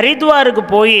 ஹரித்வாருக்கு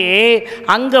போய்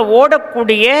அங்கே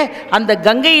ஓடக்கூடிய அந்த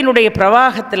கங்கையினுடைய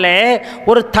பிரவாகத்தில்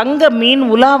ஒரு தங்க மீன்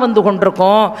உலா வந்து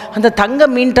கொண்டிருக்கும், அந்த தங்க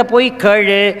மீன்கிட்ட போய்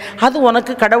கேளு, அது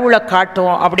உனக்கு கடவுளை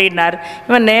காட்டும் அப்படின்னார்.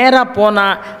 இவன் நேராக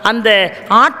போனான். அந்த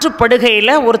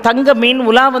ஆற்றுப்படுகையில் ஒரு தங்க மீன்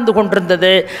உலா வந்து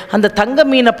கொண்டிருந்தது. அந்த தங்க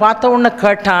மீனை பார்த்த உடனே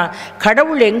கேட்டான்,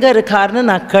 கடவுள் எங்கே இருக்காருன்னு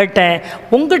நான் கேட்டேன்,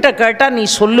 உங்ககிட்ட கேட்டால் நீ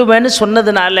சொல்லுவேன்னு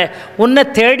சொன்னதுனால உன்னை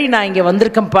தேடி நான் இங்கே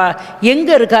வந்திருக்கேன்ப்பா,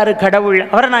 எங்கே இருக்காரு கடவுள்,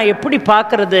 அவரை நான் எப்படி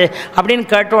பார்க்கறது அப்படின்னு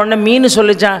கேட்ட உடனே மீன்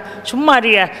சொல்லிச்சான், சும்மா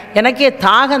அறியா, எனக்கே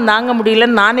தாகம் தாங்க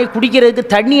முடியலன்னு நானே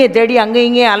குடிக்கிறதுக்கு தண்ணியை தேடி அங்கே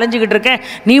இங்கே அலைஞ்சிக்கிட்டு இருக்கேன்,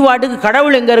 நீ வாட்டுக்கு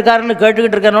கடவுள் எங்கே இருக்காருன்னு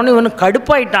கேட்டுக்கிட்டு இருக்கேன்னு இவனுக்கு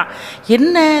கடுப்பாயிட்டான்.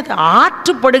 என்ன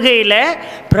ஆற்றுப்படுகையில்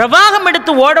பிரவாகம்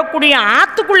எடுத்து ஓடக்கூடிய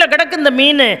ஆற்றுக்குள்ளே கிடக்கு இந்த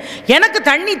மீன், எனக்கு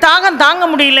தண்ணி தாகம் தாங்க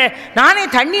முடியல, நானே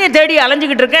தண்ணியை தேடி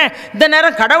அலைஞ்சிக்கிட்டு இருக்கேன், இந்த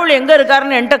நேரம் கடவுள் எங்கே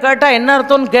இருக்காருன்னு என்கிட்ட கேட்டால் என்ன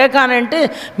அர்த்தம்னு கேட்கானேன்ட்டு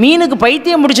மீனுக்கு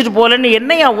பைத்தியம் முடிச்சுட்டு போகலன்னு,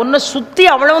 என்னையா உன்னை சுற்றி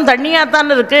அவ்வளவும் தண்ணியாக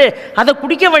தானே இருக்குது, அதை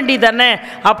குடிக்க வேண்டியது தானே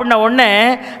அப்படின்ன உடனே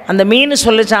அந்த மீன்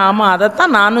சொல்லிச்சான், ஆமாம்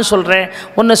அதைத்தான் நானும் சொல்கிறேன்,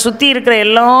 உன்னை சுற்றி இருக்கிற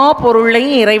எல்லா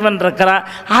பொருளையும் இறைவன் இருக்கிறான்,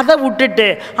 அதை விட்டுட்டு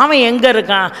அவன் எங்கே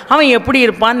இருக்கான், அவன் எப்படி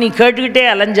இருப்பான் நீ கேட்டுக்கிட்டே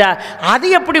அலைஞ்சா அது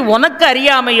எப்படி உனக்கு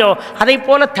அறியாமையோ, அதை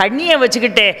போல் தண்ணியை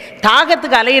வச்சுக்கிட்டே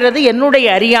தாகத்துக்கு அலையிறது என்னுடைய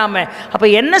அறியாமை, அப்போ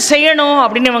என்ன செய்யணும்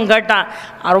அப்படின்னு அவன் கேட்டான்.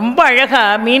 ரொம்ப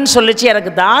அழகாக மீன் சொல்லிச்சு,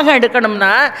 எனக்கு தாகம்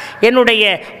எடுக்கணும்னா என்னுடைய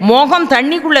முகம்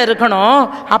தண்ணிக்குள்ளே இருக்கணும்,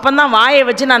 அப்போ தான் வாயை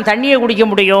வச்சு நான் தண்ணியை குடிக்க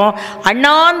முடியும்,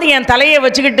 அண்ணாந்து என் தலையை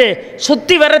வச்சுக்கிட்டு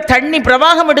சுற்றி வர தண்ணி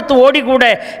பிரவாகம் எடுத்து ஓடி கூட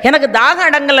எனக்கு தாகம்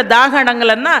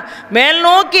அடங்கலைன்னா மேல்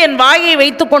நோக்கி என் வாயை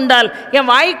வைத்து கொண்டால் என்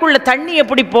வாய்க்குள்ளே தண்ணி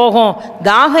எப்படி போகும்,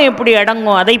 தாகம் எப்படி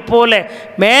அடங்கும், அதை போல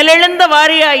மேலெழுந்த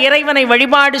வாரியா இறைவனை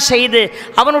வழிபாடு செய்து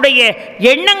அவனுடைய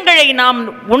எண்ணங்களை நாம்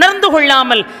உணர்ந்து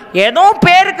கொள்ளாமல் ஏதோ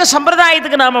பேருக்கு சம்பிரதாயத்துக்கு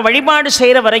நாம் வழிபாடு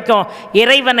செய்கிற வரைக்கும்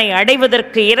இறைவனை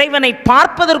அடைவதற்கு, இறைவனை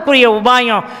பார்ப்பதற்குரிய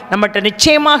உபாயம் நம்மகிட்ட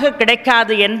நிச்சயமாக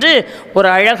கிடைக்காது என்று ஒரு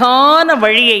அழகான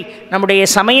வழியை நம்முடைய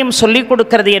சமயம் சொல்லிக்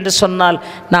கொடுக்கிறது என்று சொன்னால்,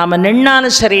 நாம்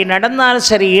நின்னாலும் சரி, நடந்தாலும்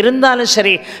சரி, இருந்தாலும்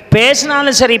சரி,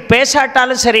 பேசினாலும் சரி,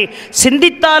 பேசாட்டாலும் சரி,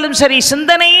 சிந்தித்தாலும் சரி,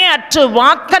 சிந்தனையே அற்று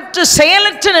வாக்கற்று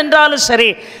செயலற்று நின்றாலும் சரி,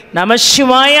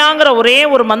 நமசிவாயாங்கிற ஒரே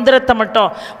ஒரு மந்திரத்தை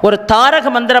மட்டும் ஒரு தாரக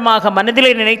மந்திரமாக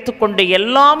மனதிலே நினைத்து கொண்டு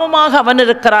எல்லாமுமாக அவன்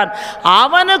இருக்கிறான்,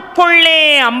 அவனுக்குள்ளே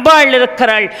அம்பாள்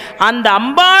இருக்கிறாள், அந்த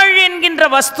அம்பாள் என்கின்ற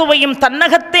வஸ்துவையும்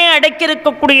தன்னகத்தே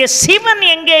அடக்கியிருக்கக்கூடிய சிவன்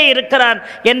எங்கே இருக்கிறான்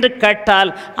என்று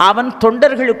கேட்டால் அவன்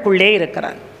தொண்டர்களுக்குள்ளே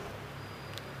இருக்கிறான்.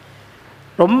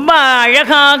 ரொம்ப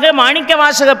அழகாக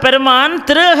மாணிக்கவாசக பெருமான்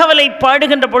திருஅகவலை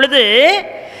பாடுகின்ற பொழுது,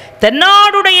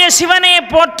 தென்னாடுடைய சிவனே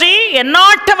போற்றி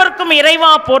எந்நாட்டவர்க்கும்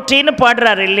இறைவா போற்றின்னு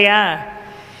பாடுறார் இல்லையா?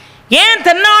 ஏன்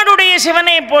தென்னாடுடைய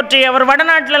சிவனே போற்றி? அவர்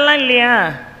வடநாட்டிலெல்லாம் இல்லையா,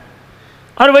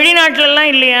 அவர்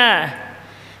வெளிநாட்டிலெல்லாம் இல்லையா?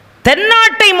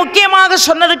 தென்னாட்டை முக்கியமாக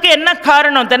சொன்னதுக்கு என்ன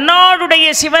காரணம்? தென்னாடுடைய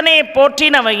சிவனே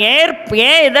போற்றின்னு அவன்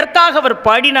ஏன் எதற்காக அவர்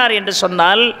பாடினார் என்று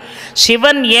சொன்னால்,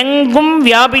 சிவன் எங்கும்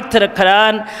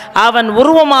வியாபித்திருக்கிறான், அவன்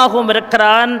உருவமாகவும்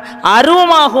இருக்கிறான்,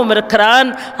 அருவமாகவும் இருக்கிறான்,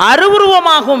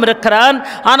 அருவுருவமாகவும் இருக்கிறான்.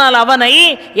 ஆனால் அவனை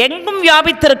எங்கும்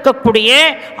வியாபித்திருக்கக்கூடிய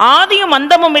ஆதியும்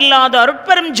அந்தமும் இல்லாத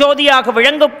அருட்பெரும் ஜோதியாக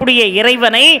விளங்கக்கூடிய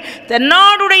இறைவனை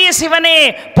தென்னாடுடைய சிவனே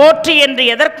போற்றி என்று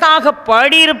எதற்காக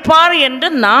பாடியிருப்பார் என்று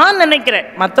நான் நினைக்கிறேன்.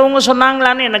 மற்றவங்க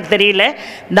சொன்னாங்களான்னு எனக்கு தெரியல,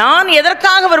 நான்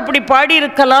எதற்காக அவர் இப்படி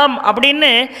பாடியிருக்கலாம்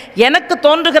அப்படின்னு எனக்கு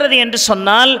தோன்றுகிறது என்று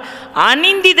சொன்னால்,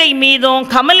 அனிந்திதை மீதும்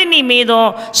கமலினி மீதும்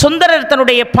சுந்தரர்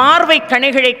தன்னுடைய பார்வை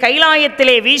கணைகளை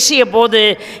கைலாயத்திலே வீசிய போது,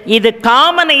 இது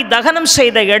காமனை தகனம்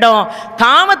செய்த இடம்,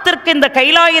 காமத்திற்கு இந்த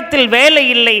கைலாயத்தில் வேலை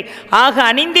இல்லை, ஆக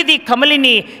அனிந்திதி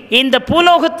கமலினி இந்த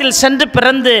பூலோகத்தில் சென்று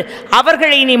பிறந்து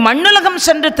அவர்களை நீ மண்ணுலகம்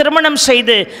சென்று திருமணம்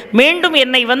செய்து மீண்டும்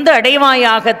என்னை வந்து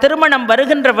அடைவாயாக, திருமணம்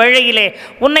வருகின்ற வேளையிலே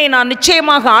உன்னை நான்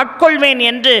நிச்சயமாக ஆட்கொள்வேன்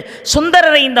என்று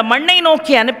சுந்தரரை இந்த மண்ணை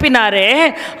நோக்கி அனுப்பினாரே.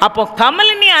 அப்போ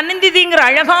கமலினி அனிந்திதிங்கிற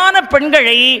அழகான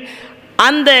பெண்களை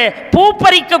அந்த பூ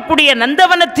பறிக்கக்கூடிய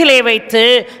நந்தவனத்திலே வைத்து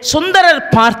சுந்தரர்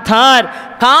பார்த்தார்.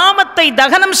 காமத்தை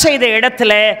தகனம் செய்த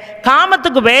இடத்துல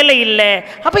காமத்துக்கு வேலை இல்லை.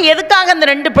 அப்போ எதுக்காக அந்த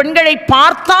ரெண்டு பெண்களை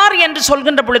பார்த்தார் என்று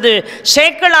சொல்கின்ற பொழுது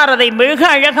சேக்கிழார் அதை மிக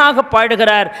அழகாக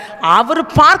பாடுகிறார். அவர்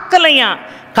பார்க்கலையா,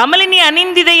 கமலினி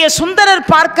அனிந்திதைய சுந்தரர்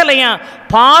பார்க்கலையா,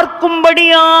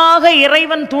 பார்க்கும்படியாக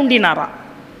இறைவன் தூண்டினாராம்.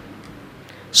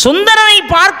 சுந்தரனை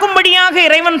பார்க்கும்படியாக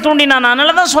இறைவன் தூண்டினான்.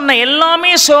 அதனால தான் சொன்னேன்,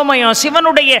 எல்லாமே சிவமயம்,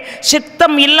 சிவனுடைய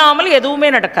சித்தம் இல்லாமல் எதுவுமே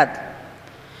நடக்காது.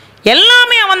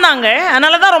 எல்லாமே அவன் தாங்க.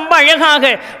 அதனால தான் ரொம்ப அழகாக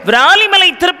விராலிமலை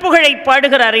திருப்புகழை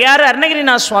பாடுகிறார். யார்?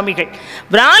 அருணகிரிநாத சுவாமிகள்.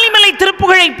 விராலிமலை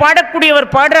திருப்புகழை பாடக்கூடியவர்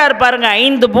பாடுறார் பாருங்க.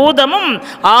 5 பூதமும்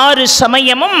 6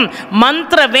 சமயமும்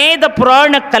மந்திர வேத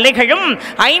புராண கலைகளும்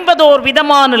 51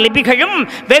 விதமான லிபிகளும்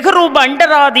வெகுரூப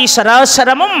அண்டராதி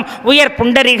சராசரமும் உயர்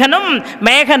புண்டரிகனும்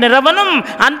மேக நிறவனும்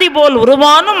அந்திபோல்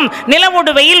உருவானும்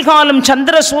நிலவோடு வெயில் காலும்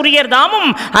சந்திர சூரியர் தாமும்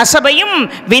அசபையும்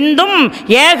விந்தும்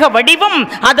ஏக வடிவம்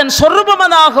அதன்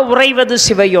சொரூபமதாக உறைவது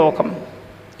சிவயோகம்.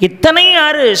 இத்தனை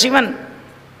யாரு? சிவன்.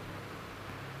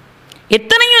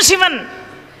 எத்தனையும் சிவன்.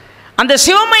 அந்த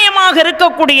சிவமயமாக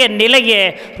இருக்கக்கூடிய நிலையை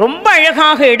ரொம்ப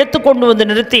அழகாக எடுத்துக்கொண்டு வந்து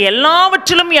நிறுத்தி,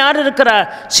 எல்லாவற்றிலும் யார் இருக்கிறார்?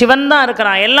 சிவன் தான்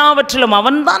இருக்கிறான். எல்லாவற்றிலும்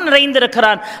அவன் தான்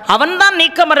நிறைந்திருக்கிறான். அவன் தான்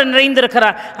நீக்கமர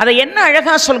நிறைந்திருக்கிறான். அதை என்ன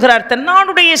அழகாக சொல்கிறார்?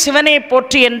 தென்னாடுடைய சிவனை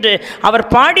போற்றி என்று அவர்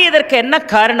பாடியதற்கு என்ன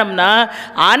காரணம்னா,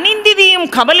 அனிந்திதியும்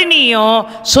கமலினியும்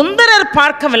சுந்தரர்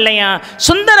பார்க்கவில்லையா,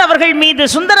 சுந்தரர்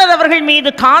அவர்கள்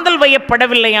மீது காதல்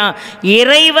வயப்படவில்லையா,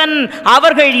 இறைவன்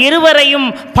அவர்கள் இருவரையும்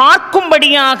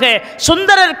பார்க்கும்படியாக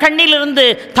சுந்தரர் கண்ணில் இருந்து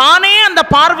தானே அந்த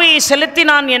பார்வையை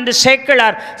செலுத்தினான் என்று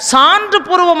சேக்கிழார் சான்று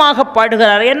பூர்வமாக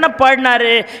பாடுகிறார். என்ன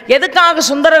பாடினாரு? எதுக்காக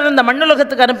சுந்தரர் இந்த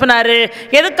மண்ணுலகத்துக்கு அனுப்பினாரு?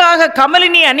 எதுக்காக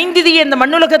கமலினி அனிந்திதி இந்த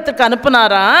மண்ணுலகத்துக்கு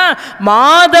அனுப்பினாரா?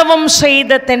 மாதவம்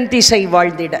செய்த தென்திசை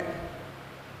வாழ்ந்திட.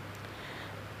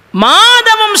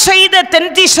 மாதவம் செய்த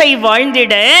தென்திசை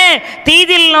வாழ்ந்திட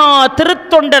தீதில்லா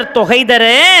திருத்தொண்டர் தொகைதர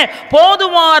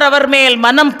போதுவார் அவர் மேல்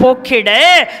மனம் போக்கிட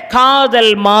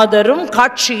காதல் மாதரும்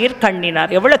காட்சியிற்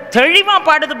கண்ணினார். எவ்வளவு தெளிவா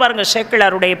பாடுது பாருங்க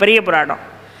சேக்கிழாருடைய பெரிய புராணம்.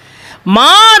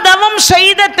 மாதவம்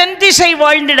செய்த தென்திசை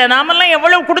வாழ்ந்திட. நாமெல்லாம்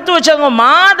எவ்வளவு கொடுத்து வச்சோங்க.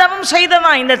 மாதவம்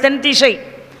செய்ததான் இந்த தென்திசை.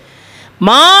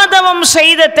 மாதவம்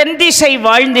செய்த தென்திசை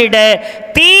வாழ்ந்திட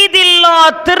தீதில்லா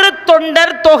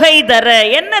திருத்தொண்டர் தொகை தர.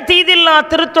 என்ன தீதில்லா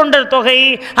திருத்தொண்டர் தொகை?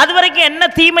 அது வரைக்கும் என்ன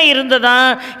தீமை இருந்ததா?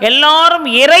 எல்லாரும்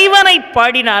இறைவனை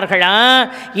பாடினார்களா,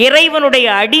 இறைவனுடைய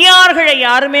அடியார்களை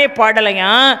யாருமே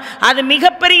பாடலையா. அது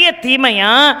மிகப்பெரிய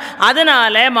தீமையா.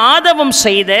 அதனால மாதவம்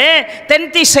செய்த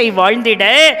தென்திசை வாழ்ந்திட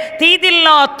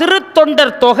தீதில்லா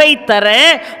திருத்தொண்டர் தொகை தர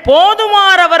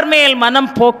போதுமார் அவர் மேல்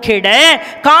மனம் போக்கிட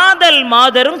காதல்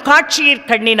மாதரும் காட்சியை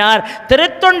கண்ணினார்.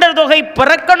 திருத்தொண்டர் தொகை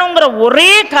பிறக்கணுங்கிற ஒரே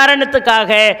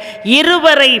காரணத்துக்காக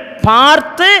இருவரை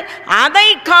பார்த்து அதை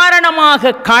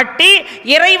காரணமாக காட்டி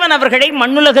இறைவன் அவர்களை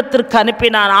மண்ணுலகத்திற்கு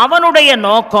அனுப்பினார். அவனுடைய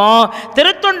நோக்கம்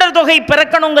திருத்தொண்டர் தொகை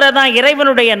பிறக்கணுங்கிறதா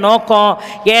இறைவனுடைய நோக்கம்.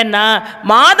 ஏன்னா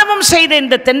மாதவம் செய்த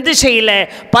இந்த தென்திசையில்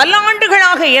பல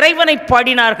ஆண்டுகளாக இறைவனை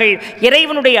பாடினார்கள்.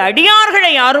 இறைவனுடைய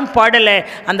அடியார்களை யாரும் பாடல.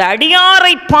 அந்த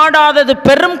அடியாரை பாடாதது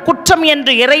பெரும் குற்றம்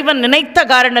என்று இறைவன் நினைத்த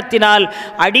காரணத்தினால்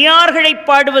அடியார்கள்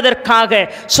பாடுவதற்காக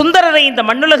சுந்தரரை இந்த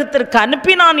மண்ணுலகத்திற்கு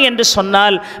அனுப்பினான் என்று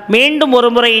சொன்னால், மீண்டும் ஒரு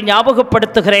முறை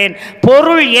ஞாபகப்படுத்துகிறேன்.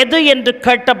 பொருள் எது என்று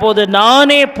கேட்டபோது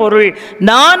நானே பொருள்,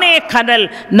 நானே கனல்,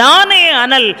 நானே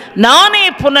அனல், நானே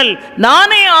புனல்,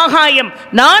 நானே ஆகாயம்,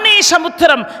 நானே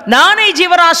சமுத்திரம், நானே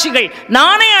ஜீவராசிகள்,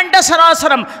 நானே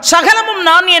அண்டசராசரம், சகலமும்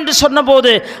நான் என்று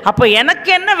சொன்னபோது அப்போ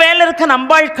எனக்கு என்ன வேலை இருக்கு?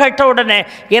 அம்பாள் கேட்ட உடனே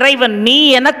இறைவன் நீ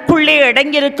எனக்குள்ளே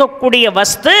அடங்கியிருக்கக்கூடிய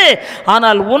வஸ்து,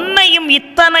 ஆனால் உன்னையும்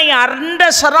இத்தனை அண்ட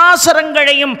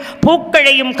சராசரங்களையும்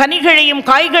பூக்களையும் கனிகளையும்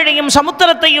காய்களையும்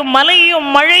சமுத்திரத்தையும் மலையும்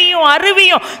மழையும்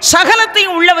அருவியும்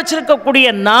சகலத்தையும் உள்ள வச்சிருக்கக்கூடிய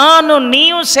நானும்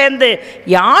நீயும் சேர்ந்து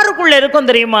யாருக்குள்ள இருக்கும்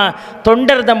தெரியுமா?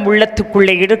 தொண்டர்தம்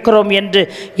உள்ளத்துக்குள்ளே இருக்கிறோம் என்று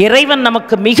இறைவன்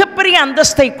நமக்கு மிகப்பெரிய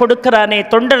அந்தஸ்தை கொடுக்கிறானே.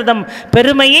 தொண்டர்தம்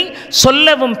பெருமையை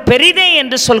சொல்லவும் பெரிதே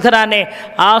என்று சொல்கிறானே.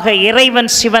 ஆக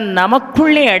இறைவன் சிவன்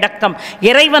நமக்குள்ளே அடக்கம்.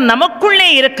 இறைவன் நமக்குள்ளே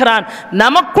இருக்கிறான்.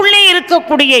 நமக்குள்ளே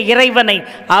இருக்கக்கூடிய இறைவனை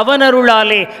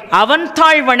அவனருளாலே அவன்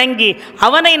தாழ் வணங்கி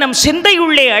அவனை நம்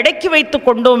சிந்தையுள்ளே அடக்கி வைத்துக்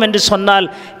கொண்டோம் என்று சொன்னால்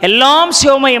எல்லாம்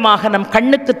சிவமயமாக நம்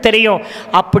கண்ணுக்கு தெரியும்.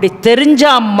 அப்படி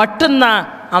தெரிஞ்சா மட்டும்தான்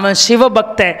அவன்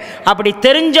சிவபக்தன். அப்படி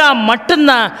தெரிஞ்சா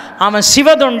மட்டும்தான் அவன்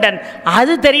சிவதொண்டன்.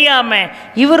 அது தெரியாம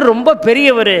இவர் ரொம்ப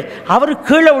பெரியவர், அவர்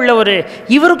கீழே உள்ளவர்,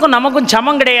 இவருக்கும் நமக்கும்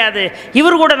சமம் கிடையாது,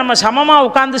 இவர் கூட நம்ம சமமாக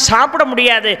உட்கார்ந்து சாப்பிட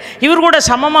முடியாது, இவர் கூட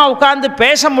சமமாக உட்கார்ந்து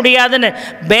பேச முடியாதுன்னு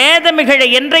பேதமிகளை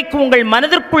என்றைக்கு உங்கள்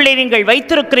மனதிற்குள்ளே நீங்கள்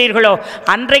வைத்திருக்கிறீர்களோ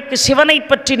அன்றைக்கு சிவனை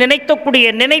பற்றி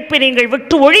நினைக்கக்கூடிய நினைப்பை நீங்கள்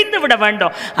விட்டு ஒழிந்து விட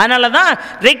வேண்டும். அதனால தான்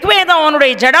ரிக்வேதம்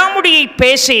அவனுடைய ஜடாமுடியை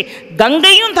பேசி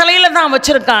கங்கையும் தலையில தான்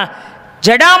வச்சிருக்கான்,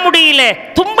 ஜடாமுடியில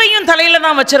தும்பையும் தலையில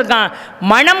தான் வச்சிருக்கான்,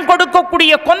 மனம்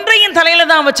கொடுக்கக்கூடிய கொன்றையும் தலையில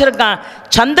தான் வச்சிருக்கான்,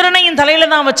 சந்திரனையும் தலையில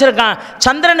தான் வச்சிருக்கான்,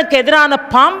 சந்திரனுக்கு எதிரான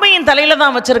பாம்பையும் தலையில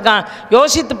தான் வச்சிருக்கான்.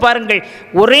 யோசித்து பாருங்கள்.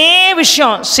 ஒரே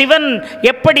விஷயம், சிவன்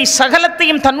எப்படி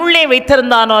சகலத்தையும் தன்னுள்ளே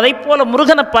வைத்திருந்தானோ அதை போல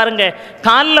முருகனை பாருங்க.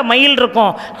 காலில் மயில்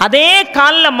இருக்கும், அதே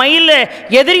காலில் மயில்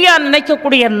எதிரியா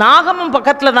நினைக்கக்கூடிய நாகமும்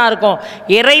பக்கத்தில் தான் இருக்கும்.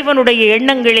 இறைவனுடைய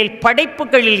எண்ணங்களில்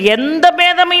படைப்புகளில் எந்த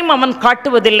பேதமையும் அவன்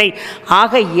காட்டுவதில்லை.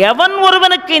 ஆக எவன்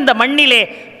ஒருவனுக்கு இந்த மண்ணிலே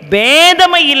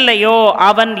பேதமை இல்லையோ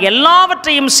அவன்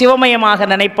எல்லாவற்றையும் சிவமயமாக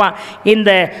நினைப்பான். இந்த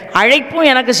அழைப்பும்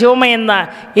எனக்கு சிவமயம்தான்,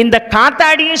 இந்த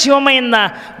காத்தாடியும்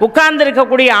சிவமயம்தான், உட்கார்ந்து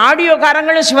இருக்கக்கூடிய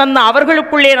ஆடியோகாரங்களும் சிவன்தான்.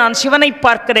 அவர்களுக்குள்ளே நான் சிவனை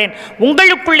பார்க்கிறேன்,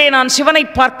 உங்களுக்குள்ளே நான் சிவனை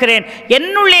பார்க்கிறேன்,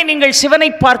 என்னுள்ளே நீங்கள் சிவனை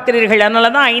பார்க்கிறீர்கள்.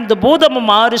 அதனால தான் 5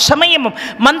 பூதமும் 6 சமயமும்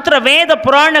மந்திர வேத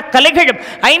புராண கலைகளும்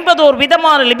 51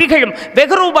 விதமான லிபிகளும்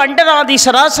வெகுரூப அண்டராதி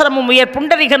சராசரமும் உயர்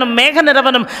புண்டரிகனும் மேக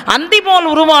நிறவனும் அந்திபோல்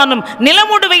உருவானும்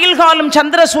நிலமுடு வெயில்காலும்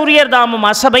சந்திர சூரியர் தாமும்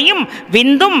அசபையும்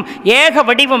விந்தும் ஏக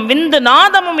வடிவம் விந்து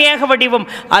நாதமும் ஏக வடிவம்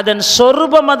அதன்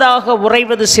சொரூபமதாக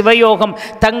உறைவது சிவயோகம்.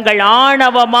 தங்கள்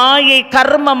ஆணவ மாயை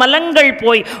கர்ம மலங்கள்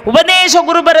போய் உபதேச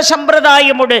குருபர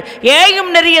சம்பிரதாயமுடு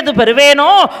ஏயும் நெறியது பெறுவேனோ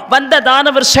வந்த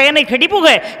தானவர் சேனை கடிபுக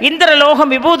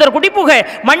இந்திரலோகம் விபூதர் குடிபுக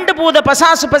மண்டு பூத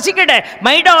பசாசு பசிகிட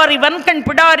மைடாரி வன்கண்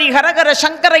பிடாரி ஹரகர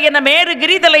சங்கர என மேறு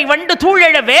கிரிதலை வண்டு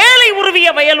தூழெழ வேலை உருவிய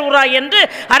வயலூரா என்று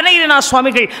அருணகிரிநாத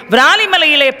சுவாமிகள்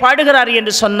விராலிமலையிலே பாடுகிறார்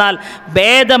என்று சொன்னால்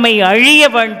பேதமை அழிய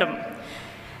வேண்டும்.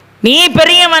 நீ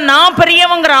பெரியவன் நான்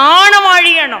பெரியவங்கிற ஆணவம்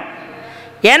அழியணும்.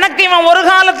 எனக்கு இவன் ஒரு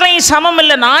காலத்திலையும் சமம்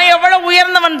இல்லை, நான் எவ்வளவு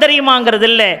உயர்ந்தவன் தெரியுமாங்கிறது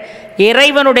இல்லை.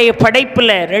 இறைவனுடைய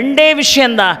படைப்பில் 2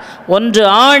 விஷயந்தான், ஒன்று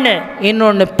ஆண்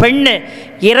இன்னொன்று பெண்ணு.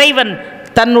 இறைவன்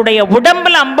தன்னுடைய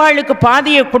உடம்பில் அம்பாளுக்கு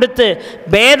பாதியை கொடுத்து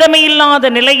பேதமையில்லாத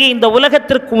நிலையை இந்த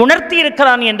உலகத்திற்கு உணர்த்தி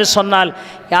இருக்கிறான் என்று சொன்னால்,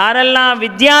 யாரெல்லாம்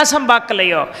வித்தியாசம்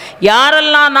பார்க்கலையோ,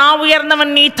 யாரெல்லாம் நான்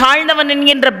உயர்ந்தவன் நீ தாழ்ந்தவன்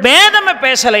என்கின்ற பேதமை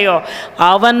பேசலையோ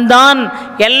அவன்தான்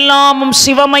எல்லாமும்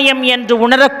சிவமயம் என்று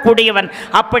உணரக்கூடியவன்.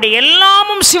 அப்படி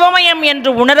எல்லாமும் சிவமயம்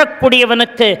என்று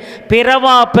உணரக்கூடியவனுக்கு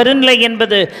பிறவா பெருநிலை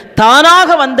என்பது தானாக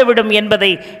வந்துவிடும்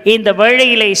என்பதை இந்த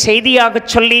வேளையிலே செய்தியாக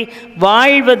சொல்லி,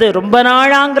 வாழ்வது ரொம்ப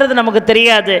நாளாங்கிறது நமக்கு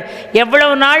தெரியாது,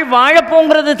 எவ்வளவு நாள்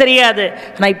வாழப்போங்கிறது தெரியாது,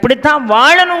 ஆனால் இப்படித்தான்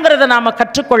வாழணுங்கிறத நாம்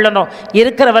கற்றுக்கொள்ளணும்.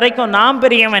 இருக்கிற வரைக்கும் நாம்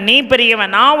பெரியவன் நீ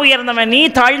பெரியவன், நான் உயர்ந்தவன் நீ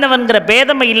தாழ்ந்தவன்கிற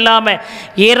பேதமை இல்லாமல்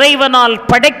இறைவனால்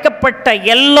படைக்கப்பட்ட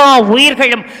எல்லா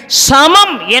உயிர்களும்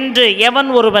சமம் என்று எவன்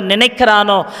ஒருவன்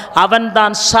நினைக்கிறானோ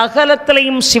அவன்தான்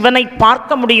சகலத்திலையும் சிவனை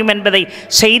பார்க்க முடியும் என்பதை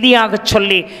செய்தியாக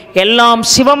சொல்லி, எல்லாம்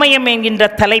சிவமயம் என்கின்ற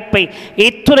தலைப்பை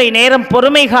இத்துறை நேரம்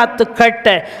பொறுமை காத்து கேட்ட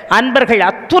அன்பர்கள்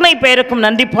அத்துணை பேருக்கும்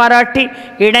நன்றி பாராட்டி,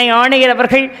 இணை ஆணையர்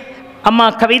அவர்கள், அம்மா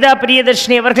கவிதா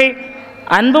பிரியதர்ஷினி அவர்கள்,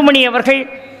 அன்புமணி அவர்கள்,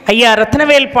 ஐயா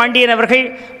ரத்னவேல் பாண்டியன் அவர்கள்,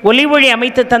 ஒலிவொளி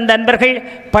அமைத்து தந்த அன்பர்கள்,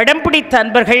 படம் பிடித்த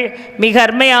அன்பர்கள், மிக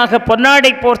அருமையாக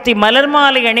பொன்னாடை போர்த்தி மலர்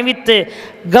மாலை அணிவித்து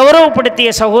கௌரவப்படுத்திய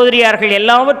சகோதரியார்கள்,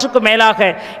 எல்லாவற்றுக்கும் மேலாக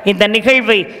இந்த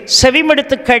நிகழ்வை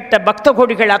செவிமடுத்து கேட்ட பக்த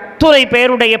கோடிகள் அத்துறை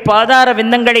பேருடைய பாதார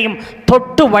விந்தங்களையும்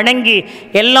தொட்டு வணங்கி,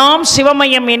 எல்லாம்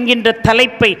சிவமயம் என்கின்ற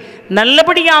தலைப்பை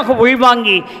நல்லபடியாக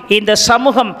உள்வாங்கி இந்த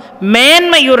சமூகம்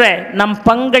மேன்மையுற நம்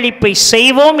பங்களிப்பை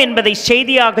செய்வோம் என்பதை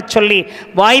செய்தியாக சொல்லி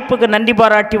வாய்ப்புக்கு நன்றி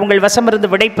பாராட்டி உங்கள் வசமிருந்து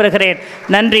விடைபெறுகிறேன்.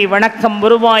 நன்றி, வணக்கம்.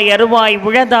 உருவாய் அருவாய்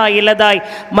உழதாய் இலதாய்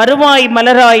மறுவாய்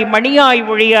மலராய் மணியாய்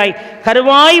ஒழியாய்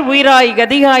கருவாய் உயிராய்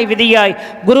கதியாய் விதியாய்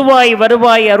குருவாய்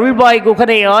வருவாய் அருள்வாய்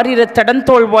குகரை ஆரிர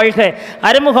தடந்தோள் வாழ்க,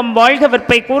 அறுமுகம் வாழ்க,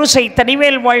 வெற்பை கூறுசை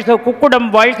தனிவேல் வாழ்க, குக்குடம்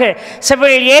வாழ்க,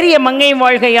 செவ்வேள் ஏறிய மங்கை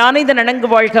வாழ்க, யானைத நனங்கு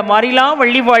வாழ்க, மாறிலா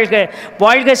வள்ளி வாழ்க,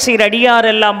 வாழ்க சீர்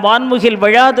அடியாரெல்லாம் வான்முகில்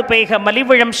விழாது பெய்க,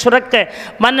 மலிவிழம் சுரக்க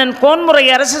மன்னன் கோன்முறை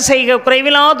அரசு செய்க,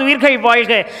 குறைவிலாது உயிர்கள்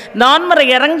வாழ்க, நான்மறை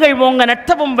அரங்கள் ஓங்க,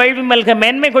 நட்டவும் வேள்வி மல்க,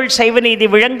 மேன்மைகள் சைவநீதி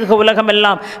விளங்குக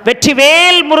உலகமெல்லாம்.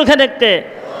 வெற்றிவேல் முருகனுக்கு,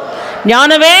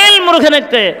 ஞானவேல்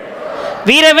முருகனுக்கு,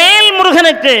 வீரவேல்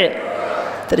முருகனுக்கு.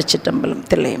 திருச்சிற்றம்பலம்,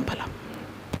 தில்லையம்பலம்.